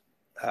reflect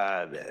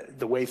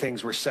the way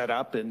things were set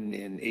up in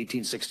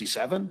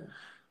 1867,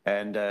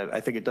 and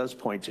I think it does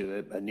point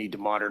to a need to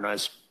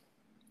modernize.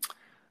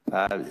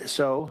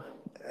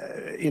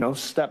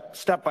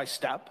 Step by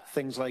step,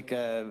 things like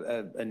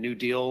a New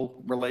Deal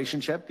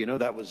relationship,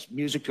 that was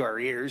music to our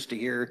ears to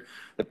hear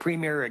the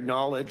Premier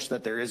acknowledge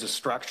that there is a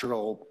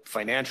structural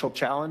financial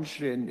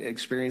challenge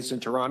experienced in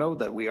Toronto,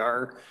 that we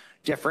are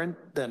different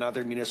than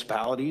other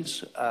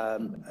municipalities. I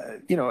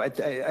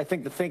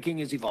think the thinking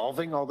is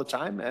evolving all the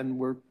time, and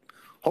we're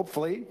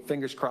hopefully,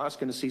 fingers crossed,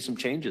 going to see some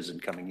changes in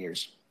coming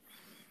years.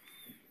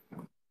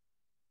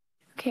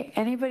 Okay,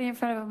 anybody in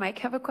front of a mic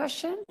have a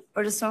question?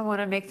 Or does someone want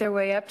to make their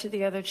way up to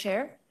the other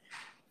chair?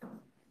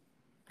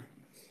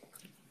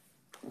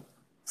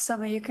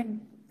 Some of you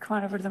can come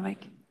on over to the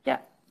mic. Yeah,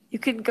 you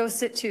can go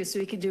sit too, so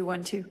we can do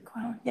 1, 2.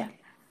 Come on, yeah.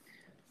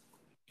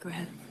 Go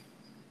ahead.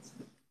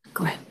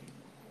 Go ahead.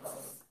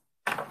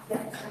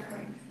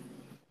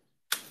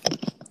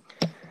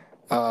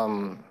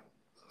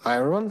 Hi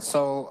everyone.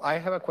 So I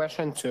have a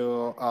question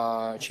to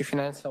Chief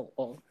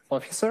Financial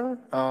Officer.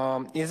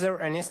 Is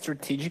there any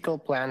strategical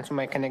plan to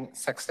make a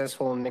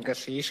successful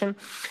negotiation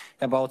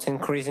about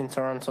increasing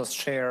Toronto's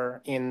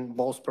share in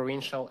both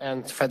provincial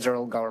and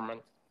federal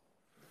government?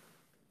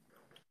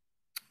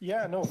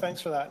 Yeah, no,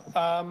 thanks for that.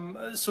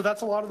 So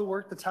that's a lot of the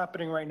work that's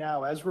happening right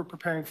now as we're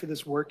preparing for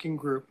this working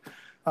group.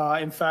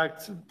 In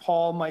fact,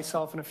 Paul,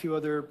 myself, and a few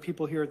other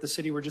people here at the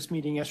city were just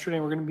meeting yesterday,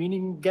 and we're going to be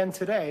meeting again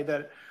today,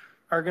 that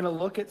are going to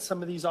look at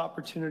some of these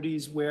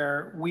opportunities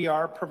where we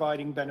are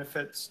providing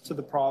benefits to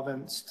the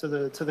province, to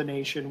the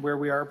nation, where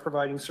we are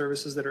providing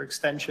services that are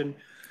extension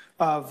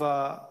of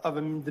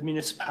the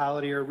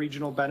municipality or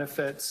regional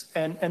benefits,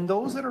 and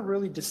those that are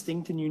really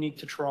distinct and unique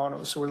to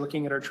Toronto. So we're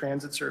looking at our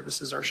transit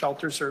services, our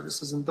shelter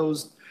services, and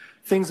those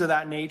things of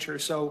that nature.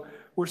 So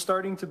we're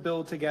starting to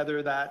build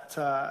together that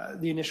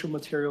the initial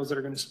materials that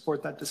are going to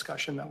support that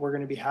discussion that we're going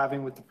to be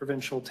having with the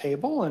provincial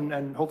table,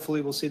 and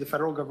hopefully we'll see the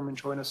federal government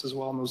join us as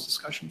well in those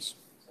discussions.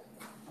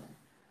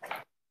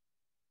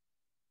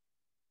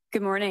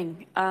 Good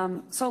morning.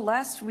 So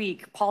last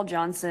week, Paul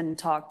Johnson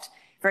talked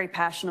very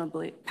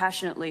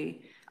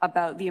passionately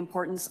about the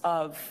importance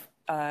of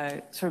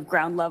sort of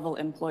ground level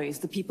employees,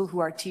 the people who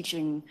are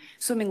teaching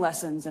swimming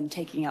lessons and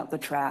taking out the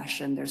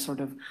trash, and they're sort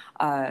of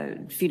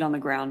feet on the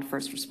ground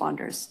first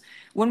responders.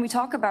 When we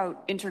talk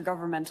about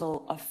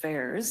intergovernmental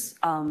affairs,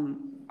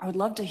 I would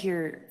love to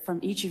hear from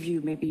each of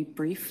you, maybe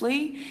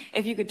briefly,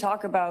 if you could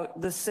talk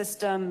about the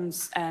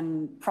systems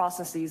and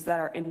processes that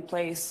are in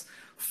place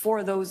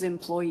for those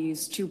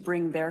employees to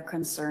bring their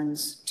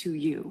concerns to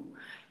you.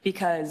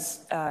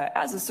 Because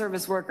as a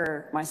service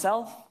worker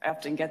myself, I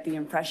often get the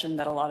impression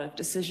that a lot of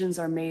decisions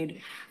are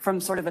made from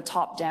sort of a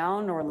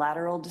top-down or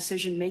lateral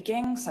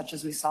decision-making, such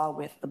as we saw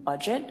with the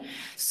budget.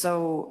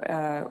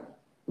 So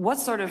what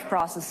sort of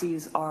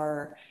processes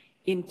are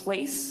in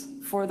place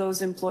for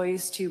those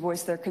employees to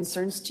voice their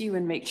concerns to you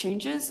and make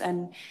changes?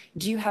 And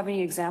do you have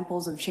any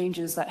examples of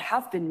changes that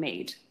have been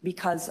made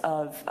because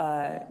of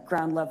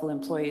ground-level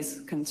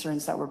employees'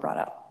 concerns that were brought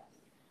up?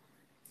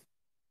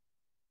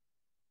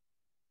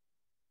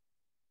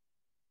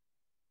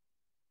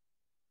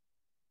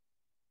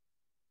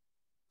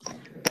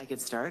 I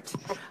could start.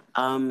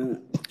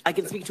 I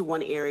can speak to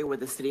one area where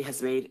the city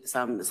has made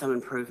some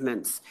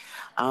improvements.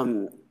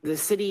 The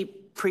city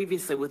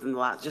previously, within the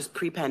last, just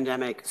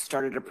pre-pandemic,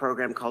 started a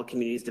program called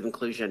Communities of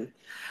Inclusion. And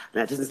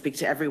that doesn't speak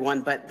to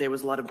everyone, but there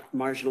was a lot of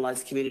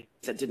marginalized communities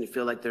that didn't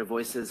feel like their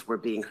voices were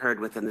being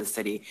heard within the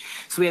city.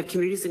 So we have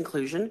Communities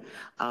Inclusion.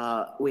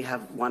 We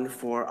have one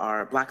for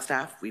our Black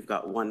staff. We've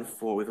got one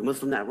for, we have a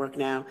Muslim network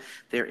now.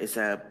 There is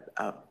a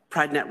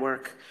Pride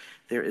network.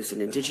 There is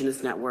an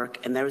Indigenous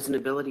network, and there is an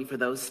ability for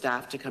those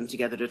staff to come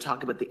together to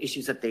talk about the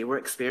issues that they were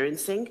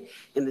experiencing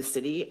in the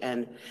city,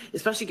 and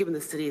especially given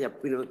the city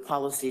that,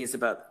 policy is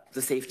about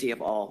the safety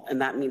of all, and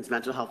that means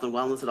mental health and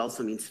wellness. It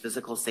also means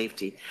physical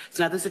safety.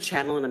 So now there's a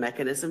channel and a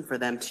mechanism for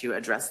them to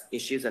address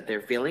issues that they're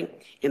feeling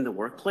in the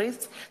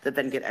workplace that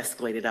then get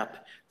escalated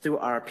up through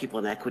our People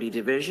and Equity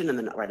Division and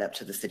then right up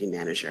to the city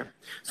manager.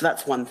 So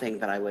that's one thing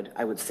that I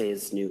would say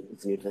is new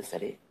to the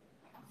city.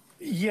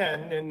 Yeah,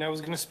 and I was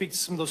going to speak to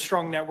some of those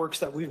strong networks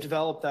that we've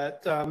developed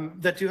that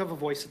that do have a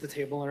voice at the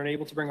table and are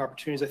able to bring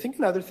opportunities. I think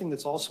another thing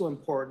that's also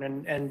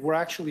important, and we're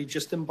actually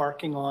just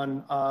embarking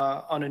on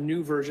a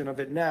new version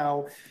of it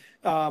now,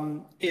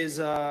 is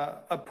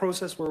a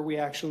process where we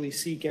actually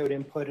seek out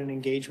input and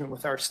engagement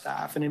with our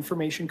staff, and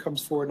information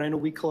comes forward. And I know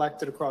we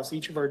collect it across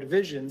each of our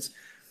divisions,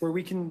 where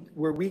we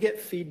get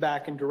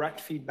feedback and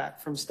direct feedback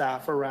from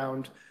staff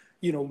around,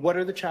 what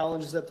are the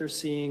challenges that they're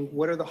seeing,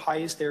 what are the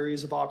highest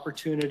areas of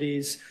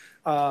opportunities.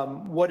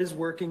 What is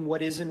working,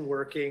 what isn't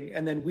working,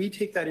 and then we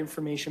take that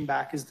information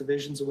back as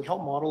divisions and we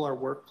help model our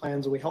work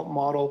plans and we help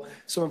model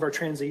some of our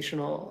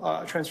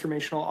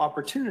transformational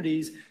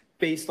opportunities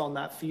based on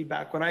that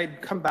feedback. When I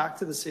had come back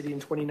to the city in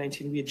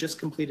 2019, we had just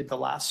completed the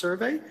last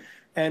survey,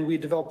 and we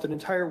developed an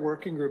entire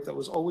working group that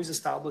was always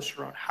established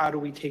around how do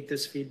we take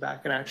this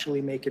feedback and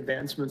actually make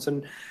advancements.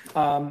 And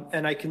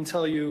I can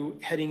tell you,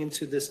 heading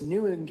into this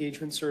new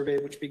engagement survey,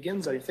 which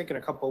begins, I think, in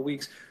a couple of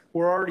weeks,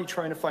 we're already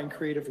trying to find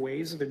creative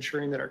ways of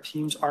ensuring that our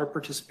teams are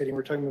participating.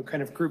 We're talking about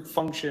kind of group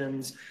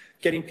functions,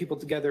 getting people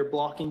together,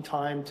 blocking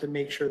time to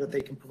make sure that they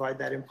can provide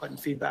that input and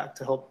feedback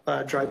to help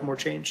drive more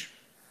change.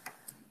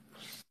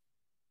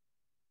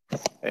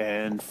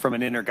 And from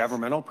an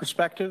intergovernmental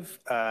perspective,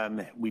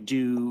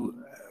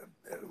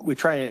 we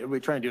try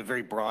and do a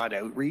very broad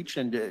outreach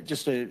and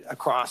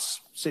across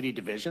city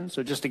divisions.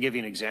 So just to give you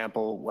an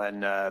example,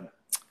 when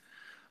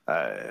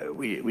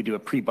we do a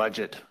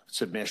pre-budget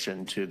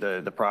submission to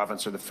the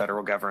province or the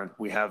federal government,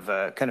 we have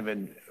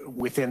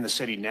within the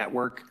city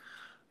network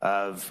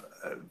of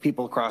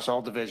people across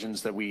all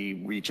divisions that we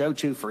reach out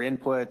to for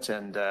input,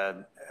 and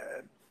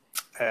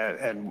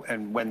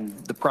when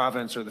the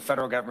province or the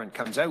federal government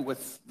comes out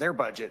with their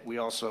budget, we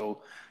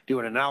also do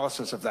an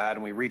analysis of that,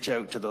 and we reach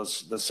out to the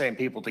same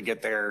people to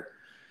get their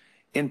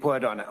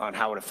input on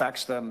how it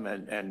affects them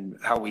and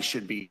how we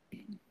should be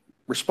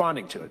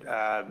responding to it.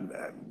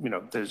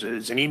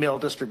 There's an email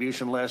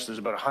distribution list. There's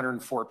about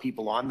 104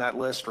 people on that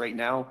list right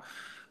now.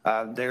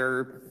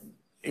 They're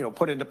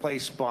put into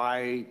place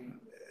by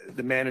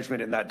the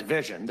management in that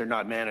division. They're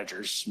not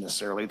managers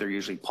necessarily. They're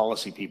usually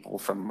policy people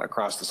from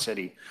across the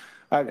city.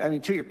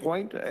 To your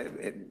point,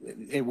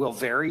 it will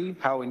vary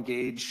how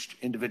engaged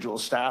individual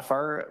staff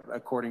are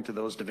according to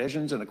those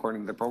divisions and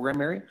according to the program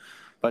area.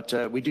 But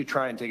we do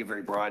try and take a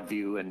very broad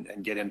view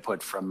and get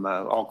input from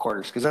all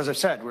quarters. Because as I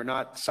said, we're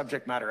not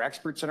subject matter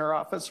experts in our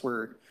office.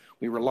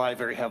 We rely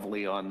very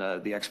heavily on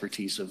the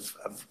expertise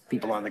of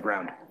people on the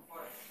ground.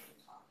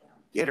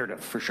 Iterative,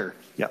 for sure.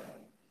 Yep.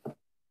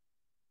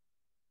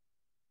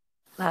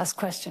 Last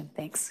question,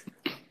 thanks.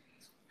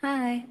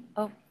 Hi.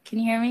 Oh, can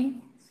you hear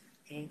me?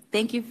 Okay.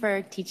 Thank you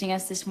for teaching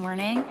us this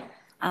morning.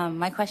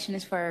 My question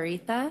is for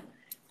Aretha.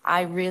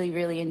 I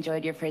really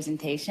enjoyed your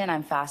presentation.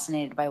 I'm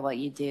fascinated by what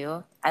you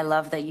do. I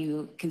love that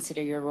you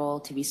consider your role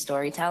to be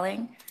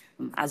storytelling.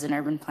 As an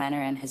urban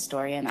planner and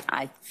historian,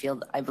 I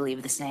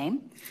believe the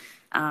same.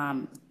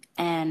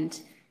 And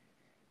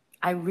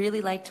I really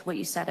liked what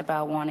you said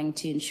about wanting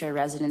to ensure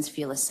residents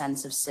feel a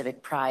sense of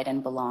civic pride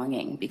and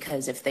belonging,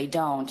 because if they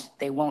don't,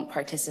 they won't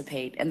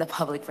participate in the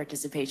public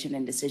participation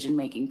and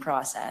decision-making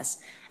process,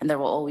 and there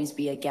will always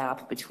be a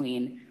gap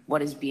between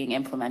what is being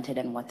implemented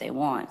and what they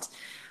want.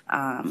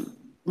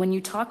 When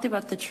you talked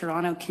about the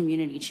Toronto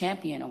Community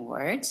Champion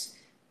Awards,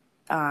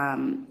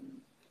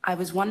 I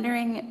was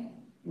wondering,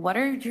 what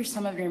are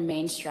some of your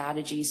main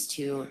strategies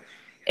to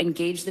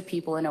engage the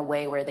people in a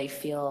way where they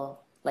feel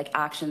like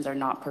actions are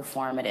not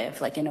performative,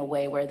 like in a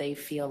way where they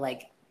feel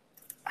like,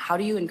 how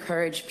do you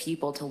encourage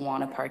people to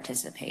want to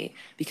participate?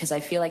 Because I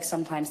feel like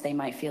sometimes they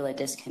might feel a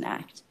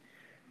disconnect.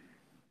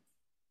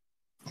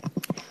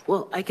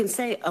 Well, I can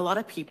say a lot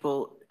of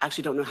people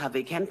actually don't know how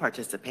they can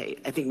participate.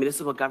 I think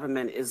municipal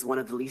government is one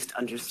of the least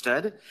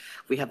understood.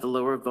 We have the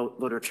lower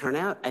voter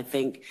turnout. I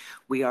think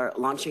we are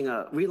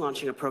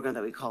relaunching a program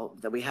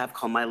that we have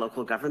called My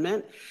Local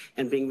Government,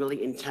 and being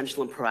really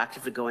intentional and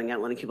proactive to going out,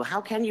 letting people,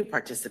 how can you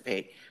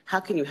participate? How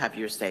can you have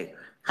your say?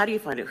 How do you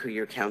find out who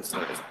your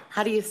councillor is?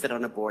 How do you sit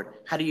on a board?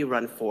 How do you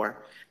run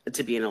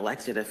to be an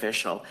elected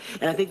official?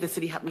 And I think the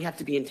city, we have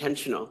to be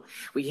intentional.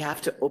 We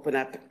have to open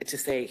up to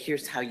say,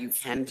 here's how you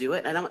can do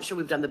it. And I'm not sure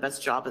we've done the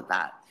best job at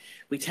that.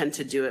 We tend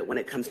to do it when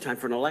it comes time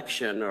for an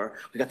election, or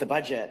we got the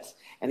budget.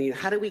 And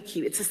how do we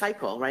keep, it's a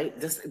cycle, right?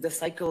 The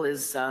cycle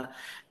is,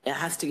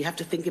 you have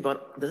to think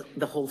about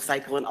the whole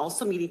cycle, and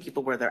also meeting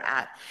people where they're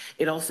at.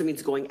 It also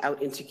means going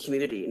out into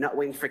community, not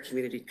waiting for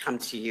community to come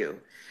to you.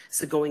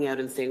 So going out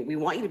and saying, we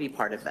want you to be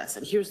part of this,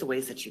 and here's the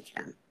ways that you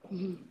can.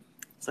 Mm-hmm.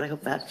 So I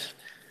hope that,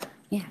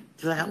 yeah.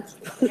 Does that help?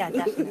 Yeah,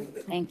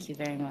 definitely. Thank you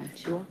very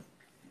much.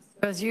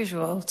 As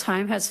usual,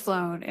 time has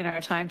flown in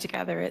our time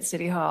together at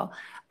City Hall.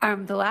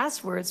 The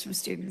last words from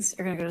students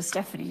are going to go to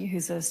Stephanie,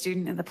 who's a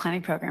student in the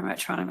planning program at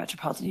Toronto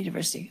Metropolitan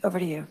University. Over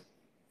to you.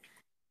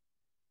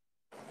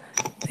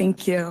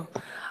 Thank you.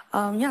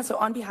 So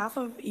on behalf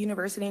of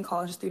university and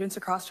college students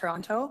across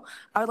Toronto,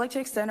 I would like to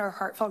extend our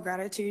heartfelt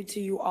gratitude to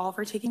you all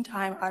for taking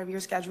time out of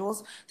your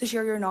schedules to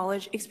share your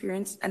knowledge,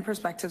 experience, and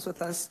perspectives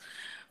with us.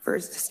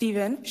 First,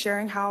 Stephen,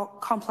 sharing how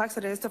complex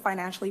it is to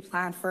financially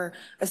plan for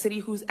a city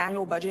whose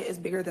annual budget is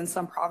bigger than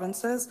some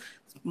provinces,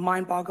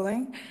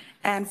 mind-boggling.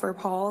 And for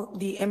Paul,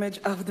 the image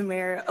of the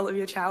mayor,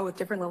 Olivia Chow, with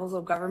different levels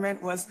of government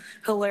was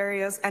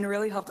hilarious and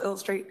really helped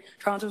illustrate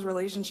Toronto's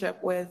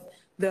relationship with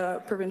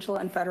the provincial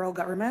and federal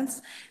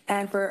governments.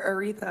 And for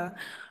Aretha,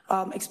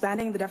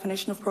 expanding the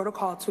definition of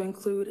protocol to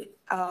include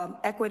an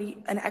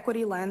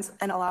equity lens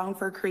and allowing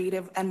for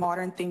creative and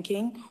modern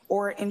thinking,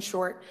 or in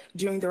short,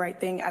 doing the right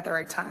thing at the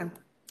right time.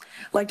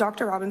 Like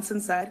Dr.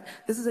 Robinson said,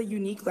 this is a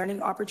unique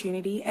learning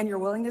opportunity, and your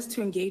willingness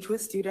to engage with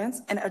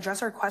students and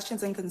address our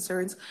questions and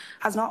concerns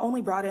has not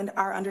only broadened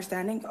our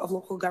understanding of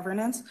local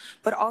governance,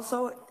 but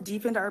also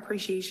deepened our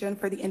appreciation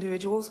for the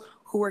individuals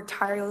who work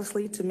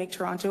tirelessly to make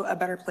Toronto a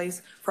better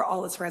place for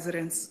all its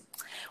residents.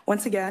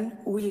 Once again,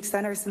 we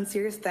extend our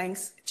sincerest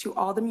thanks to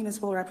all the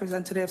municipal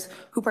representatives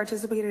who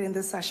participated in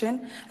this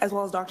session, as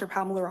well as Dr.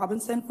 Pamela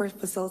Robinson for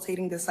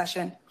facilitating this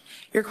session.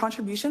 Your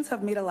contributions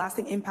have made a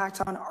lasting impact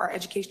on our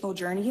educational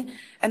journey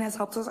and has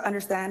helped us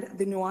understand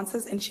the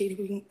nuances in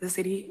shaping the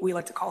city we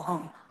like to call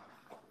home.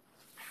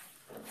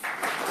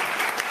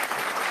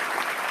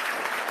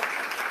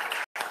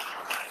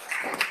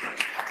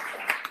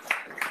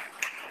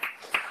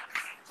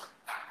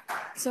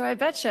 So I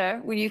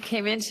betcha when you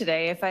came in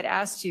today, if I'd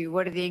asked you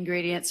what are the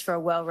ingredients for a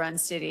well-run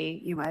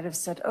city, you might have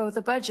said, oh,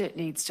 the budget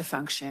needs to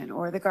function,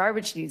 or the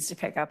garbage needs to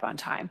pick up on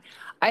time.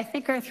 I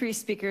think our three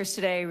speakers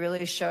today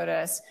really showed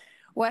us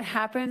what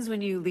happens when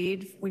you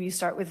lead, when you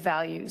start with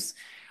values,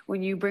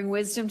 when you bring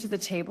wisdom to the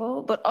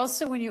table, but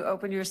also when you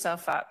open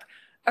yourself up.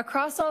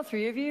 Across all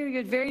three of you, you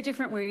had very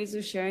different ways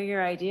of sharing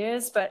your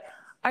ideas, but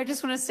I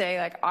just want to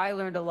say, like, I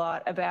learned a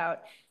lot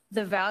about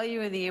the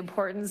value and the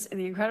importance and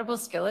the incredible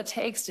skill it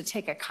takes to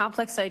take a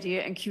complex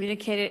idea and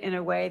communicate it in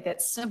a way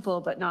that's simple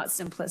but not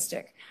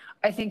simplistic.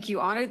 I think you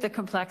honored the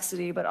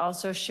complexity, but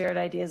also shared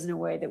ideas in a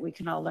way that we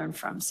can all learn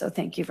from. So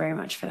thank you very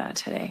much for that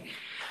today.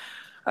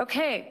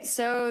 Okay,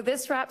 so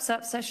this wraps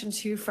up session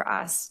 2 for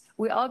us.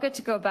 We all get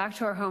to go back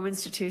to our home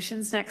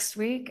institutions next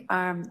week.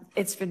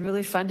 It's been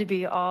really fun to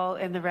be all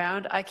in the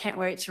round. I can't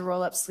wait to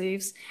roll up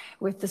sleeves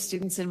with the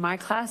students in my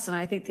class, and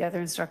I think the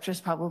other instructors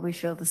probably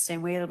feel the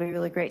same way. It'll be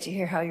really great to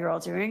hear how you're all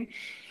doing.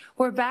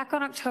 We're back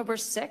on October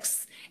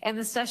 6th, and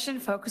the session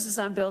focuses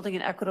on building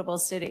an equitable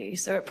city.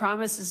 So it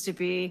promises to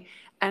be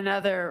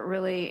another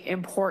really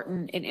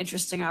important and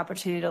interesting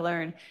opportunity to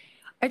learn.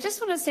 I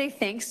just want to say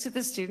thanks to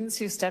the students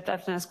who stepped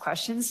up and asked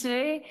questions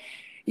today.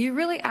 You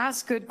really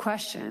ask good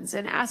questions,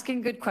 and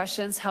asking good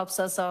questions helps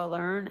us all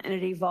learn, and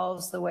it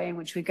evolves the way in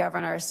which we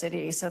govern our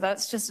city. So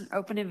that's just an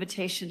open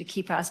invitation to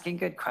keep asking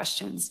good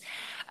questions.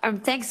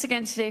 Thanks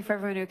again today for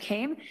everyone who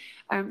came.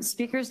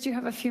 Speakers, do you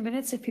have a few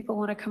minutes if people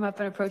want to come up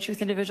and approach you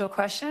with individual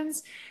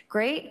questions?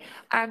 Great.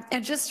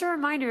 And just a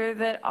reminder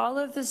that all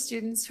of the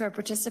students who are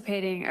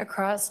participating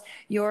across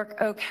York,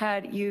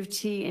 OCAD, U of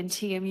T, and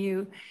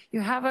TMU,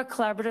 you have a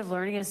collaborative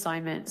learning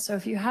assignment. So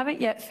if you haven't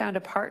yet found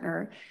a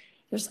partner,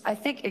 There's, I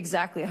think,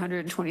 exactly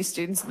 120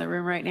 students in the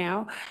room right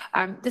now.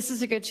 This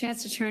is a good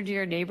chance to turn to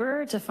your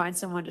neighbor to find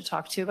someone to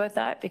talk to about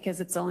that, because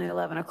it's only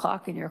 11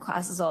 o'clock and your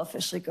classes all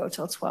officially go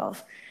till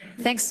 12.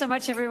 Thanks so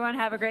much, everyone.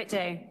 Have a great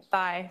day.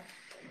 Bye.